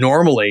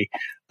normally.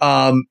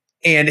 And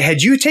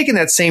had you taken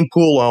that same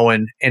pool,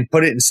 Owen, and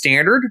put it in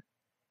standard,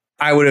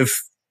 I would have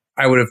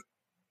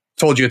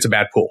told you it's a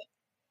bad pool.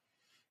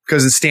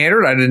 Because in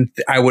standard,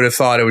 I would have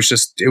thought it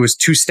was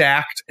too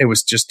stacked. It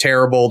was just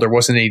terrible. There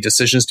wasn't any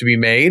decisions to be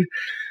made.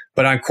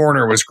 But on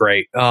corner, it was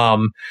great.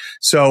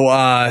 So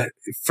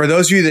for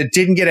those of you that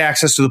didn't get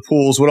access to the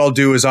pools, what I'll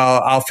do is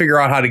I'll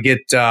figure out how to get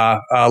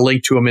a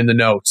link to them in the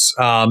notes.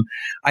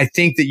 I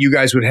think that you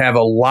guys would have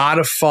a lot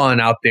of fun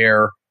out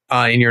there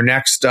in your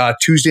next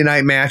Tuesday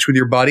night match with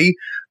your buddy,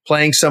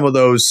 playing some of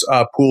those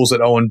pools that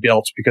Owen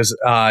built, because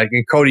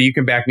and Cody, you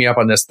can back me up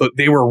on this.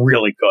 They were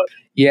really good.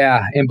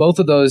 Yeah, in both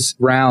of those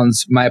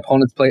rounds, my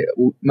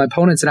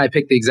opponents and I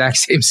picked the exact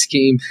same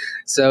scheme.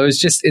 So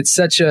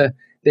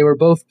they were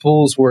both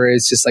pools where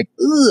it's just like,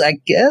 I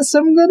guess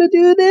I'm going to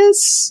do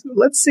this.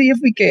 Let's see if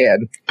we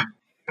can.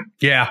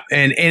 Yeah,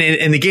 and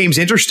the game's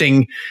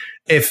interesting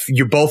if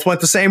you both went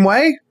the same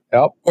way.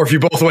 Yep. Or if you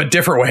both went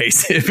different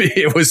ways.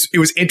 It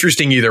was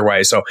interesting either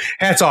way. So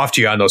hats off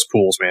to you on those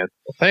pools, man.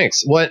 Well,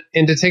 thanks.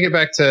 And to take it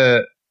back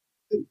to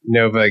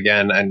Nova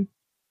again, and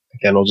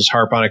again, we'll just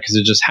harp on it because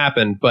it just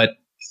happened. But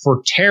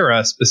for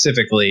Terra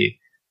specifically,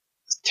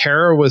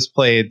 Terra was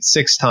played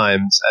 6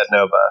 times at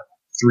Nova.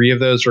 3 of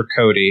those were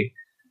Cody.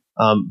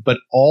 But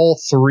all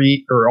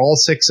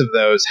 6 of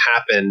those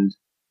happened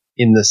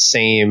in the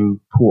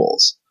same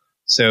pools.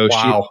 So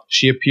wow.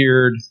 she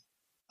appeared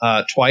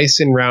twice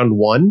in round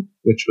 1,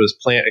 which was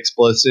plant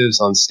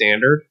explosives on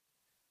standard.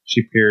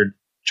 She appeared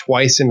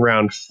twice in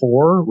round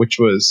 4, which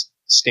was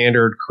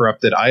standard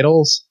corrupted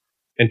idols,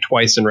 and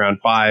twice in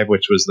round 5,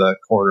 which was the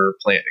corner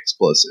plant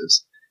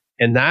explosives.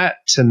 And that,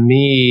 to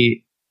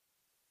me,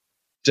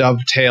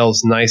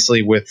 dovetails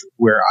nicely with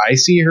where I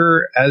see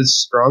her as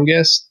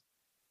strongest,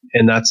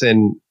 and that's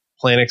in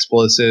plant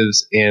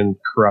explosives and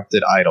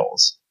corrupted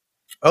idols.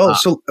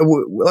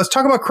 Let's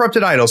talk about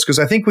Corrupted Idols, because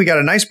I think we got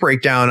a nice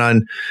breakdown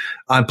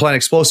on Plant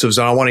Explosives,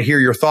 and I want to hear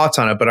your thoughts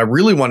on it, but I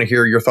really want to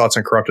hear your thoughts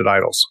on Corrupted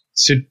Idols.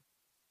 So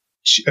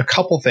a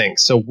couple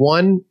things. So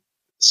one,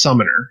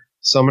 Summoner.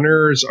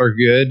 Summoners are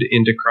good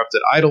into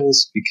Corrupted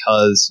Idols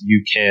because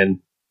you can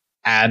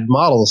add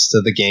models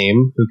to the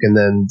game who can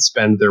then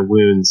spend their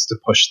wounds to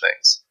push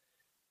things.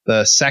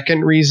 The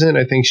second reason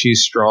I think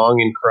she's strong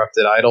in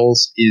Corrupted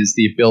Idols is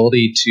the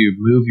ability to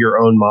move your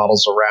own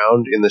models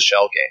around in the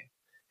shell game.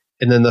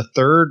 And then the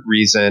third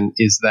reason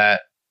is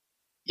that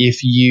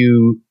if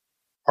you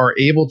are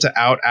able to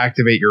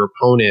out-activate your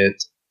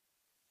opponent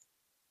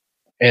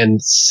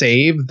and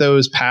save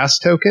those pass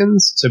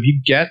tokens, so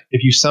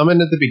if you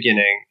summon at the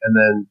beginning and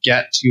then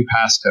get 2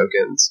 pass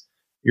tokens,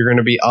 you're going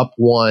to be up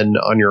 1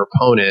 on your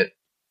opponent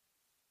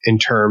in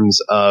terms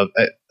of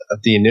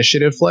the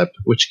initiative flip,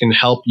 which can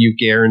help you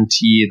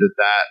guarantee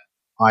that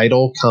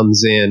idol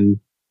comes in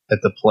at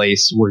the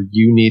place where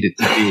you need it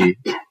to be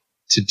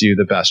to do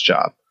the best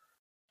job.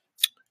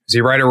 Is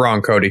he right or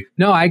wrong, Cody?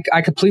 No, I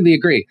completely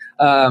agree.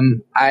 Like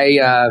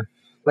I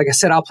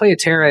said, I'll play a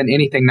Terra in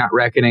anything not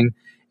Reckoning.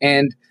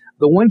 And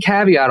the one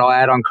caveat I'll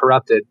add on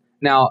Corrupted,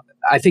 now,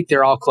 I think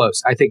they're all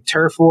close. I think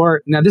Turf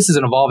War, now this is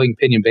an evolving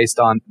opinion based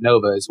on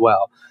Nova as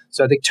well.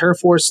 So I think Turf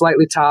War is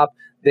slightly top,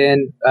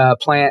 then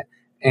Plant,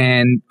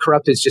 and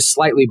Corrupted is just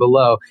slightly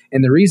below.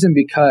 And the reason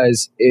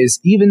because is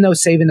even though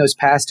saving those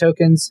pass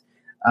tokens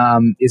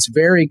is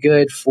very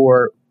good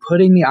for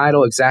putting the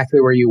idol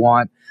exactly where you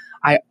want,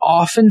 I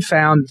often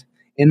found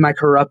in my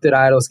Corrupted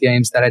Idols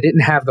games that I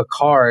didn't have the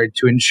card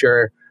to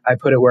ensure I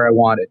put it where I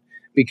wanted,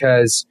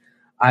 because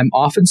I'm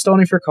often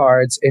stoning for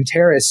cards, and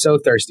Terra is so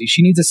thirsty.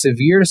 She needs a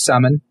severe to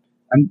summon.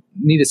 I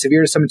need a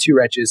severe to summon 2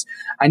 wretches.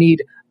 I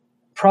need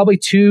probably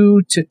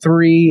 2 to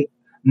 3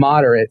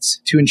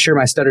 moderates to ensure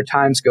my stutter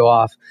times go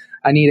off.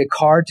 I need a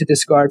card to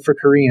discard for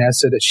Karina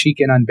so that she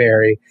can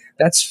unbury.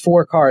 That's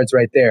 4 cards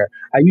right there.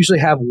 I usually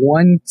have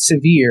 1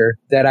 severe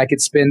that I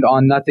could spend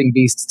on Nothing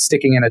Beast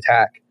sticking an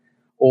attack,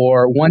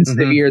 or 1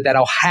 severe that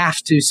I'll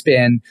have to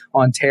spend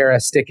on Terra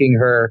sticking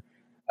her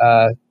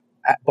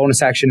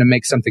bonus action to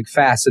make something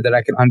fast so that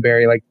I can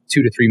unbury like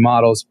 2 to 3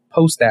 models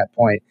post that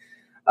point,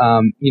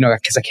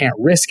 because I can't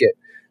risk it.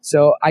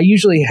 So I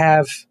usually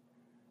have,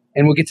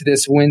 and we'll get to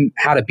this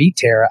how to beat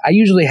Terra, I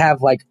usually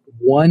have like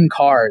 1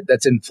 card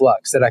that's in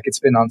flux that I could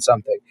spend on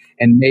something.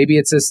 And maybe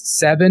it's a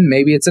 7,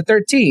 maybe it's a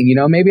 13,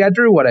 maybe I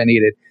drew what I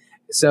needed.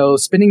 So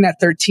spending that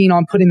 13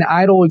 on putting the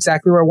idol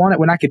exactly where I want it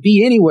when I could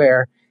be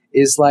anywhere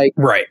is like,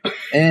 right.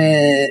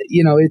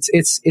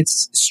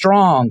 It's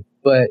strong,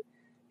 but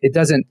it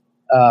doesn't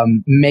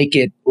make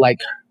it like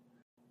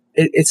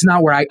it's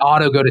not where I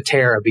auto go to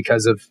Terra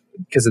because of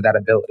that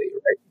ability,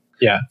 right?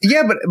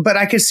 Yeah, but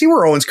I can see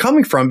where Owen's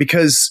coming from,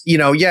 because he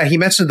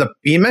mentioned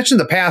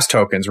the pass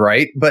tokens,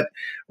 right? But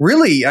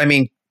really, I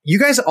mean,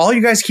 all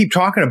you guys keep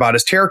talking about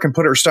is Terra can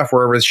put her stuff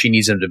wherever she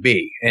needs them to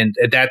be, and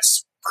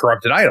that's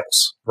Corrupted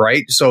Idols,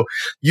 right? So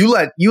you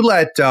let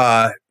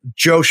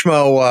Joe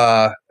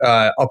Schmo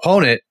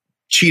opponent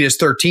cheat his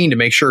 13 to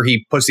make sure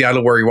he puts the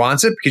idol where he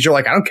wants it, because you're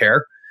like, I don't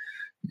care.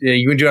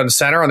 You can do it on the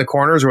center, on the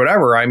corners, or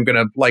whatever. I'll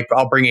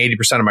bring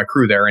 80% of my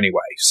crew there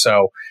anyway.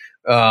 So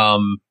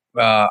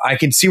I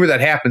can see where that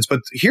happens.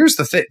 But here's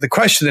the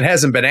question that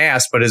hasn't been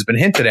asked but has been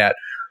hinted at.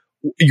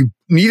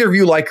 Neither of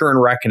you like her in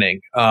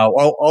Reckoning.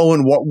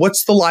 Owen,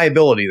 what's the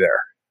liability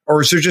there?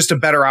 Or is there just a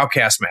better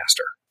Outcast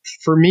Master?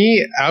 For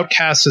me,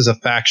 Outcast is a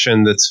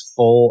faction that's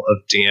full of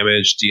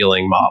damage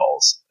dealing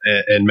models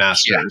and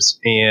masters.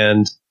 Yeah.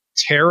 And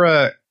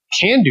Terra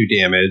can do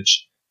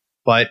damage,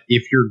 but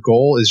if your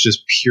goal is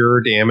just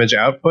pure damage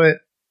output,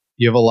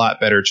 you have a lot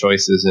better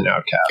choices in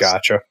Outcast.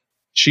 Gotcha.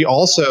 She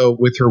also,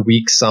 with her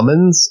weak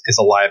summons, is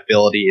a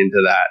liability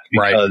into that,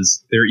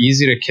 because they're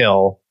easy to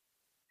kill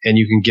and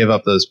you can give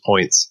up those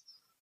points.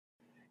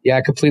 Yeah,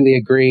 I completely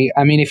agree.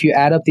 I mean, if you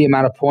add up the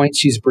amount of points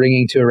she's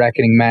bringing to a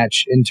Reckoning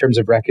match in terms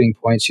of Reckoning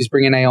points, she's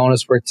bringing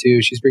Ionis worth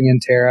 2. She's bringing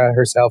Terra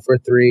herself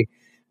worth 3.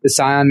 The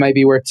Scion might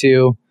be worth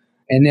 2.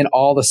 And then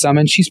all the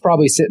summons, she's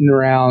probably sitting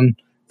around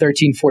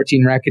 13,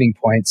 14 Reckoning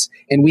points.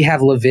 And we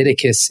have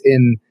Leviticus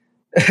in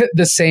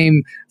the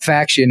same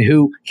faction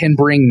who can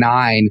bring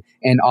 9,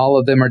 and all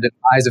of them are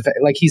denies of,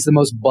 like, he's the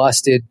most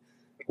busted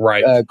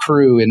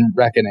crew in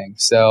Reckoning.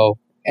 So,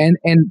 and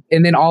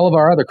then all of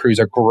our other crews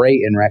are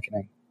great in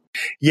Reckoning.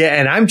 Yeah,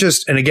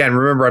 and again,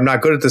 remember, I'm not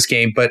good at this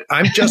game, but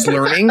I'm just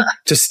learning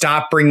to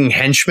stop bringing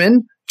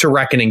henchmen to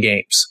Reckoning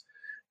games.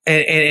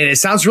 And it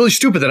sounds really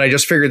stupid that I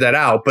just figured that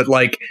out, but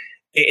like,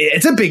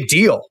 it's a big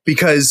deal,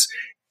 because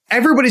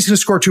everybody's going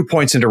to score 2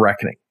 points into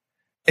Reckoning.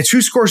 It's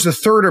who scores the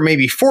 3rd or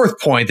maybe 4th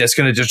point that's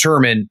going to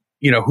determine,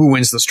 who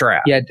wins the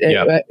strat. Yeah,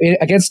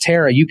 against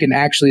Terra, you can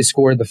actually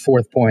score the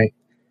 4th point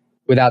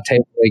without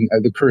tabling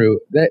the crew.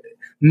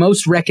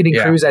 Most Reckoning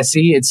crews I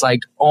see, it's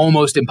like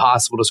almost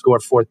impossible to score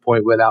 4th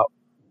point without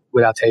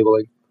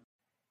tabling.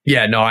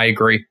 Yeah, no, I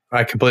agree.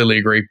 I completely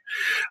agree.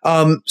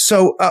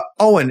 So,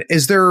 Owen,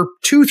 is there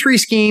 2-3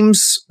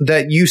 schemes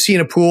that you see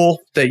in a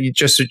pool that you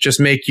just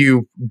make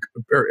you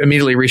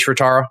immediately reach for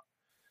Tara?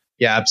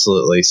 Yeah,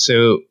 absolutely.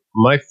 So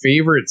my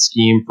favorite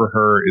scheme for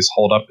her is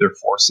hold up their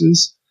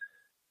forces.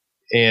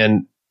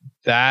 And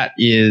that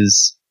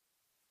is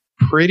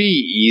pretty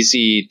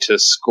easy to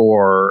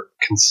score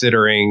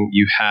considering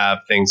you have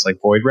things like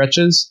Void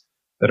Wretches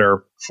that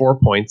are 4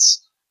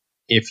 points.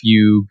 If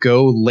you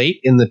go late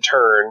in the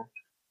turn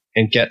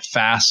and get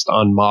fast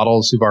on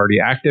models who've already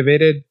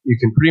activated, you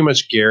can pretty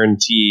much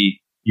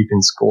guarantee you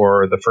can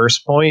score the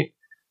first point.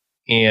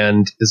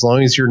 And as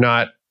long as you're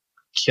not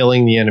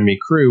killing the enemy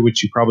crew,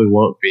 which you probably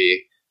won't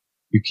be,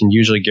 you can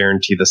usually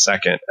guarantee the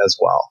second as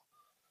well.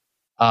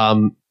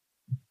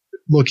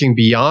 Looking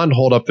beyond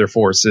hold up their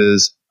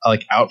forces,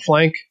 like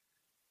Outflank,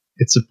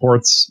 it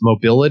supports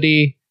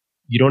mobility.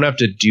 You don't have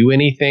to do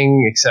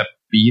anything except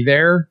be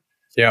there,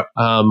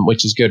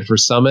 which is good for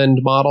summoned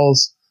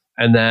models.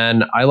 And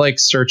then I like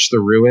Search the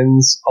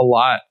Ruins a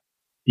lot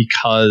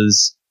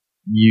because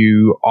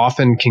you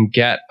often can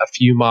get a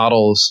few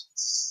models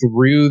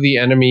through the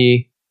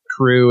enemy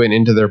crew and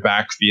into their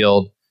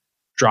backfield,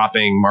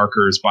 dropping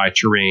markers by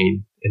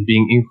terrain, and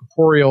being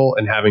incorporeal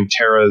and having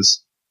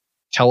Terra's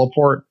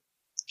teleport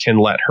can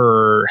let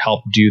her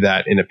help do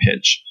that in a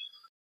pinch.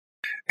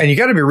 And you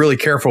got to be really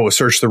careful with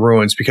Search the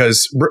Ruins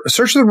because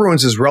Search the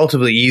Ruins is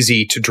relatively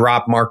easy to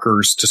drop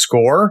markers to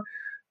score,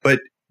 but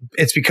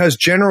it's because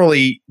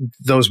generally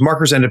those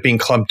markers end up being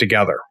clumped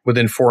together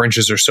within 4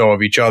 inches or so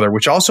of each other,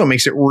 which also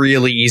makes it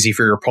really easy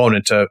for your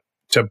opponent to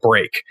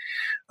break.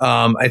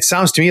 It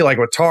sounds to me like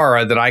with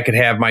Tara that I could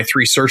have my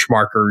 3 search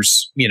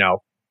markers,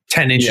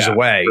 10 inches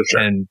away, sure.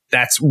 And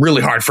that's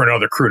really hard for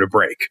another crew to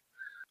break.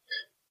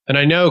 And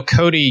I know,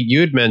 Cody, you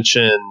had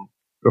mentioned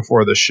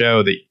before the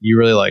show that you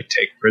really like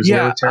Take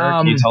Prisoner with Terra.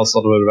 Can you tell us a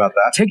little bit about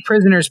that? Take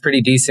Prisoner is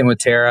pretty decent with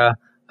Terra.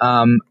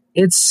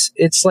 It's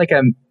like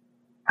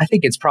I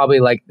think it's probably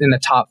like in the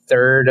top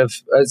third of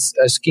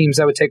schemes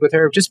I would take with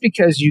her, just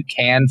because you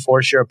can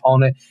force your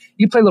opponent.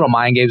 You play little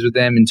mind games with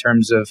them in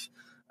terms of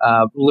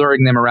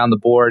luring them around the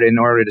board in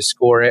order to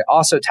score it.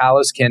 Also,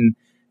 Talos can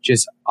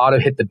just auto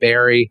hit the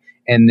bury,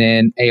 and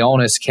then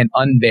Aeonis can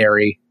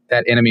unbury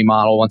that enemy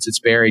model once it's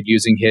buried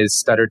using his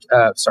Severed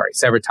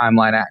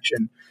Timeline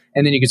action.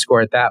 And then you can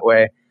score it that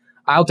way.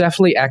 I'll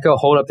definitely echo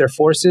Hold Up Their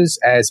Forces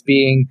as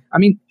being,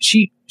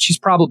 she's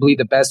probably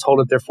the best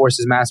Hold Up Their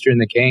Forces master in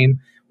the game,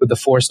 with the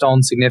 4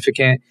 stone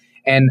significant.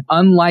 And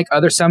unlike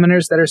other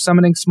summoners that are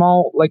summoning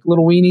small, like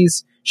little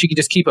weenies, she can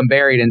just keep them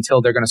buried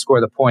until they're going to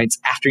score the points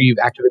after you've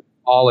activated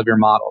all of your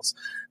models.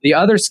 The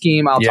other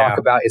scheme I'll talk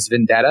about is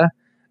Vendetta,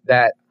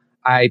 that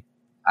I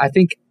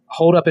think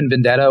Hold Up and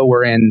Vendetta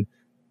were in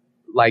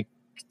like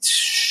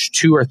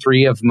 2 or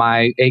 3 of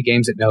my 8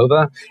 games at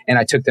Nova, and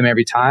I took them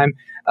every time.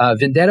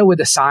 Vendetta with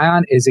the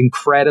Scion is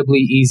incredibly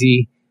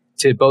easy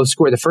to both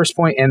score the first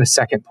point and the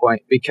second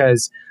point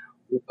because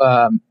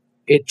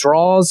it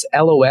draws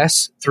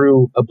LOS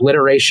through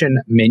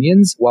obliteration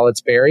minions while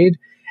it's buried,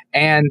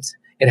 and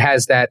it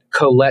has that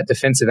Colette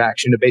defensive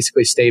action to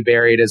basically stay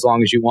buried as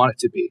long as you want it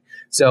to be.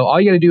 So all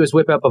you got to do is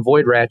whip up a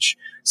Void Wretch,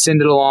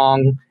 send it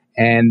along,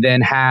 and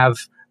then have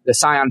the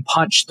Scion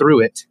punch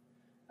through it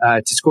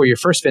to score your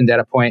first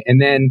Vendetta point,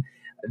 and then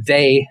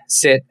they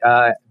sit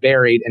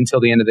buried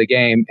until the end of the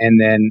game, and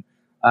then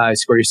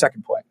score your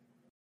second point.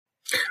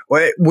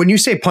 Well, when you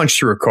say punch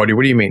through it, Cody,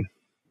 what do you mean?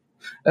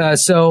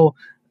 So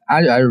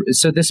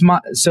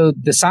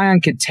the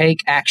Scion could take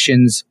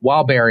actions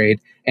while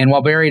buried, and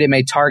while buried, it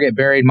may target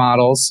buried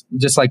models,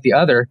 just like the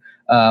other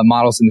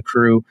models in the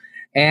crew.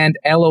 And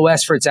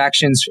LOS for its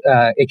actions,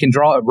 it can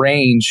draw a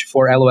range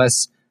for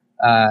LOS.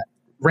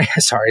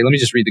 Sorry, let me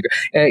just read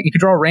you can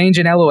draw a range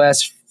in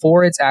LOS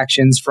for its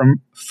actions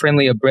from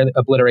friendly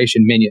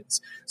obliteration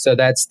minions. So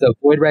that's the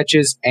Void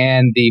Wretches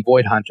and the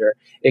Void Hunter.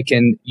 It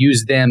can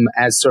use them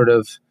as sort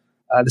of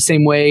the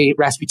same way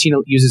Rasputina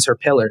uses her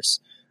pillars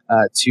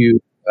to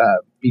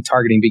be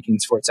targeting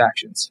beacons for its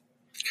actions.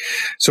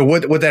 So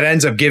what that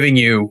ends up giving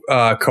you,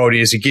 Cody,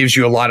 is it gives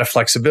you a lot of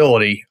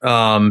flexibility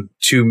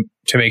to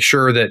make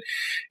sure that,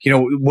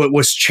 what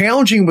was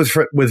challenging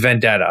with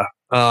Vendetta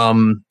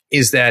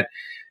is that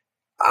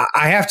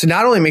I have to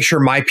not only make sure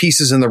my piece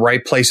is in the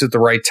right place at the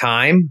right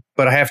time,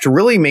 but I have to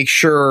really make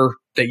sure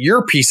that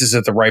your piece is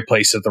at the right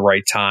place at the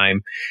right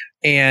time.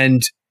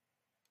 And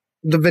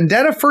the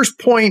Vendetta first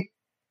point,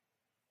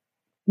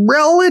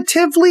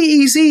 relatively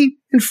easy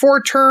in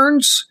 4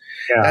 turns.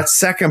 Yeah. That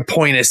second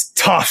point is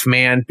tough,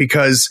 man,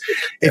 because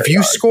if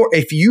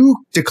you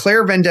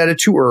declare Vendetta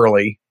too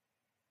early,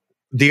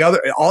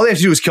 all they have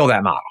to do is kill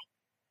that model,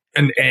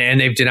 and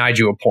they've denied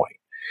you a point.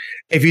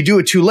 If you do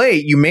it too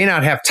late, you may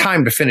not have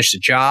time to finish the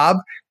job,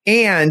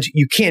 and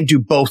you can't do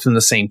both in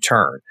the same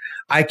turn.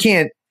 I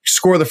can't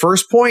score the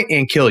first point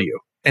and kill you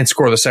and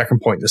score the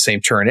second point in the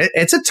same turn.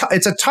 It's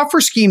a tougher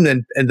scheme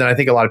than I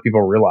think a lot of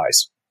people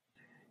realize.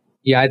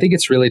 Yeah, I think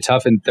it's really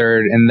tough in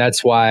third, and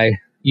that's why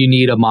you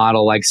need a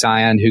model like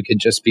Scion who could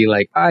just be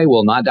like, I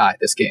will not die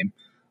this game,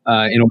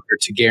 in order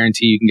to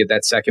guarantee you can get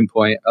that second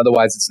point.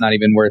 Otherwise, it's not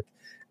even worth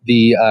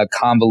the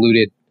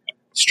convoluted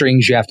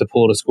strings you have to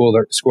pull to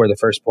score the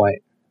first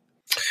point.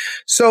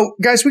 So,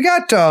 guys, we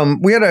had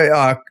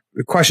a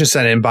question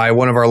sent in by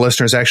one of our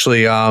listeners,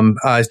 actually,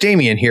 is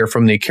Damian here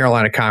from the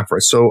Carolina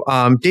Conference. So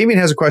Damian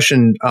has a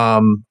question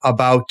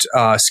about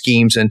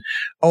schemes. And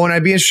Owen,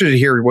 I'd be interested to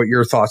hear what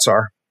your thoughts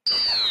are.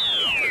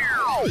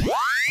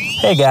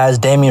 Hey guys,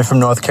 Damian from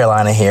North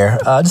Carolina here.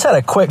 Just had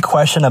a quick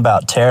question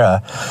about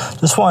Terra.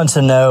 Just wanted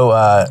to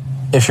know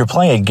if you're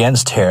playing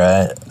against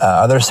Terra,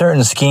 are there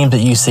certain schemes that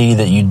you see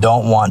that you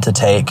don't want to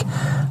take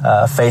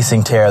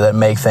facing Terra that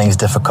make things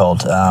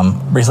difficult?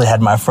 Recently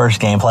had my first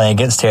game playing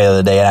against Terra the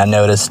other day, and I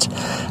noticed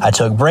I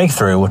took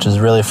Breakthrough, which was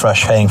really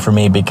frustrating for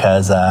me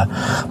because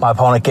my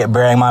opponent kept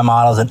burying my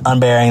models and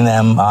unburying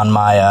them on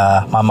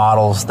my my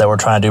models that were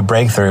trying to do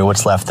Breakthrough,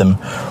 which left them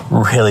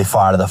really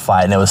far out of the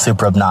fight, and it was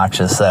super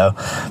obnoxious. So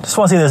just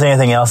want to see if there's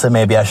anything else that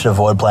maybe I should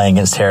avoid playing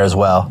against Terra as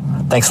well.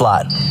 Thanks a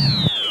lot.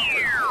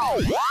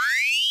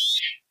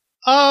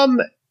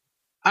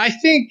 I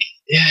think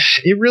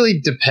it really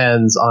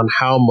depends on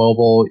how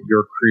mobile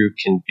your crew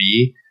can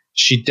be.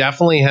 She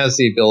definitely has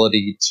the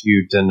ability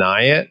to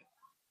deny it.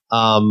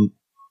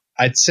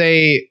 I'd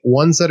say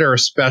ones that are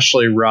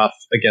especially rough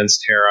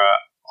against Terra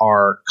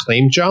are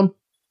Claim Jump,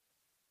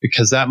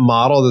 because that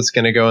model that's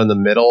going to go in the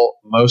middle,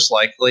 most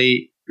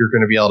likely you're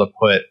going to be able to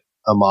put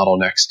a model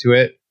next to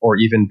it or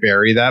even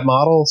bury that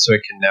model so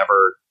it can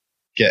never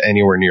get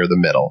anywhere near the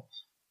middle.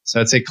 So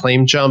I'd say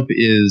Claim Jump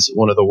is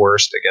one of the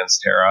worst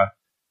against Terra.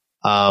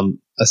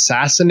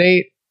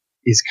 Assassinate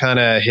is kind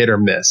of hit or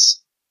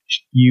miss.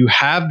 You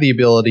have the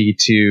ability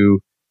to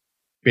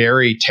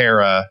bury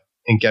Terra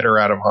and get her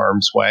out of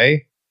harm's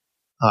way,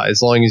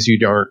 as long as you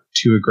aren't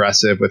too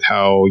aggressive with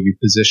how you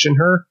position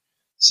her.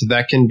 So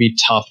that can be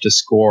tough to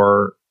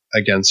score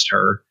against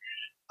her.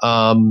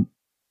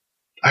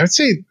 I would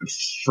say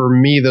for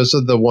me, those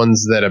are the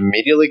ones that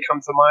immediately come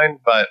to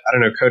mind. But I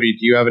don't know, Cody, do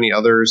you have any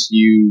others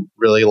you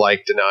really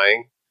like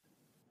denying?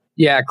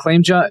 Yeah,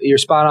 Claim Jump, you're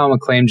spot on with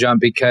Claim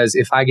Jump, because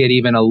if I get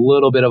even a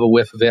little bit of a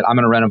whiff of it, I'm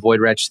going to run a Void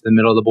Wretch to the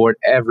middle of the board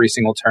every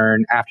single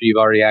turn. After you've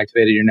already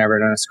activated, you're never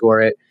going to score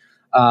it.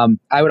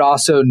 I would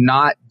also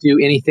not do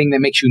anything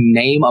that makes you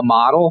name a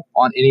model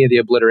on any of the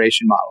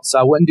obliteration models. So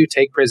I wouldn't do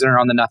Take Prisoner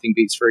on the Nothing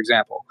Beast, for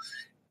example.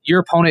 Your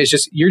opponent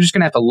is you're just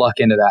going to have to luck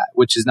into that,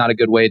 which is not a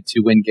good way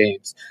to win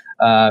games.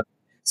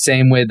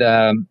 Same with,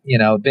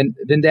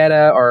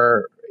 Vendetta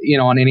or,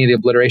 on any of the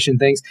obliteration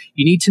things.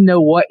 You need to know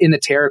what in the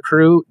Terra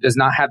crew does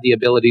not have the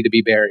ability to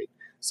be buried.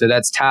 So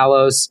that's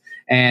Talos,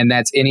 and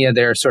that's any of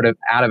their sort of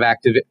out of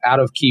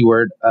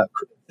keyword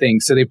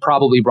things. So they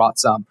probably brought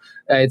some.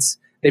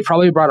 They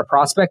probably brought a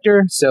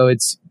Prospector. So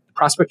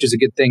Prospector is a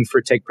good thing for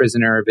Take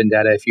Prisoner or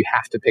Vendetta if you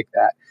have to pick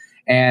that.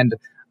 And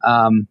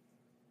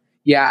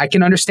yeah, I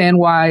can understand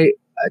why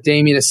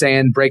Damian is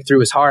saying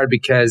Breakthrough is hard,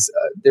 because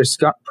there's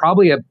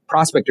probably a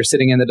Prospector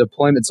sitting in the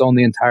deployment zone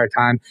the entire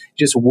time,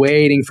 just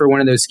waiting for one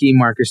of those scheme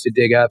markers to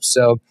dig up.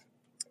 So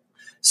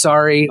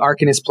sorry,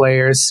 Arcanist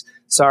players.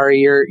 Sorry,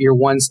 your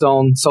one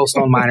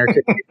Soulstone Miner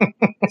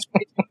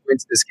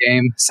wins this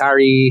game.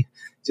 Sorry,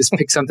 just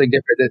pick something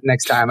different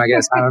next time, I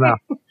guess. I don't know.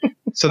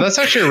 So that's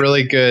actually a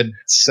really good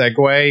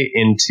segue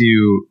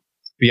into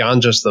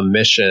beyond just the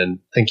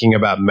mission, thinking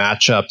about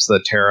matchups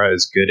that Terra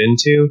is good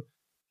into.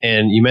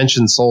 And you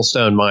mentioned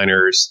Soulstone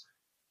Miners.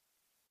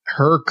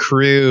 Her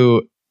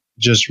crew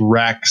just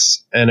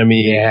wrecks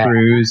enemy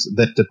crews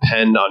that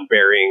depend on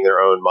burying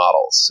their own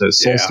models. So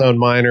Soulstone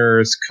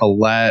Miners,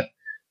 Colette,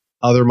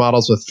 other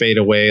models with Fade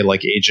Away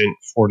like Agent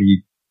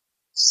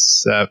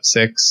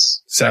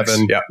 46,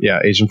 7. Yeah,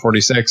 Agent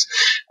 46.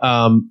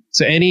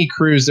 So any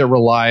crews that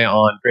rely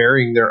on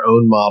burying their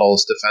own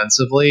models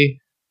defensively,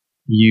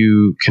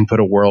 you can put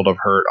a world of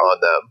hurt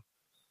on them.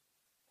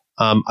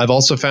 I've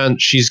also found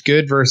she's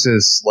good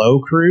versus slow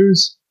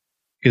crews,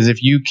 because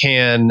if you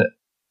can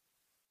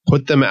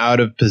put them out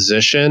of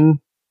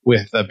position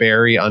with a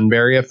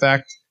bury-unbury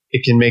effect,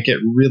 it can make it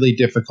really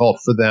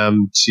difficult for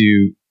them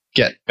to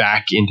get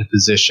back into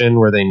position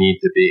where they need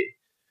to be.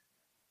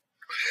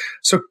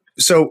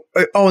 So,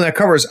 and that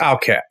covers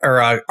Outcat or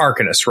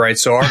Arcanist, right?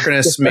 So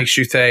Arcanist makes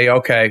you say,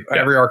 okay,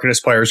 every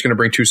Arcanist player is going to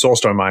bring 2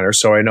 Soulstone Miners.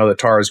 So I know that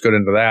Tara is good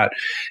into that.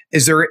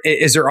 Is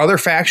there other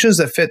factions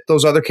that fit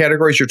those other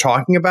categories you're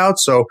talking about?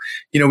 So,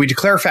 we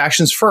declare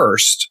factions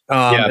first,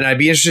 and I'd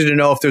be interested to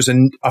know if there's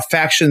a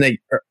faction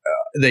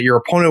that your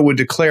opponent would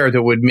declare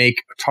that would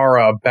make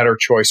Tara a better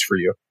choice for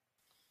you.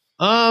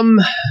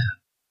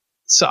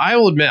 So I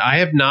will admit I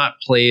have not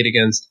played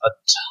against a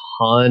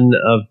ton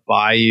of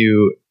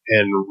Bayou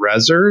and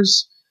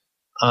Rezzers.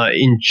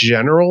 In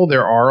general,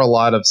 there are a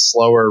lot of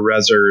slower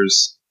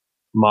Rezzers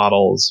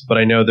models, but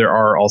I know there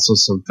are also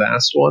some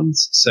fast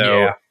ones.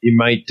 So it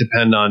might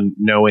depend on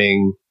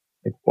knowing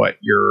what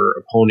your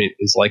opponent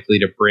is likely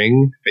to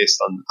bring based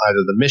on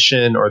either the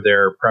mission or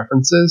their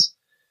preferences.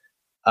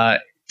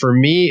 For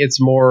me,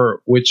 it's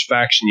more which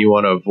faction you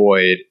want to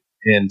avoid,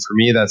 and for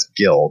me, that's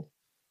Guild.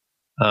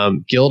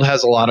 Guild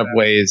has a lot of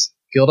ways.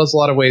 Guild has a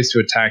lot of ways to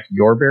attack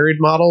your buried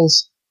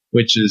models,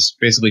 which is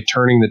basically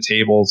turning the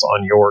tables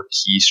on your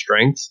key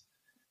strength.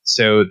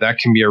 So that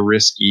can be a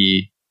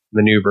risky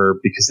maneuver,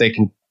 because they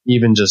can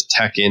even just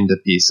tech into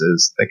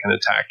pieces that can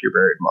attack your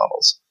buried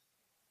models.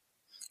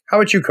 How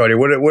about you, Cody?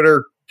 What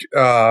are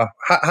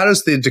how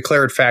does the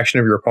declared faction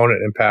of your opponent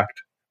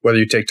impact whether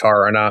you take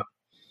Tara or not?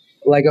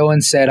 Like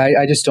Owen said,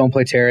 I just don't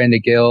play Tara into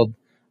guild.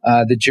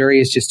 The jury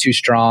is just too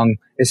strong.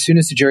 As soon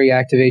as the jury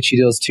activates, she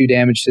deals 2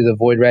 damage to the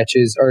Void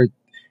Wretches, or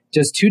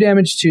does 2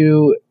 damage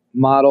to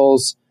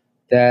models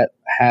that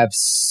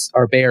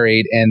are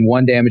buried, and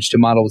 1 damage to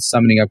model with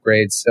summoning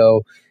upgrades.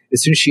 So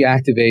as soon as she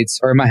activates,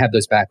 or I might have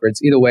those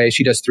backwards. Either way,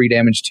 she does 3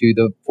 damage to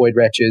the Void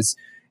Wretches,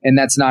 and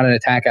that's not an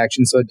attack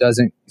action, so it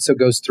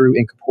goes through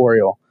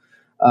incorporeal.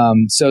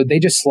 So they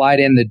just slide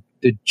in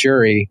the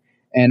jury,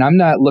 and I'm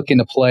not looking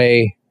to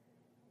play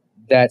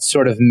that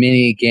sort of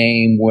mini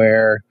game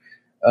where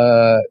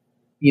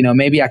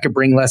maybe I could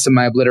bring less of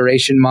my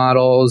obliteration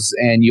models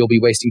and you'll be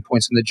wasting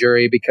points on the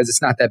jury, because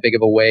it's not that big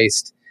of a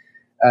waste.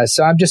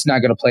 So I'm just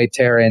not going to play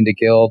Tara into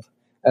guild,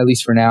 at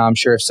least for now. I'm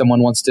sure if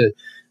someone wants to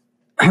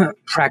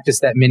practice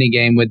that mini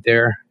game with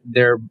their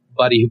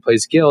buddy who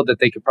plays guild, that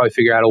they could probably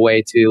figure out a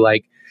way to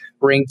like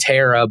bring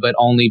Tara, but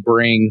only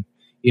bring,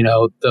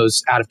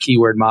 those out of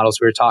keyword models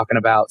we were talking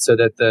about, so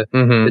that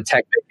the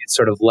tech is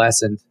sort of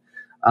lessened.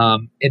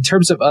 In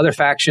terms of other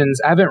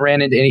factions, I haven't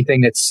ran into anything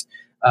that's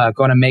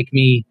going to make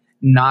me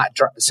not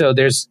so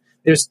there's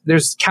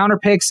counter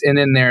picks, and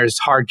then there's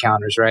hard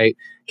counters, right?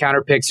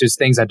 Counter picks is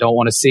things I don't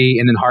want to see,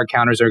 and then hard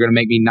counters are going to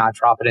make me not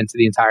drop it into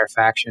the entire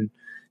faction.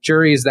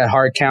 Jury is that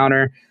hard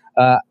counter.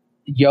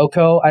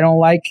 Yoko I don't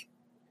like,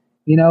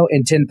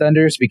 in 10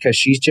 Thunders, because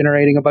she's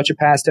generating a bunch of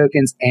pass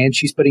tokens and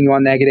she's putting you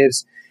on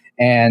negatives.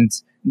 And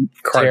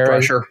Card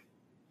pressure.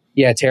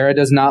 Yeah, Tara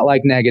does not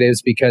like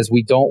negatives, because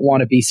we don't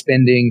want to be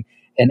spending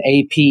an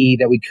AP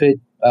that we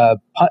could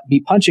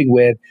be punching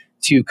with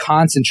to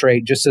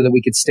concentrate just so that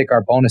we could stick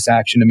our bonus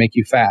action to make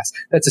you fast.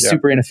 That's a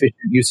super inefficient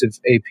use of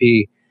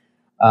AP.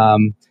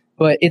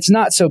 But it's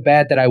not so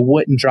bad that I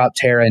wouldn't drop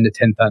Tara into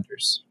 10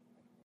 Thunders.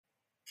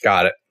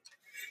 Got it.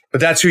 But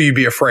that's who you'd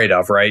be afraid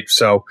of, right?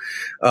 So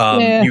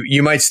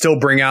you might still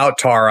bring out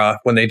Tara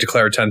when they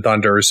declare 10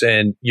 Thunders,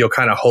 and you'll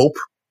kind of hope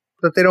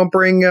that they don't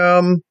bring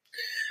that.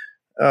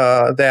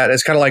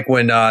 It's kind of like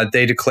when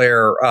they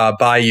declare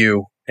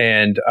Bayou,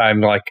 and I'm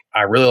like,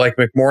 I really like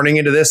McMorning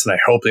into this, and I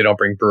hope they don't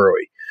bring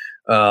Brewery.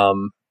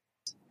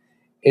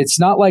 It's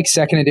not like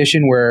second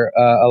edition where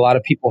a lot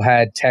of people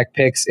had tech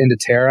picks into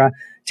Tara.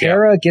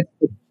 Tara gets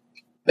the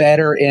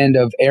better end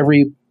of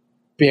every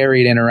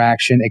buried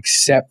interaction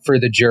except for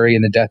the jury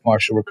and the Death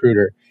Marshal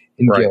Recruiter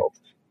in guild.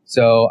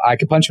 So I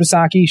could punch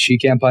Misaki, she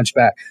can't punch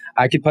back.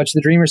 I could punch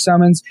the Dreamer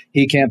Summons,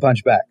 he can't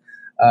punch back.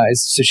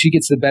 So she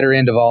gets the better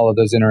end of all of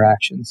those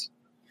interactions.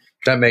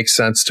 That makes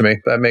sense to me.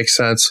 That makes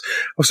sense.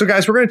 So,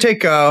 guys, we're going to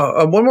take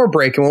one more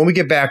break. And when we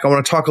get back, I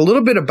want to talk a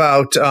little bit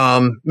about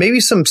maybe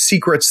some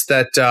secrets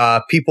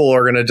that people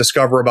are going to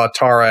discover about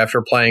Tara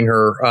after playing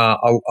her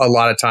a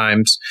lot of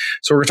times.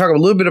 So we're going to talk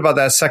a little bit about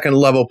that second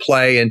level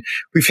play. And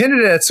we've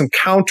hinted at some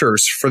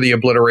counters for the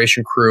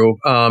Obliteration crew.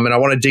 And I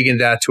want to dig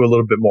into that too a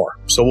little bit more.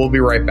 So we'll be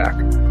right back.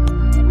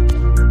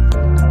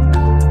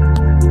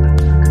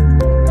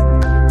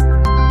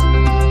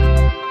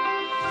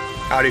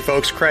 Howdy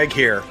folks, Craig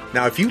here.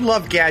 Now if you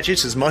love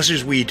gadgets as much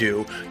as we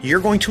do,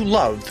 you're going to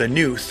love the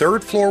new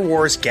Third Floor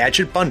Wars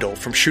Gadget Bundle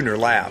from Schooner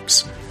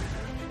Labs.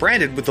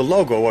 Branded with the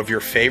logo of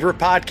your favorite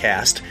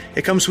podcast,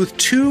 it comes with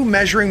 2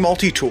 measuring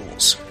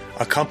multi-tools,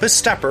 a compass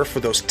stepper for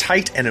those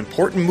tight and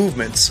important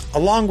movements,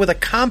 along with a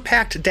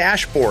compact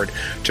dashboard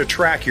to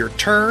track your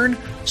turn,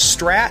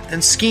 strat,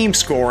 and scheme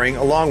scoring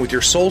along with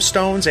your soul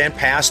stones and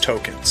pass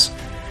tokens.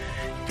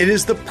 It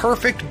is the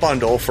perfect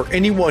bundle for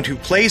anyone who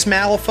plays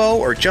Malifaux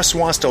or just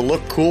wants to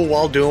look cool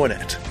while doing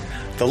it.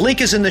 The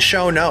link is in the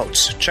show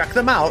notes. Check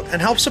them out and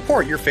help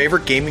support your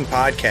favorite gaming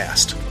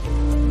podcast.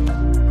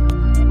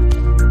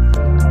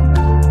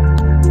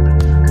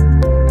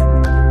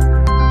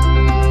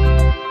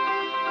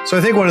 So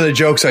I think one of the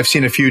jokes I've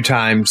seen a few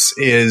times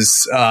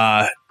is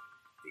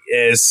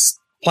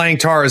playing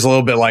Tara is a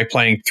little bit like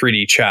playing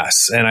 3D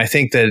chess. And I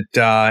think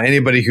that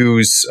anybody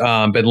who's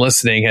been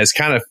listening has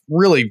kind of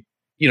really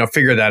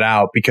figure that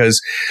out,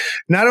 because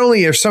not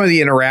only are some of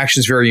the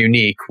interactions very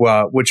unique,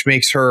 which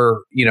makes her,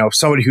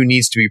 somebody who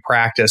needs to be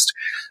practiced,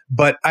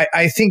 but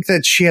I think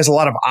that she has a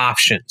lot of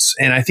options.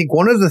 And I think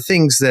one of the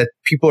things that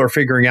people are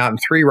figuring out in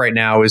 3 right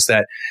now is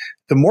that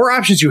the more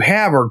options you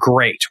have are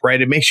great,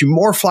 right? It makes you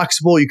more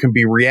flexible. You can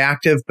be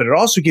reactive, but it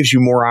also gives you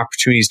more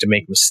opportunities to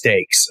make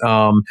mistakes.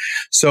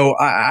 So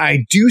I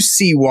do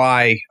see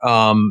why,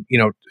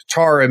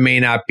 Tara may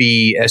not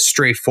be as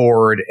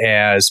straightforward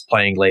as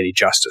playing Lady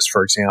Justice,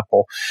 for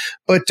example.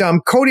 But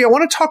Cody, I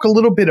want to talk a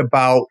little bit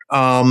about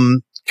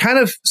kind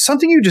of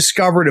something you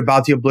discovered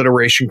about the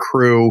Obliteration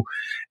crew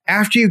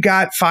after you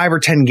got 5 or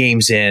 10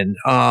 games in.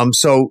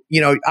 So,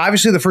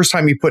 obviously the first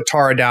time you put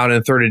Tara down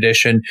in 3rd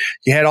edition,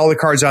 you had all the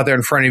cards out there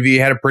in front of you. You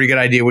had a pretty good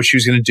idea what she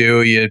was going to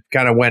do. You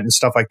kind of went and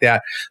stuff like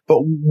that. But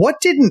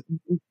what didn't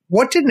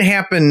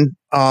happen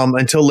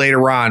until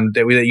later on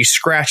that you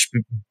scratched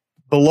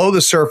below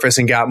the surface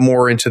and got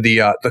more into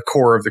the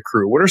core of the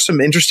crew? What are some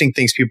interesting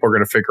things people are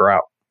going to figure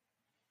out?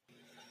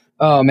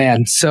 Oh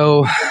man.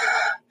 So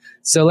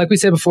like we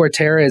said before,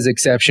 Tara is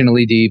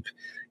exceptionally deep.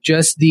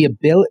 just the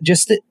ability,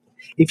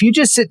 if you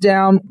just sit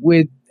down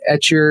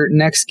at your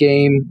next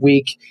game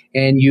week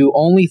and you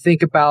only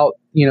think about,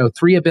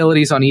 3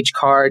 abilities on each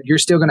card, you're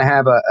still going to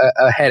have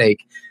a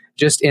headache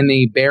just in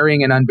the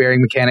burying and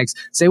unburying mechanics.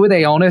 Say with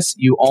Aeonis,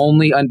 you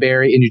only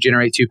unbury and you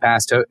generate 2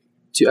 pass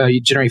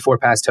you generate 4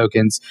 pass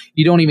tokens.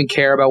 You don't even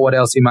care about what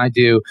else you might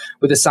do.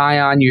 With a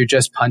Scion, you're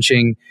just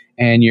punching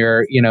and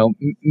you're,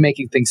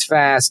 making things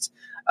fast.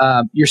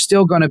 You're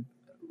still going to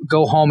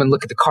go home and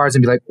look at the cards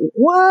and be like,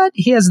 what?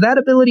 He has that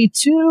ability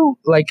too?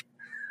 Like,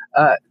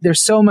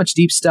 there's so much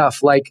deep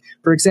stuff. Like,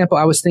 for example,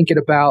 I was thinking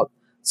about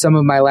some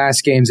of my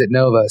last games at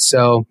Nova.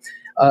 So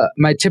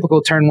my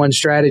typical turn 1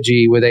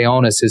 strategy with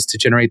Aeonis is to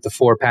generate the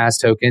 4 pass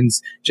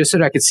tokens just so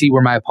that I could see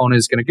where my opponent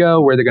is going to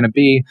go, where they're going to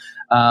be,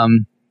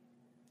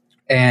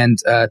 and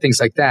things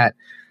like that.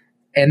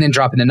 And then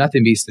dropping the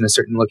Nothing Beast in a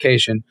certain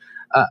location.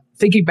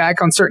 Thinking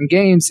back on certain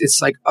games,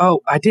 it's like,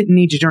 oh, I didn't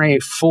need to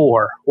generate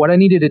 4. What I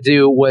needed to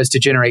do was to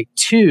generate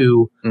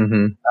 2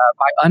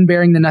 by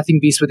unburying the Nothing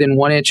Beast within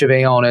 1 inch of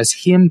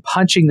Aeonis, him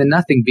punching the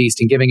Nothing Beast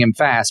and giving him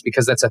fast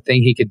because that's a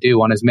thing he could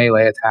do on his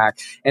melee attack,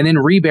 and then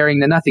reburying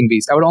the Nothing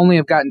Beast. I would only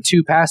have gotten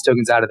 2 pass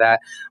tokens out of that,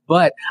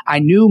 but I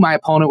knew my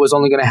opponent was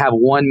only going to have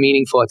 1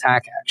 meaningful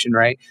attack action,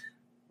 right?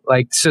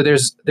 Like, so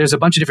there's a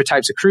bunch of different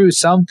types of crews.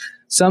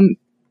 Some,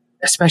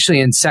 especially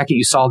in second,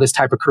 you saw this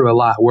type of crew a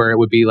lot where it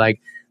would be like,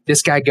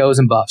 this guy goes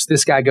and buffs,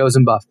 this guy goes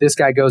and buffs, this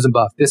guy goes and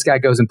buffs, this guy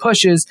goes and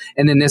pushes,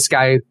 and then this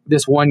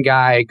one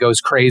guy goes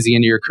crazy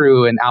into your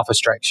crew and alpha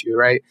strikes you,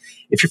 right?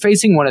 If you're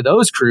facing one of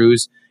those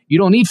crews, you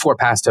don't need 4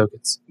 pass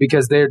tokens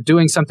because they're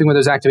doing something with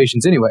those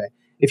activations anyway.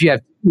 If you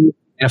have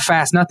a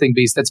fast Nothing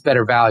Beast, that's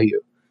better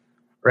value,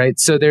 right?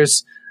 So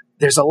there's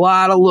a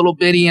lot of little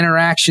bitty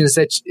interactions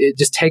that it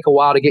just take a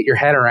while to get your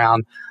head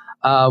around.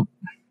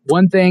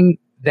 One thing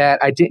that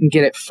I didn't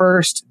get at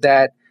first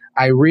that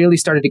I really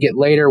started to get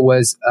later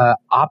was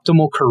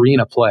optimal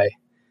Karina play.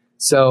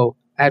 So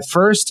at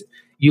first,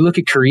 you look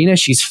at Karina,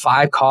 she's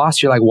 5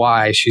 cost. You're like,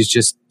 why? She's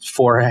just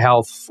 4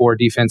 health, 4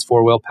 defense,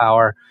 4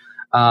 willpower.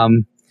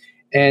 And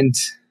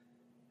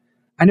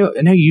I know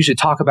you usually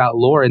talk about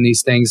lore in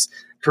these things.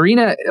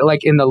 Karina,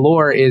 like in the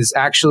lore, is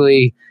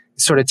actually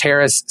sort of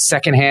Terra's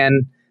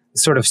secondhand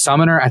sort of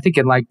summoner. I think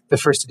in like the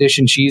first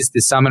edition, she's the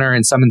summoner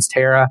and summons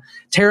Terra.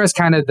 Terra's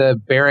kind of the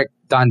Beric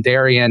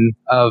Dondarrion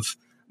of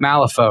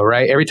Malifaux,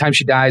 right? Every time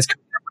she dies.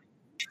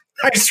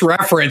 Nice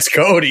reference,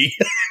 Cody.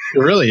 It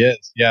really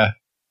is. Yeah.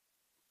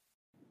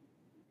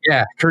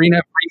 Yeah.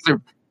 Karina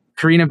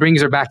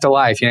brings her back to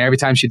life, every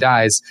time she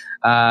dies,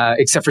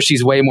 except for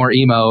she's way more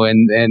emo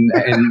and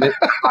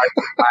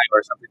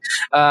or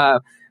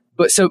something.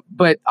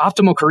 But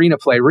optimal Karina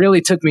play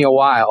really took me a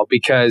while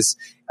because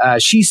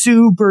she's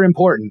super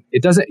important.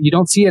 You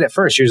don't see it at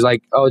first. You're just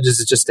like, oh, this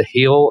is just a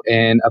heal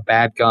and a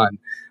bad gun.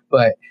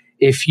 But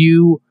if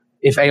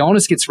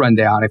Aeonis gets run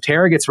down, if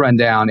Terra gets run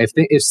down,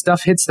 if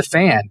stuff hits the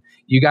fan,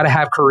 you got to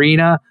have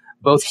Karina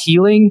both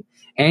healing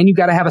and you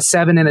got to have a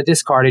 7 and a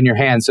discard in your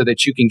hand so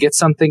that you can get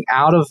something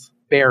out of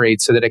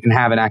buried so that it can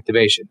have an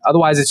activation.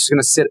 Otherwise, it's just going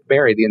to sit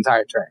buried the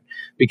entire turn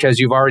because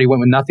you've already went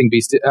with Nothing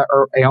Beast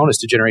or Aeonis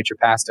to generate your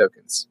pass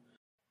tokens.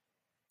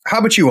 How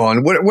about you,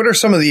 Owen? What are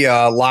some of the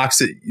locks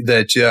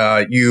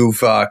that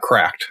you've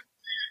cracked?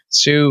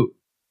 So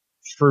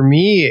for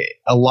me,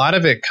 a lot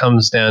of it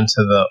comes down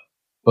to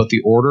both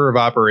the order of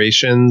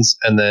operations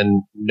and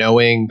then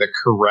knowing the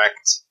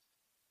correct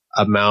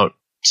amount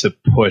to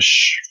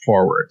push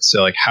forward.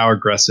 So like how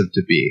aggressive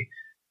to be.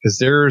 Because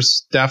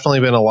there's definitely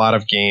been a lot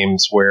of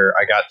games where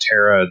I got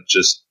Terra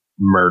just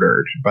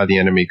murdered by the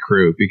enemy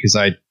crew because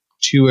I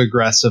too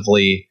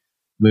aggressively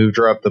moved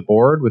her up the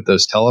board with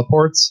those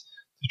teleports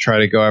to try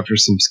to go after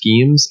some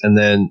schemes. And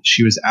then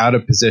she was out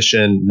of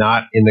position,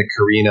 not in the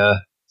Karina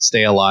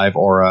stay alive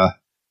aura,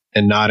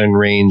 and not in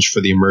range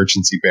for the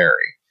emergency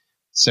berry.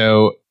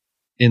 So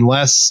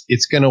unless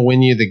it's going to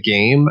win you the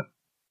game,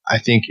 I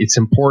think it's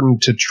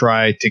important to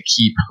try to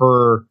keep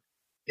her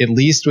at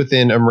least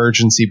within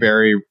emergency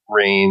berry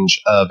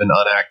range of an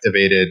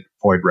unactivated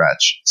Void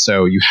Wretch.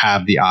 So you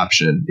have the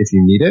option if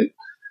you need it.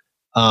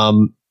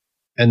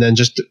 And then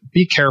just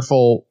be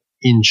careful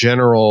in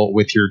general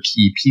with your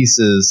key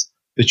pieces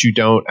that you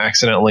don't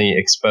accidentally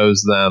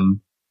expose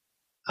them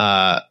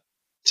to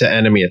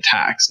enemy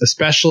attacks,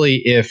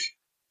 especially if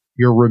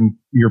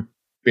you're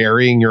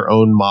burying your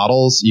own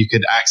models. You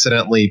could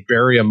accidentally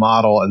bury a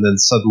model and then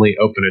suddenly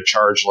open a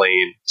charge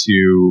lane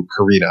to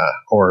Karina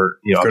or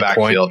a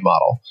backfield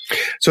model.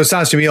 So it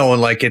sounds to me, Owen,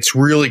 like it's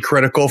really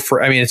critical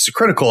it's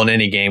critical in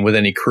any game with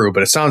any crew,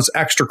 but it sounds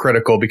extra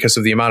critical because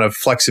of the amount of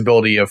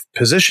flexibility of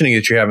positioning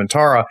that you have in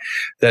Tara,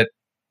 that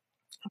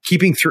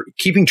keeping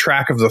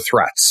track of the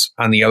threats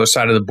on the other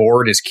side of the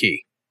board is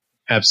key.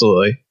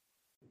 Absolutely.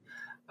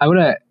 I want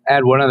to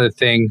add one other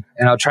thing,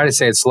 and I'll try to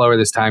say it slower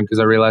this time because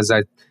I realized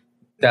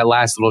that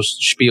last little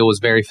spiel was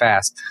very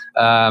fast.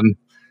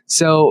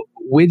 So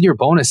with your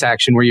bonus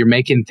action where you're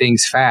making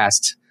things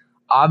fast,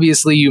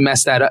 obviously you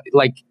mess that up.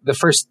 Like the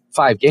first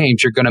 5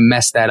 games, you're going to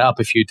mess that up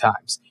a few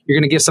times. You're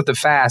going to give something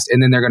fast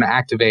and then they're going to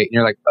activate and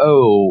you're like,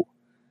 oh,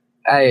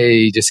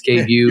 I just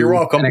gave you. You're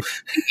welcome.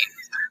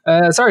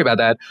 Sorry about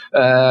that.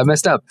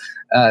 Messed up.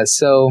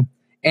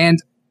 And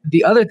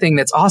the other thing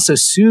that's also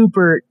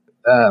super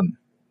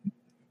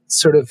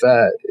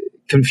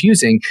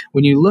confusing,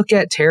 when you look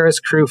at Terra's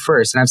crew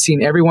first, and I've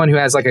seen everyone who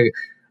has like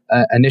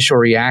a initial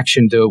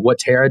reaction to what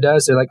Terra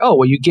does, they're like, oh,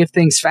 well, you give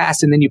things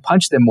fast and then you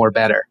punch them more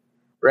better,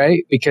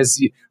 right?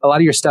 Because a lot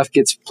of your stuff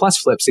gets plus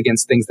flips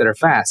against things that are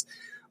fast.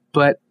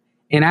 But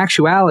in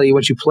actuality,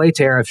 once you play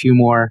Terra a few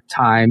more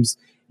times,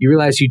 you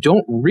realize you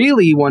don't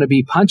really want to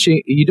be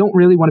punching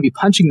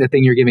the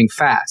thing you're giving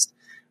fast.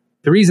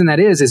 The reason that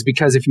is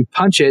because if you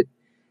punch it,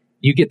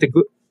 you get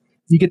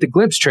the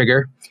glimpse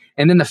trigger,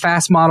 and then the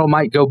fast model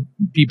might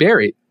be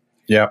buried.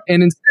 Yeah.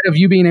 And instead of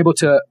you being able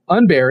to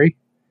unbury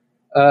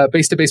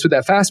base to base with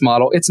that fast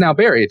model, it's now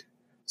buried.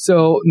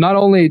 So not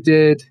only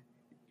did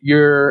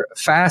your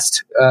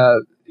fast,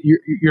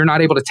 you're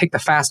not able to take the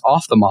fast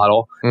off the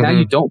model, now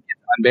you don't get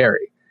to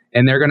unbury.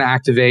 And they're going to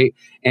activate,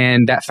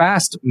 and that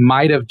fast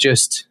might have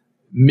just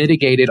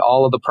mitigated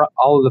all of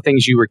the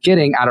things you were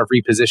getting out of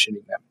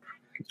repositioning them.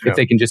 If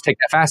they can just take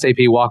that fast AP,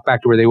 walk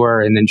back to where they were,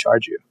 and then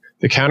charge you.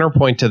 The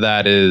counterpoint to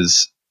that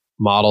is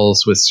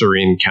models with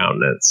serene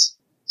countenance.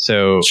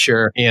 So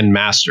sure, and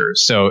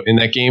masters. So in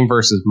that game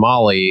versus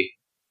Molly,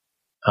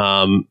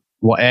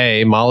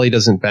 Molly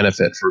doesn't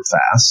benefit from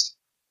fast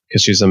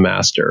because she's a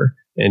master,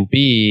 and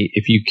B,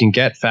 if you can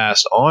get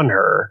fast on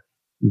her,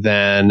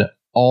 then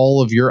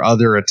all of your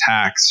other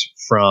attacks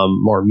from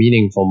more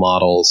meaningful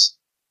models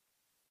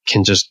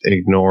can just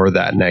ignore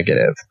that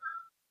negative.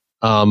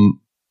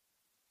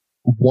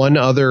 One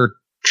other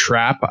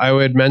trap I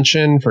would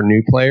mention for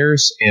new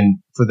players and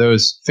for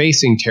those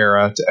facing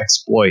Terra to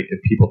exploit if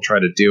people try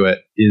to do it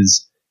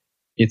is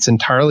it's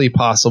entirely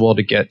possible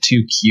to get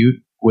too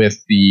cute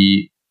with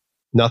the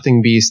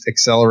Nothing Beast,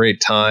 Accelerate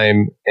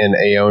Time, and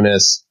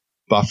Aeonis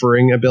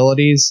buffering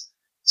abilities.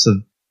 So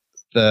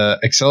the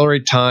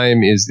Accelerate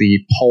Time is the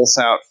pulse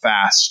out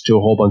fast to a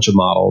whole bunch of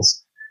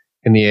models.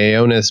 And the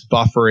Aeonis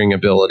buffering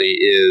ability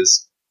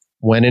is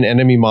when an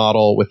enemy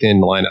model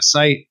within line of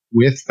sight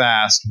with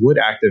fast would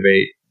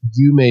activate,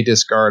 you may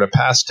discard a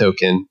pass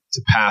token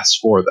to pass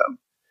for them.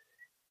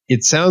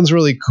 It sounds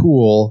really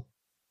cool.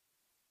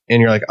 And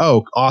you're like,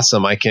 oh,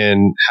 awesome. I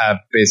can have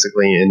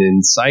basically an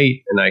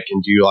insight and I can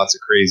do lots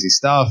of crazy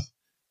stuff.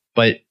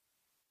 But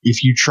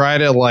if you try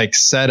to like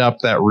set up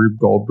that Rube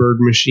Goldberg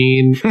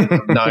machine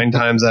 9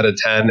 times out of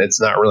 10,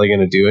 it's not really going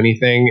to do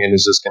anything and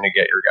it's just going to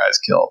get your guys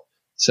killed.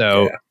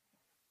 So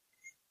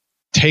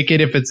take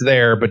it if it's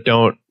there, but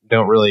don't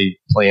really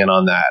plan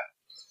on that.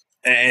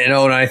 And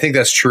I think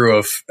that's true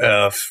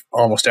of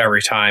almost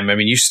every time. I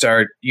mean, you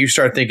start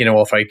thinking,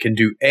 well, if I can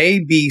do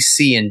A, B,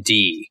 C, and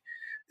D,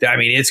 I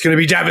mean, it's going to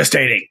be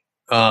devastating.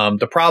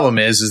 The problem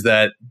is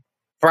that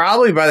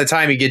probably by the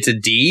time you get to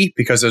D,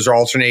 because those are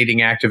alternating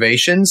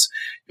activations,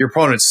 your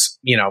opponent's,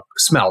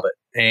 smelled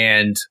it,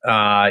 and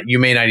you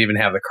may not even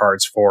have the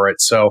cards for it.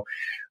 So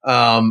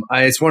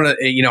it's one of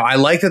I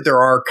like that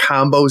there are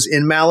combos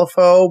in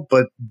Malifaux,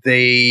 but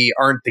they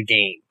aren't the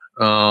game.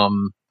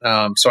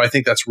 So I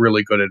think that's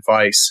really good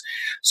advice.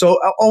 So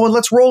Owen,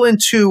 let's roll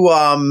into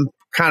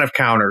kind of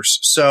counters.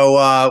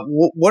 So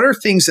what are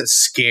things that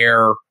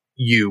scare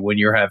you when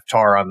you have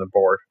Tar on the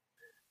board?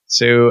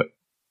 So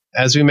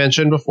as we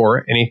mentioned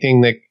before,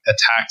 anything that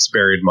attacks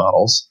buried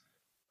models,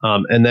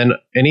 and then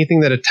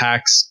anything that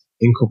attacks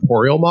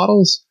incorporeal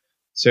models.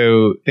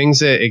 So things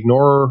that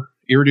ignore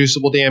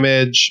irreducible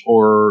damage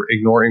or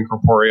ignore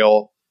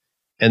incorporeal,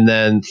 and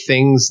then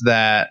things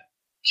that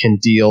can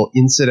deal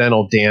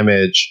incidental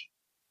damage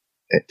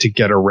to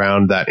get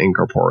around that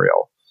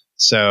incorporeal.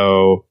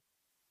 So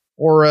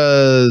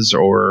auras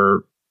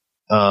or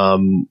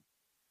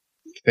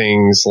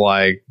things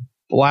like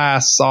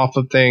blasts off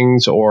of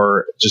things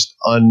or just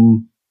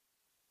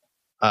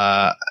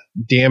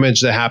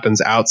damage that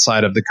happens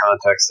outside of the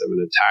context of an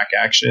attack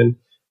action.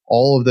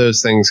 All of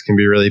those things can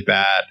be really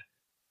bad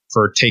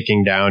for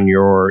taking down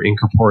your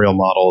incorporeal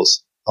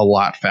models a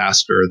lot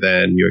faster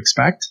than you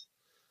expect.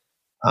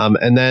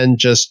 And then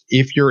just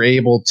if you're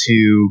able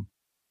to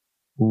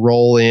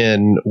roll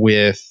in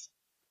with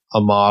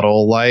a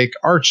model like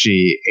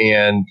Archie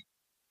and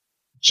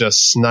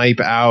just snipe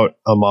out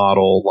a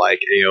model like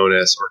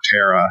Aeonis or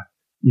Terra,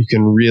 you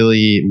can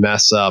really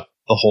mess up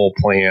the whole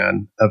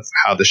plan of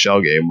how the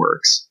shell game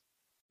works.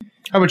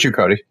 How about you,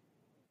 Cody?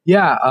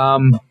 Yeah,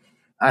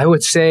 I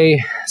would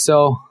say,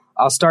 so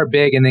I'll start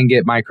big and then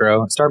get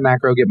micro. Start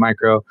macro, get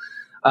micro.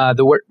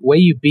 The way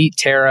you beat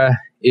Terra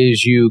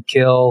is you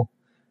kill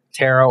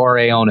Terra or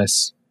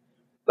Aeonis.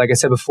 Like I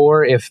said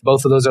before, if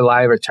both of those are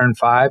live at turn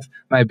 5,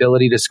 my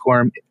ability to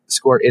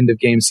score end of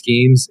game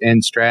schemes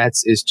and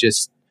strats is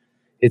just,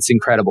 it's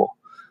incredible.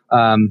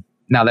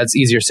 Now that's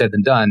easier said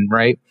than done,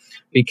 right?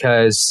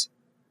 Because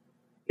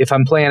if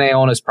I'm playing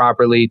Aeonis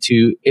properly,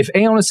 if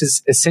Aeonis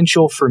is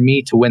essential for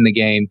me to win the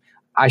game,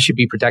 I should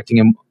be protecting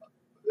him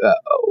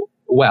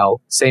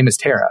well, same as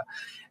Terra.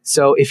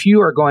 So if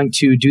you are going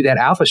to do that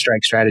Alpha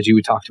Strike strategy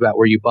we talked about,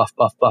 where you buff,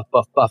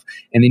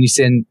 and then you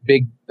send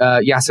big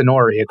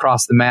Yasunori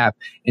across the map,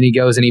 and he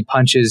goes and he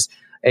punches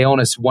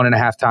Aeonis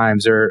 1.5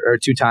 times or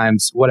 2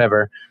 times,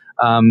 whatever,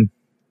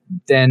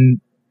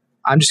 then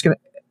I'm just going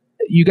to,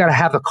 you got to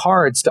have the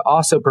cards to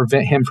also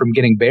prevent him from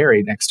getting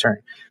buried next turn,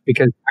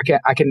 because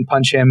I can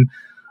punch him,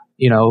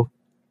 2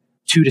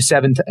 to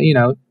 7,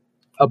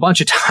 a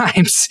bunch of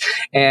times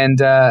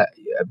and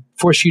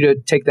force you to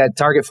take that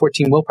target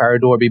 14 willpower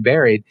door, be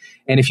buried.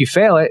 And if you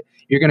fail it,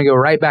 you're going to go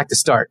right back to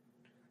start.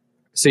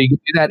 So you can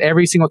do that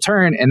every single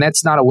turn, and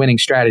that's not a winning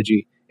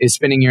strategy, is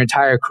spending your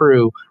entire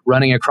crew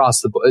running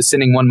across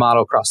sending one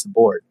model across the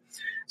board.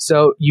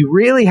 So you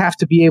really have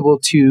to be able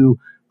to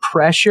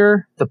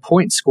pressure the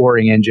point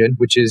scoring engine,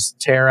 which is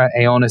Terra,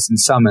 Aeonis, and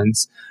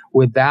summons,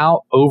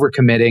 without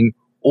overcommitting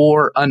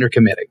or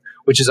undercommitting,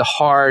 which is a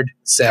hard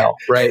sell,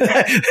 right?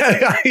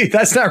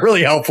 That's not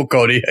really helpful,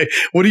 Cody.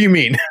 What do you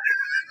mean?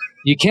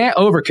 You can't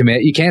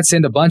overcommit. You can't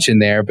send a bunch in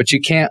there, but you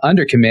can't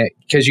undercommit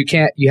because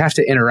you have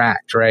to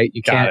interact, right?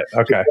 You can't.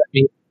 Okay.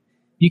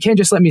 You can't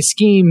just let me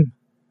scheme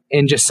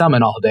and just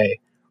summon all day,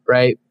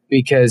 right?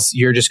 Because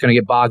you're just going to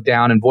get bogged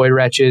down in Void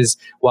Wretches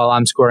while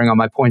I'm scoring all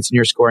my points and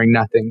you're scoring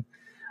nothing.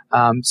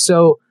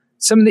 So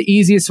some of the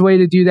easiest way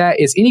to do that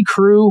is any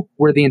crew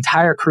where the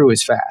entire crew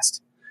is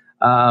fast.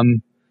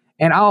 And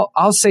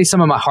I'll say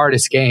some of my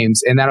hardest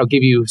games, and that'll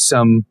give you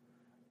some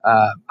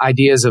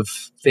ideas of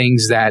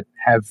things that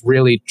have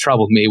really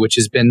troubled me, which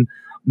has been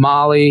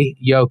Molly,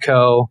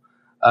 Yoko,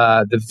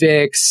 the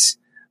Vix,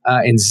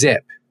 and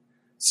Zip.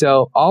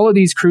 So all of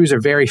these crews are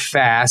very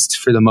fast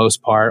for the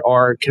most part,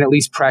 or can at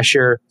least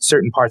pressure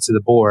certain parts of the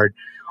board,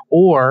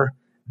 or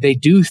they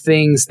do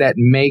things that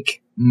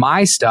make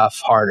my stuff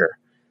harder.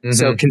 Mm-hmm.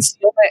 So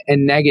concealment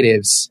and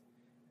negatives,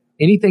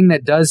 anything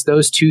that does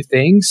those two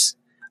things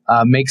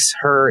makes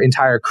her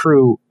entire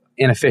crew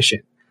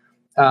inefficient.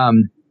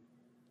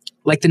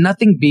 Like the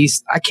Nothing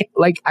Beast,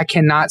 I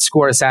cannot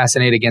score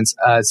Assassinate against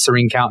a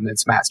Serene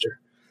Countenance Master.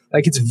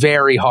 Like, it's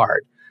very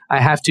hard. I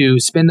have to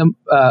spend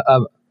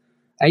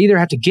I either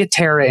have to get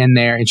Terra in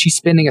there, and she's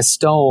spending a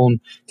stone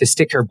to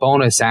stick her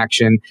bonus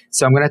action,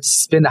 so I'm going to have to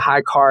spend a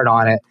high card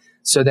on it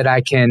so that I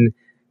can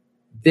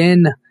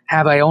then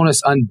have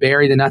Aeonis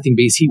unbury the Nothing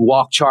Beast. He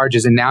walk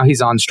charges, and now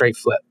he's on straight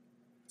flip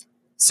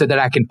so that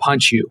I can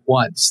punch you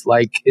once.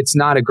 Like, it's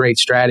not a great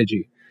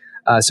strategy.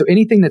 So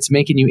anything that's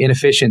making you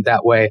inefficient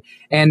that way,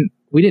 and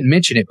we didn't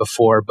mention it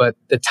before, but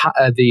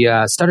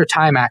the Stutter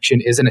Time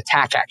action is an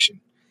attack action.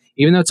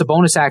 Even though it's a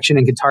bonus action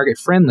and can target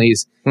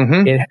friendlies,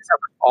 it has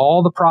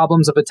all the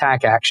problems of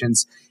attack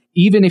actions,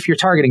 even if you're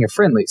targeting a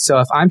friendly. So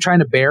if I'm trying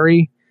to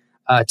bury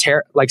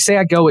Terra, like say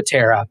I go with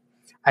Terra,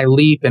 I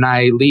leap, and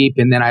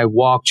then I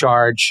walk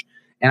charge,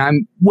 and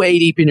I'm way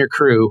deep in your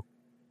crew.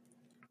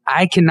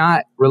 I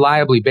cannot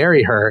reliably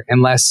bury her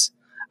unless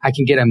I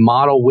can get a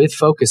model with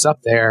focus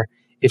up there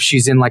if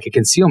she's in like a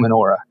concealment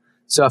aura.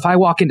 So if I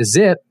walk into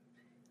Zip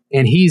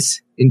and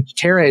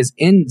Terra is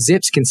in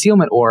Zip's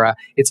concealment aura,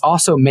 it's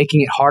also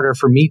making it harder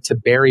for me to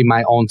bury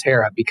my own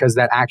Terra because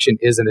that action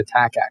is an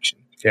attack action.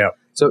 Yeah.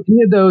 So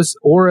any of those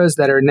auras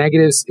that are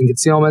negatives and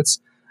concealments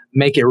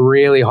make it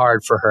really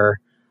hard for her.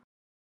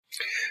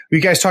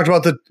 You guys talked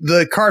about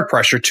the card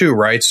pressure too,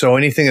 right? So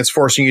anything that's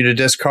forcing you to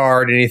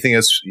discard, anything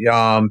that's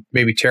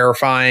maybe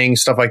terrifying,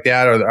 stuff like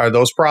that, are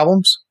those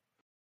problems?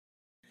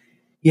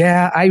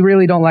 Yeah, I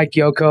really don't like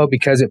Yoko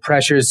because it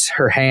pressures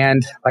her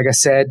hand. Like I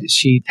said,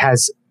 she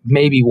has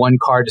maybe 1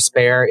 card to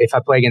spare. If I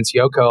play against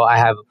Yoko, I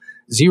have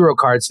 0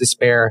 cards to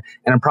spare,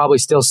 and I'm probably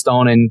still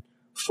stoning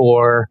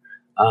for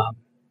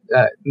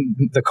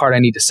the card I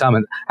need to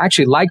summon. I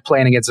actually like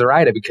playing against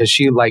Zoraida because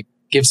she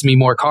gives me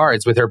more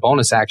cards with her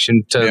bonus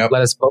action to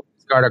let us both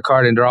discard our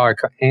card and draw our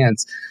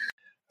hands.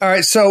 All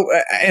right. So,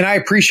 and I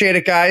appreciate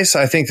it, guys.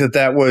 I think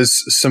that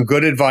was some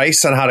good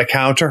advice on how to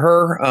counter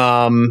her.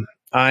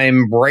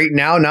 I'm right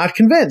now not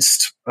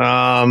convinced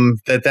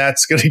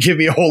that's going to give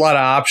me a whole lot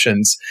of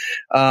options.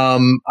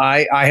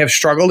 I have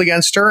struggled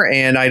against her,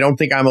 and I don't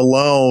think I'm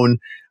alone.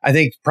 I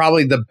think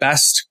probably the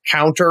best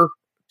counter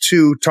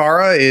to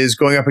Tara is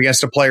going up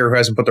against a player who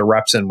hasn't put the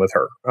reps in with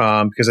her.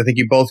 Because I think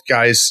you both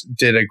guys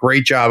did a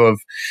great job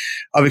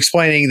of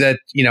explaining that,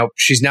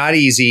 she's not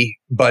easy,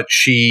 but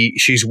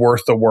she's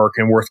worth the work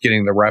and worth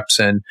getting the reps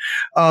in.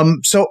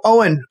 So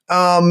Owen,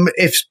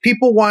 if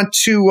people want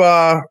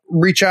to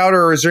reach out,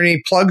 or is there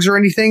any plugs or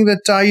anything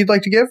that you'd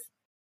like to give?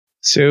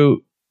 So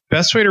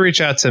best way to reach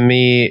out to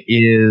me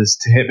is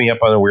to hit me up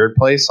on a Weird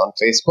Place on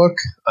Facebook.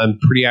 I'm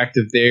pretty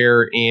active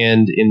there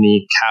and in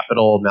the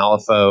Capital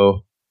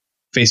Malifaux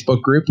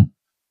Facebook group.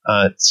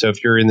 So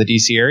if you're in the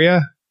DC area,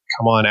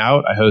 come on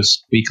out. I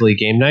host weekly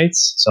game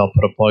nights, so I'll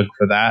put a plug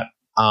for that.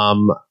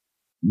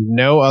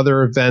 No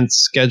other events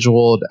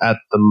scheduled at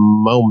the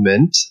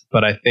moment,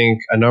 but I think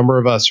a number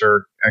of us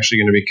are actually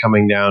going to be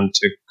coming down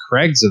to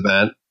Craig's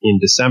event in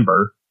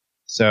December.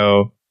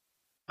 So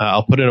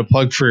I'll put in a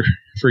plug for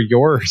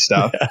your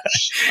stuff.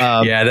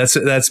 Yeah,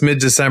 that's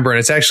mid-December, and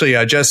it's actually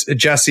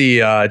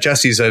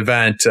Jesse's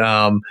event.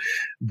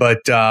 but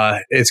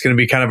it's going to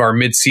be kind of our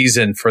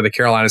mid-season for the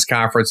Carolinas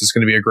Conference. It's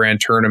going to be a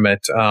grand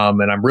tournament,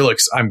 and I'm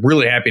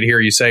really happy to hear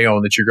you say,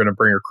 Owen, that you're going to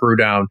bring your crew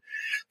down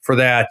for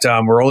that.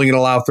 We're only going to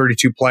allow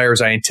 32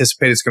 players. I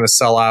anticipate it's going to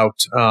sell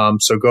out.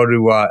 So go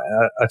to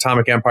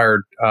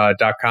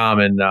atomicempire.com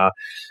and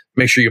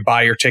make sure you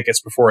buy your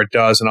tickets before it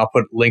does, and I'll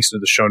put links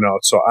into the show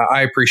notes. So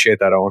I appreciate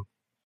that, Owen.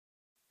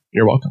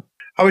 You're welcome.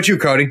 How about you,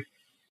 Cody?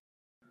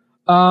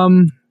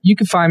 You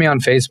can find me on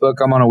Facebook.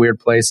 I'm on a weird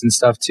place and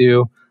stuff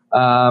too.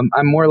 I'm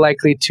more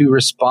likely to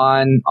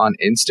respond on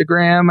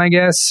Instagram, I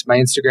guess. My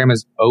Instagram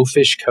is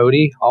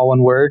ofishcody, all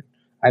one word.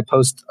 I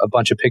post a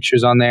bunch of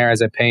pictures on there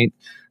as I paint.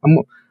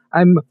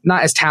 I'm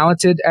not as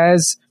talented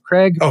as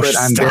Craig, but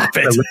I'm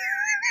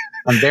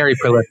very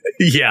prolific.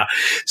 Yeah.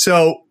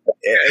 So,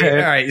 all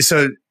right.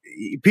 So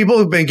people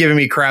have been giving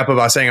me crap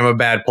about saying I'm a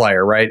bad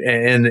player, right?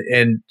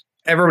 And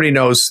everybody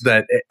knows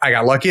that I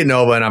got lucky at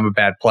Nova and I'm a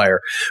bad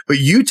player. But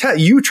you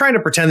trying to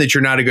pretend that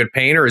you're not a good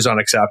painter is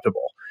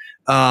unacceptable.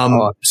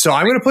 So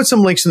I'm going to put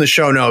some links in the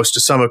show notes to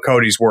some of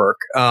Cody's work.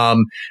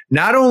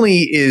 Not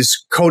only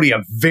is Cody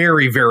a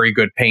very, very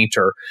good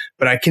painter,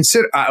 but I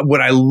consider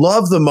what I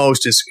love the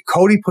most is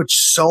Cody puts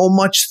so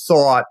much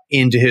thought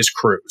into his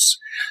crews.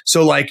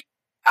 So like,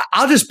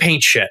 I'll just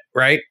paint shit,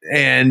 right?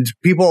 And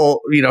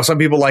people, some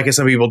people like it,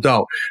 some people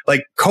don't.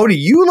 Like Cody,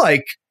 you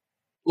like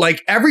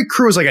every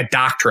crew is like a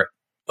doctorate.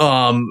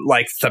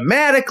 Like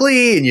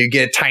thematically, and you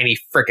get tiny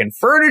freaking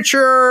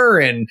furniture,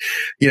 and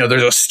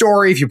there's a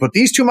story if you put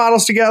these two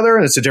models together,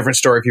 and it's a different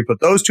story if you put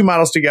those two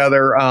models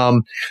together.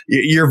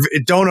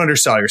 Don't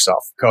undersell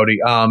yourself, Cody.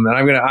 And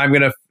I'm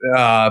gonna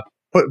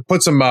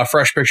put some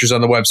fresh pictures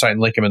on the website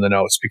and link them in the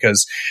notes,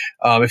 because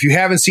if you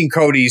haven't seen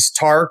Cody's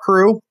Tara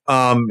crew,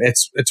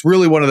 it's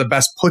really one of the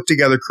best put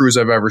together crews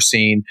I've ever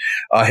seen.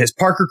 His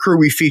Parker crew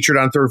we featured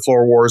on Third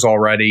Floor Wars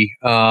already.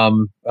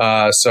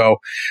 So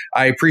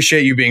I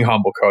appreciate you being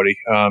humble, Cody.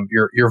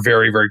 You're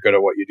very, very good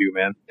at what you do,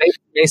 man.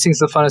 Macing's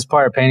the funnest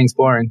part. Painting's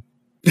boring.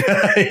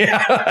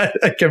 Yeah,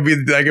 that can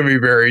be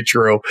very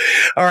true.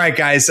 All right,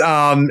 guys.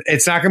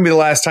 It's not going to be the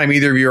last time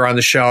either of you are on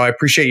the show. I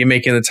appreciate you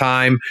making the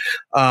time.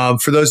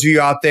 For those of you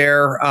out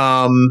there,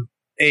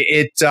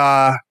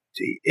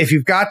 if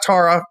you've got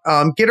Tara,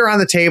 get her on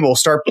the table,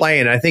 start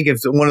playing. I think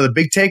it's one of the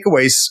big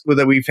takeaways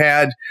that we've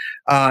had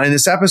in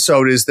this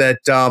episode is that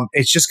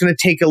it's just going to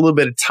take a little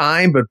bit of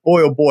time, but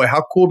boy, oh boy,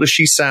 how cool does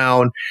she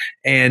sound?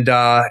 And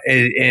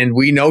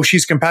we know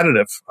she's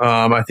competitive.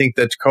 I think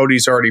that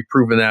Cody's already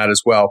proven that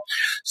as well.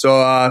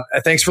 So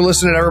thanks for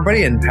listening,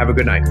 everybody, and have a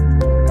good night.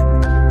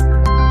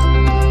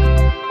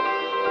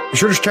 Be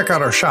sure to check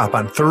out our shop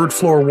on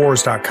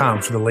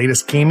thirdfloorwars.com for the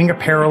latest gaming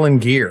apparel and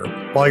gear.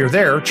 While you're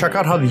there, check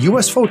out how the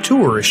USFO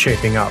Tour is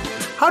shaping up.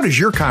 How does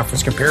your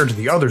conference compare to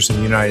the others in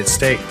the United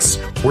States?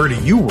 Where do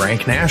you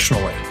rank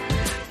nationally?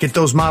 Get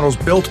those models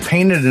built,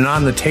 painted, and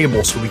on the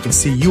table so we can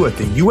see you at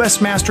the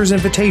US Masters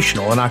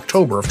Invitational in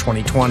October of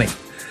 2020.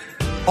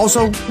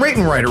 Also, rate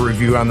and write a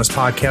review on this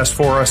podcast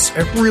for us.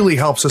 It really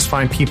helps us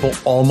find people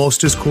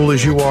almost as cool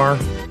as you are.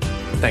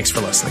 Thanks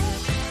for listening.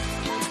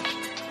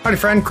 Howdy,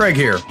 friend. Craig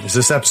here. Is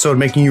this episode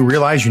making you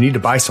realize you need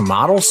to buy some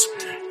models?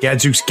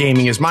 Gadzooks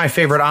Gaming is my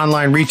favorite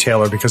online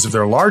retailer because of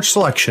their large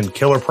selection,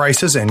 killer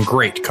prices, and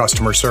great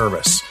customer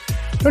service.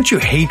 Don't you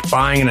hate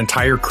buying an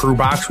entire crew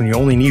box when you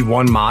only need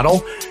one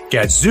model?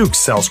 Gadzooks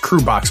sells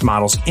crew box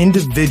models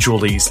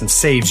individually and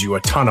saves you a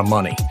ton of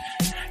money.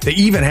 They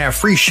even have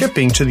free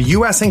shipping to the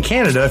US and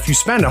Canada if you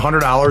spend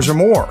 $100 or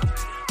more.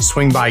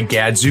 Swing by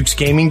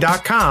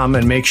gadzooksgaming.com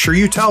and make sure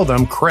you tell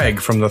them Craig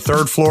from the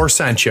Third Floor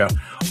sent you.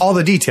 All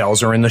the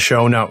details are in the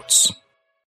show notes.